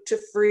Road to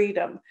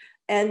Freedom.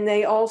 And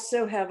they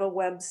also have a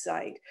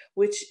website,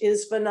 which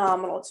is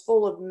phenomenal. It's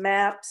full of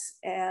maps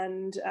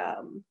and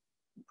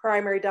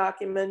primary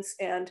documents.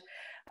 And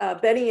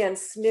Betty Ann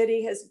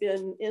Smitty has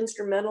been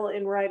instrumental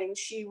in writing.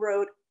 She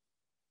wrote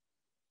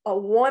a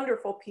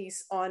wonderful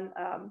piece on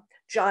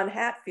John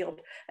Hatfield.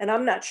 And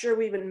I'm not sure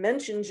we even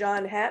mentioned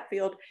John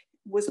Hatfield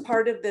was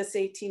part of this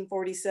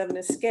 1847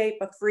 escape,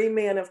 a free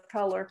man of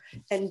color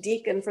and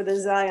deacon for the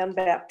Zion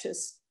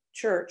Baptist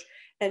Church.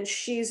 And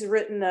she's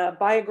written a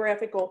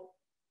biographical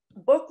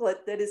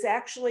booklet that is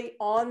actually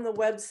on the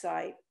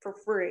website for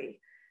free.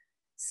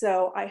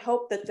 So I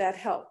hope that that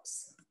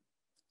helps.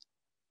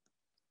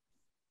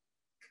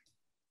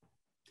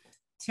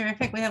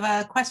 Terrific. We have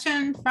a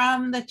question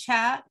from the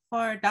chat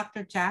for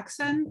Dr.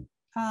 Jackson.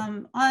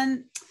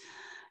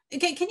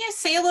 Can you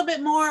say a little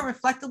bit more,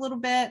 reflect a little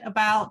bit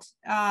about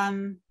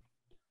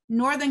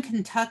Northern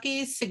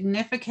Kentucky's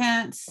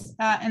significance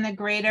in the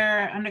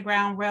greater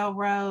Underground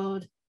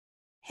Railroad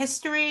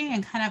history,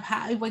 and kind of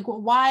how, like,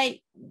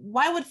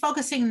 why would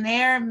focusing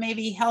there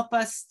maybe help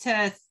us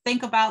to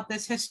think about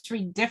this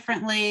history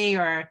differently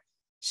or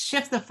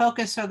shift the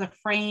focus or the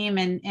frame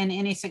in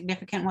any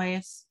significant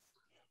ways?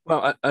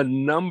 Well, a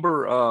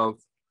number of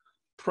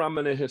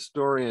prominent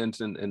historians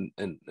and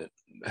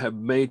have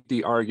made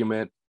the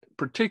argument,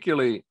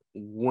 particularly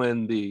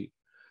when the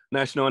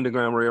National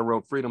Underground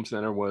Railroad Freedom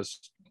Center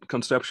was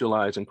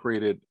conceptualized and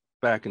created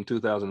back in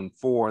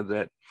 2004,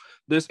 that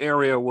this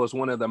area was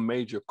one of the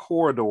major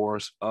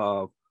corridors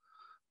of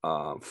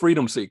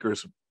freedom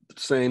seekers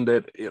saying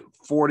that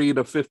 40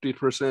 to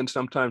 50%,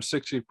 sometimes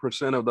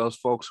 60% of those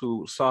folks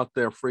who sought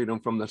their freedom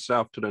from the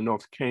South to the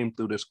North came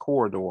through this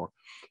corridor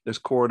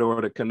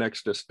that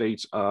connects the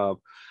states of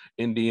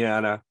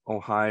Indiana,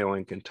 Ohio,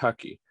 and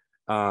Kentucky.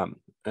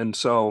 And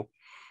so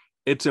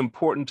it's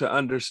important to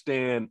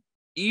understand,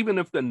 even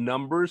if the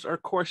numbers are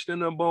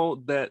questionable,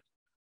 that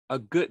a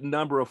good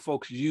number of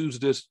folks use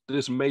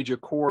this major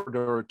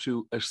corridor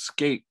to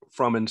escape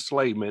from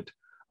enslavement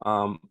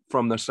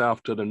from the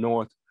South to the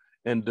North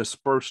and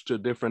dispersed to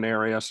different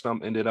areas.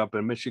 Some ended up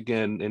in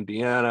Michigan,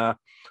 Indiana,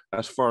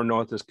 as far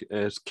north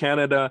as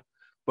Canada.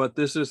 But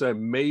this is a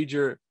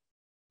major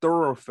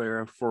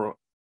thoroughfare for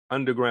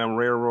Underground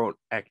Railroad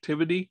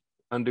activity,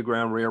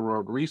 Underground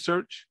Railroad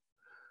research,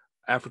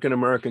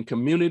 African-American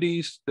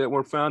communities that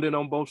were founded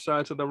on both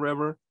sides of the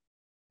river,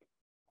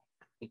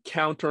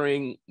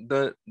 countering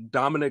the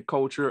dominant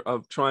culture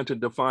of trying to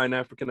define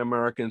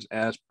African-Americans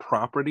as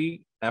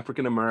property.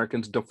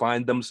 African-Americans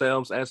define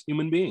themselves as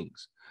human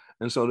beings.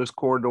 And so this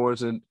corridor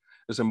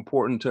is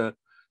important to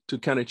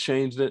kind of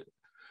challenge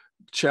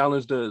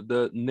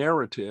the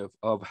narrative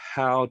of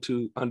how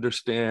to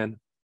understand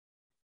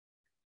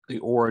the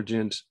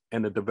origins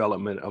and the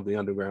development of the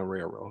Underground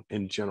Railroad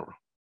in general.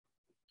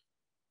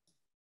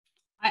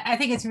 I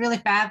think it's really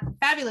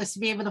fabulous to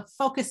be able to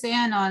focus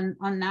in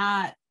on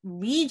that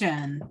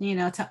region,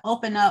 to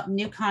open up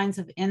new kinds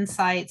of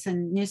insights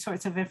and new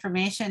sorts of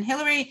information.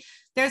 Hillary,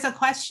 there's a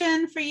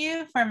question for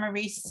you from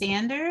Marie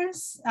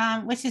Sanders,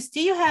 which is, do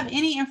you have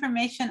any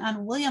information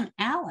on William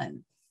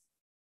Allen?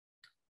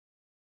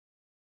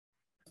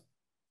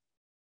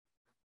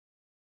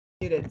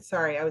 Muted.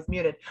 Sorry, I was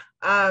muted.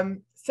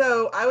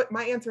 So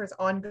my answer is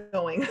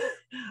ongoing.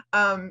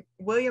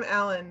 William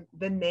Allen,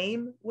 the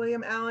name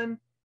William Allen,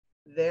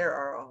 there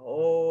are a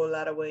whole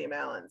lot of William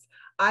Allens.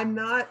 I'm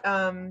not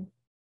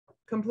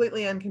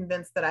completely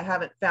unconvinced that I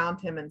haven't found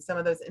him in some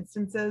of those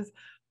instances,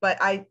 but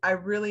I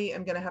really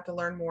am going to have to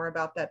learn more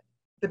about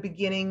the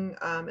beginning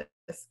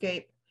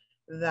escape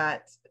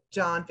that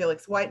John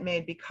Felix White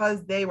made,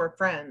 because they were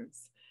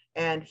friends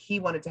and he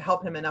wanted to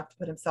help him enough to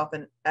put himself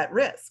at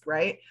risk,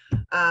 right?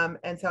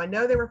 And so I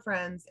know they were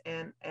friends,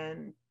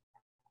 and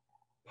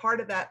part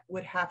of that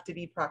would have to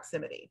be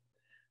proximity.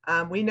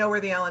 We know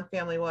where the Allen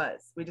family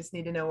was. We just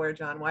need to know where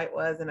John White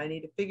was. And I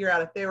need to figure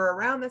out if they were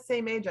around the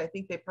same age. I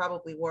think they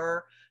probably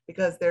were,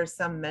 because there's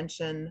some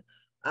mention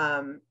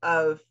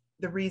of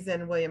the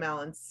reason William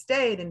Allen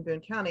stayed in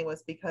Boone County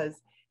was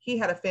because he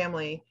had a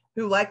family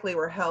who likely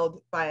were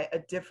held by a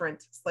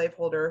different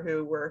slaveholder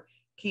who were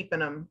keeping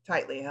them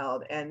tightly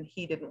held, and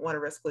he didn't want to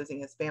risk losing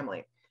his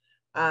family.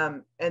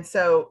 And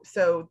so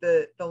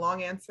the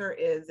long answer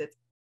is it's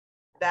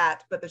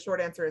that, but the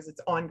short answer is it's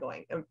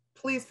ongoing. And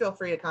please feel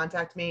free to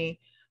contact me.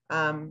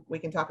 We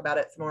can talk about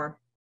it some more.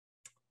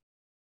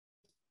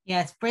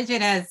 Yes,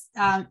 Bridget has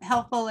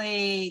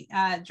helpfully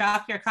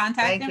dropped your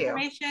contact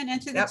information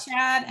into the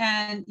chat.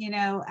 And,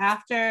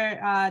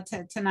 after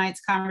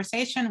tonight's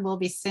conversation, we'll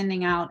be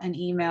sending out an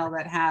email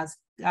that has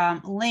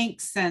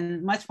links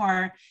and much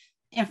more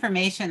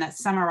information that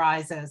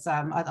summarizes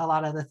a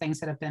lot of the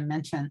things that have been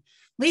mentioned.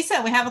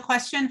 Lisa, we have a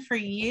question for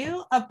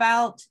you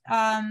about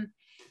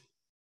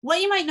what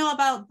you might know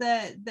about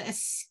the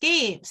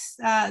escapes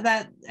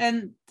that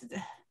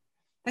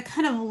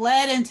kind of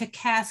led into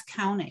Cass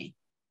County.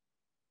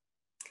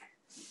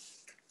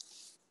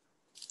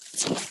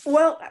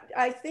 Well,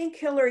 I think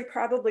Hillary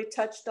probably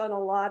touched on a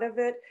lot of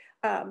it.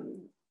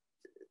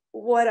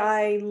 What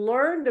I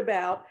learned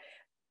about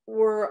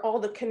were all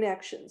the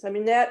connections. I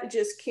mean, that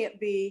just can't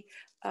be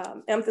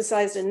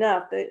emphasized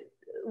enough, that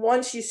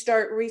once you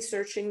start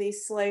researching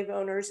these slave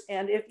owners,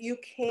 and if you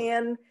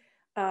can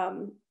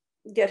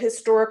get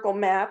historical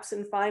maps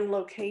and find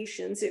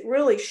locations, it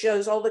really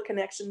shows all the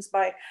connections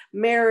by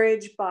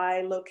marriage,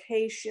 by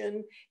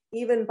location,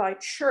 even by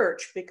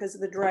church, because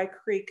of the Dry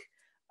Creek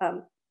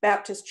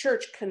Baptist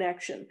Church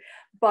connection.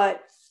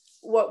 But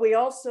what we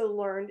also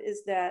learned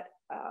is that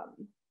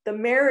the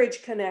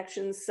marriage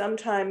connections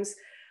sometimes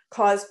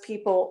cause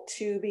people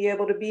to be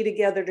able to be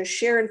together to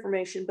share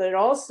information, but it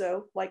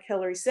also, like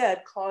Hillary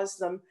said, caused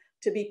them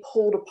to be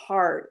pulled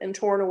apart and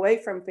torn away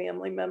from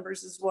family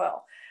members as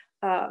well.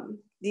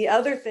 The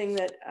other thing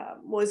that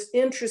was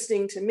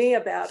interesting to me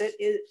about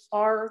it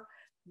are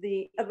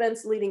the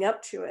events leading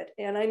up to it.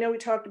 And I know we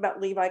talked about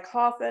Levi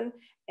Coffin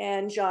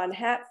and John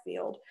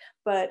Hatfield,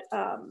 but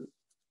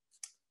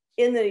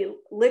in the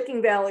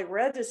Licking Valley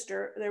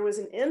Register, there was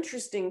an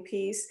interesting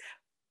piece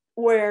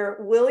where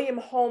William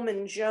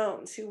Holman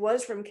Jones, who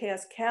was from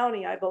Cass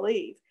County, I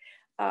believe,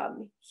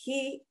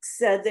 he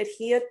said that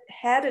he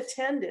had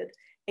attended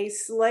a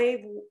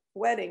slave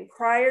wedding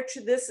prior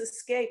to this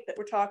escape that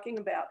we're talking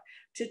about,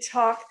 to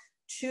talk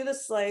to the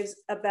slaves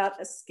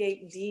about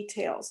escape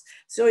details.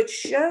 So it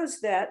shows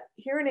that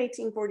here in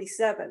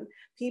 1847,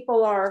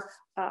 people are,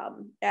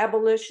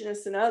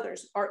 abolitionists and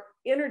others, are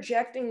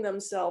interjecting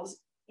themselves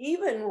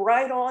even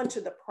right onto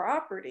the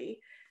property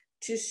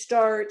to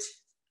start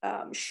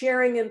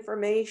sharing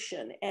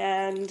information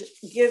and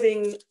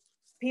giving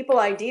people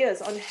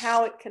ideas on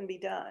how it can be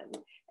done.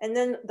 And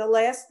then the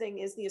last thing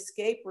is the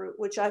escape route,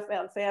 which I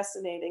found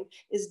fascinating,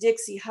 is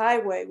Dixie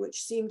Highway,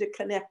 which seemed to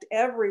connect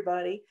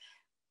everybody.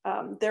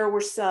 There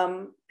were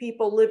some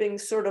people living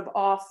sort of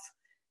off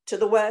to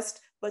the west,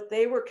 but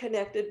they were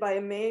connected by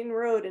a main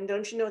road. And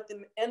don't you know, at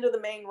the end of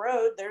the main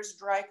road, there's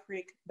Dry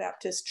Creek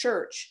Baptist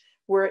Church,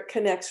 where it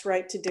connects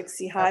right to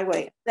Dixie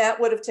Highway. That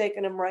would have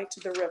taken them right to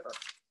the river.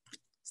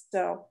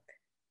 So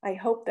I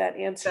hope that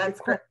answers your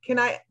question. Can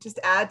I just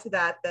add to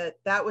that,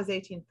 that was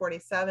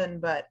 1847,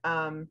 but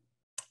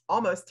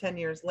almost 10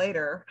 years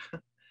later,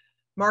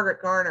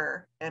 Margaret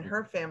Garner and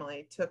her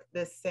family took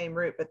this same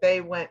route, but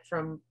they went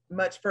from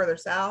much further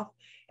south.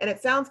 And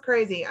it sounds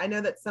crazy. I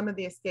know that some of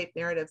the escape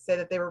narratives say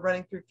that they were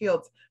running through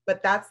fields,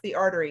 but that's the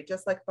artery.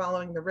 Just like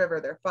following the river,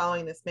 they're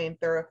following this main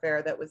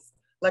thoroughfare that was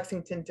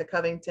Lexington to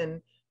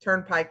Covington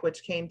Turnpike,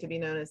 which came to be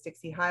known as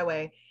Dixie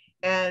Highway.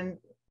 And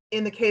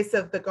in the case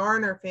of the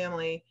Garner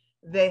family,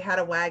 they had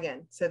a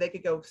wagon, so they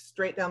could go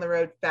straight down the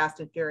road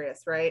fast and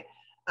furious, right?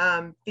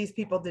 These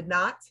people did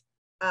not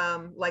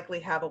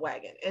likely have a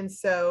wagon. And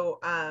so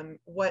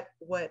what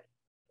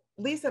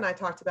Lisa and I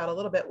talked about a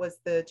little bit was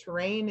the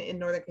terrain in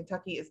Northern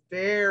Kentucky is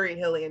very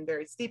hilly and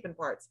very steep in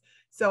parts.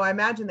 So I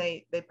imagine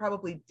they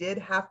probably did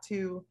have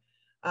to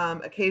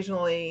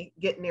occasionally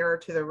get nearer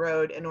to the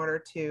road in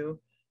order to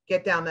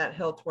get down that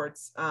hill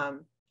towards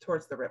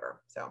the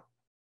river. So.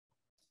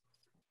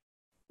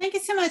 Thank you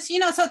so much.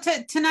 So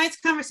tonight's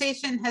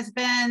conversation has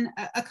been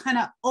a kind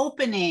of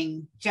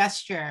opening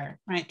gesture,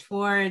 right,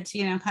 towards,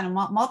 kind of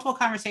multiple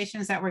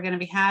conversations that we're going to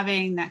be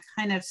having that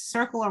kind of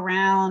circle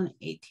around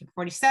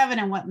 1847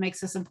 and what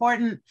makes this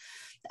important.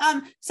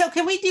 So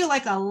can we do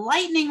like a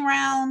lightning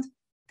round,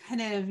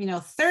 kind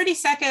of, 30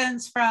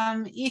 seconds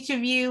from each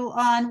of you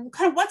on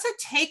kind of what's a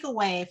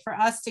takeaway for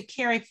us to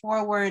carry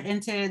forward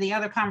into the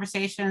other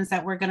conversations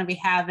that we're going to be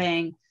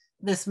having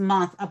this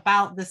month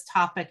about this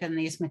topic and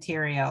these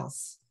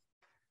materials?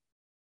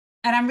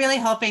 And I'm really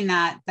hoping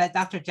that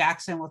Dr.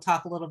 Jackson will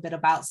talk a little bit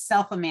about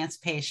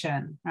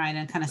self-emancipation, right,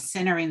 and kind of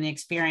centering the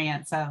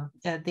experience of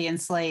the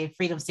enslaved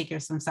freedom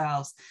seekers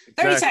themselves.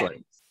 30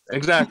 seconds.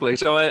 Exactly.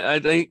 So I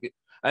think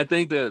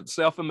that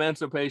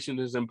self-emancipation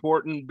is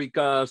important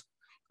because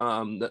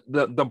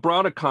the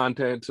broader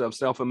context of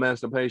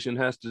self-emancipation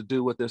has to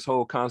do with this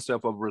whole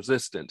concept of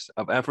resistance,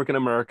 of African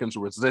Americans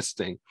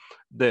resisting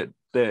that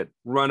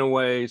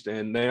runaways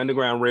and the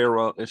Underground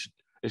Railroad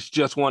it's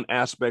just one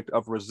aspect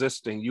of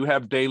resisting. You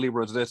have daily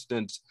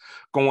resistance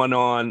going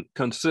on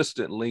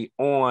consistently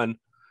in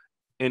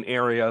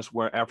areas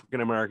where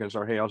African Americans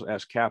are held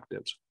as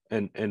captives,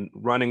 and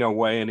running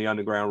away in the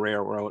Underground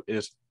Railroad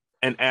is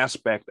an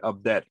aspect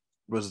of that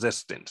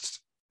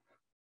resistance.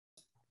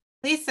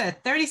 Lisa,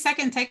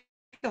 30-second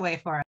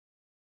takeaway for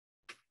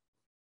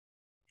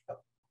us.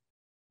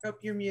 Oh,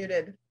 you're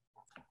muted.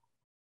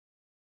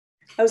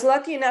 I was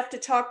lucky enough to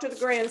talk to the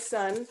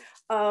grandson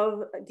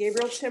of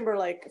Gabriel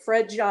Timberlake,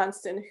 Fred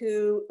Johnson,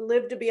 who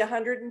lived to be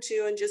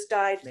 102 and just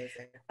died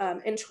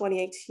in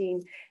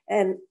 2018.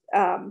 And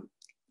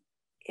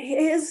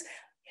his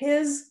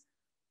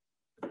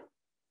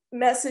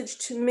message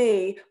to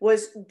me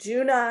was,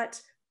 do not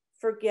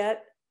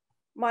forget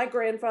my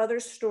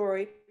grandfather's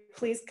story.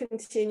 Please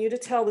continue to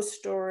tell the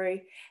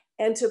story,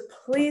 and to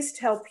please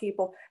tell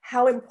people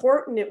how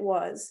important it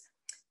was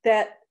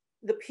that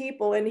the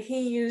people, and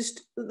he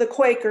used the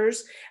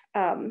Quakers,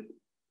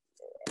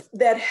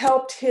 that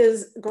helped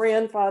his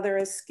grandfather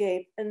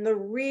escape. And the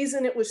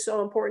reason it was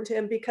so important to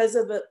him, because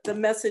of the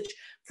message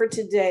for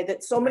today,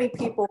 that so many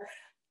people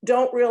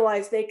don't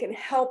realize they can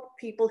help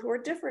people who are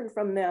different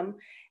from them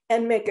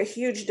and make a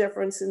huge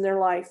difference in their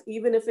life,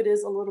 even if it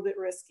is a little bit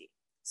risky.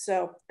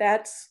 So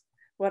that's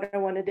what I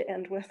wanted to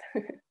end with.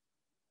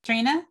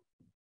 Trina?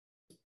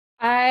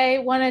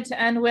 I wanted to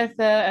end with,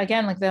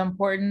 again, like the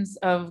importance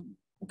of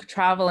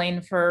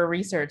traveling for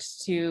research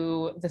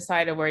to the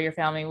site of where your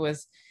family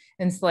was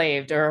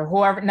enslaved, or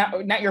whoever,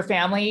 not your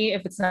family,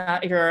 if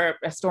you're a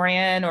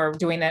historian or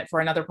doing it for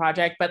another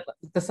project, but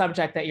the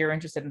subject that you're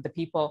interested in, the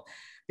people.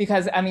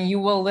 Because I mean, you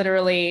will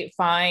literally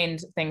find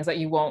things that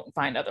you won't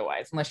find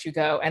otherwise unless you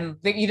go. And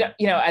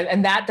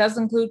and that does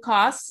include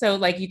costs. So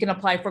like you can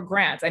apply for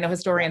grants. I know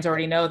historians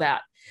already know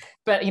that,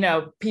 but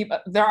people,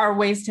 there are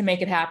ways to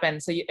make it happen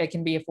so it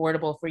can be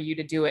affordable for you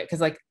to do it.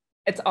 Because like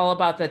it's all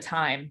about the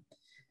time,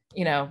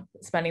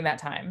 spending that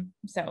time.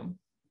 So.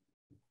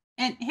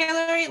 And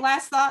Hillary,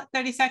 last thought,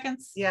 30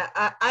 seconds. Yeah,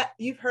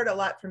 you've heard a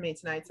lot from me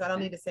tonight, so I don't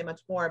need to say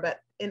much more. But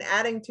in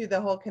adding to the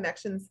whole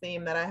connections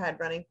theme that I had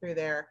running through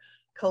there,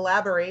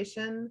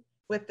 collaboration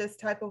with this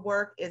type of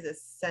work is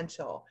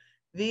essential.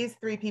 These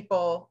three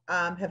people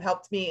have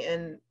helped me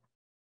in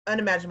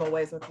unimaginable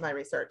ways with my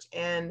research,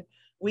 and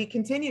we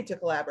continue to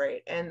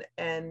collaborate and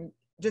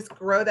just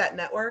grow that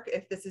network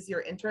if this is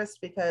your interest,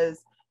 because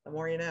the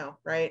more you know,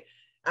 right?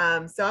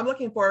 So I'm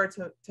looking forward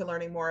to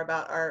learning more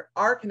about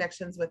our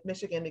connections with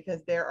Michigan,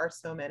 because there are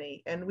so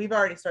many, and we've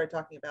already started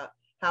talking about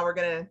how we're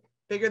going to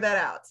figure that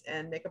out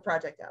and make a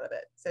project out of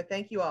it. So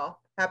thank you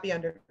all. Happy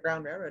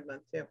Underground Railroad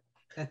Month too.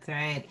 That's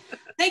right.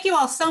 Thank you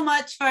all so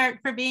much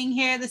for being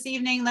here this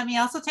evening. Let me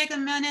also take a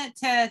minute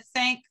to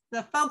thank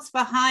the folks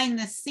behind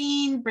the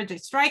scene.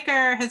 Bridget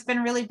Stryker has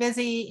been really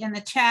busy in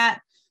the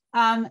chat,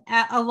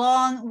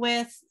 along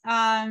with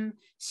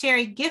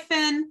Sherry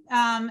Giffen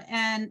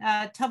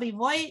and Tubby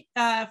Voigt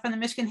from the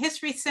Michigan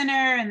History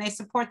Center, and they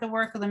support the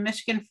work of the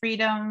Michigan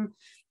Freedom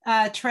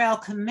Trail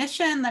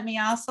Commission. Let me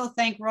also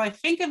thank Roy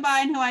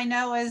Finkenbein, who I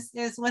know is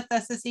with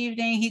us this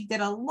evening. He did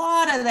a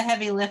lot of the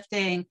heavy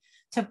lifting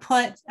to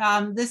put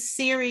this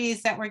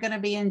series that we're going to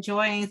be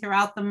enjoying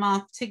throughout the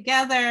month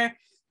together,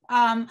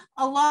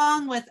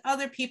 along with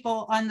other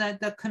people on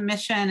the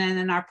commission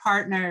and our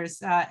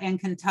partners in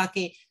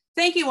Kentucky.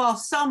 Thank you all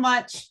so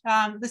much.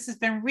 This has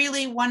been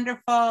really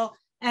wonderful.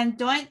 And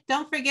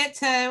don't forget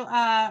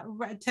to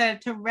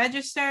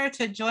register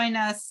to join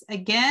us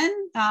again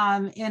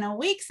in a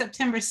week.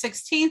 September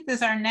 16th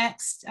is our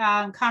next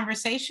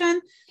conversation,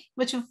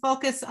 which will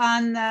focus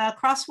on the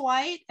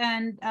Cross-White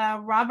and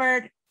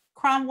Robert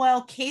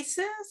Cromwell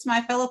cases.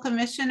 My fellow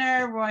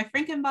commissioner, Roy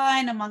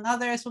Finkenbein, among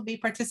others, will be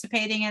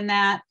participating in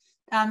that.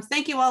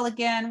 Thank you all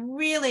again.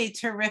 Really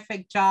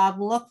terrific job.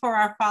 Look for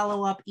our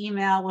follow-up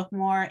email with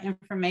more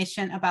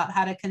information about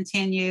how to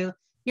continue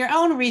your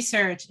own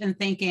research and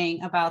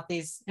thinking about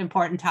these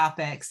important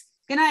topics.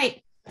 Good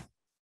night.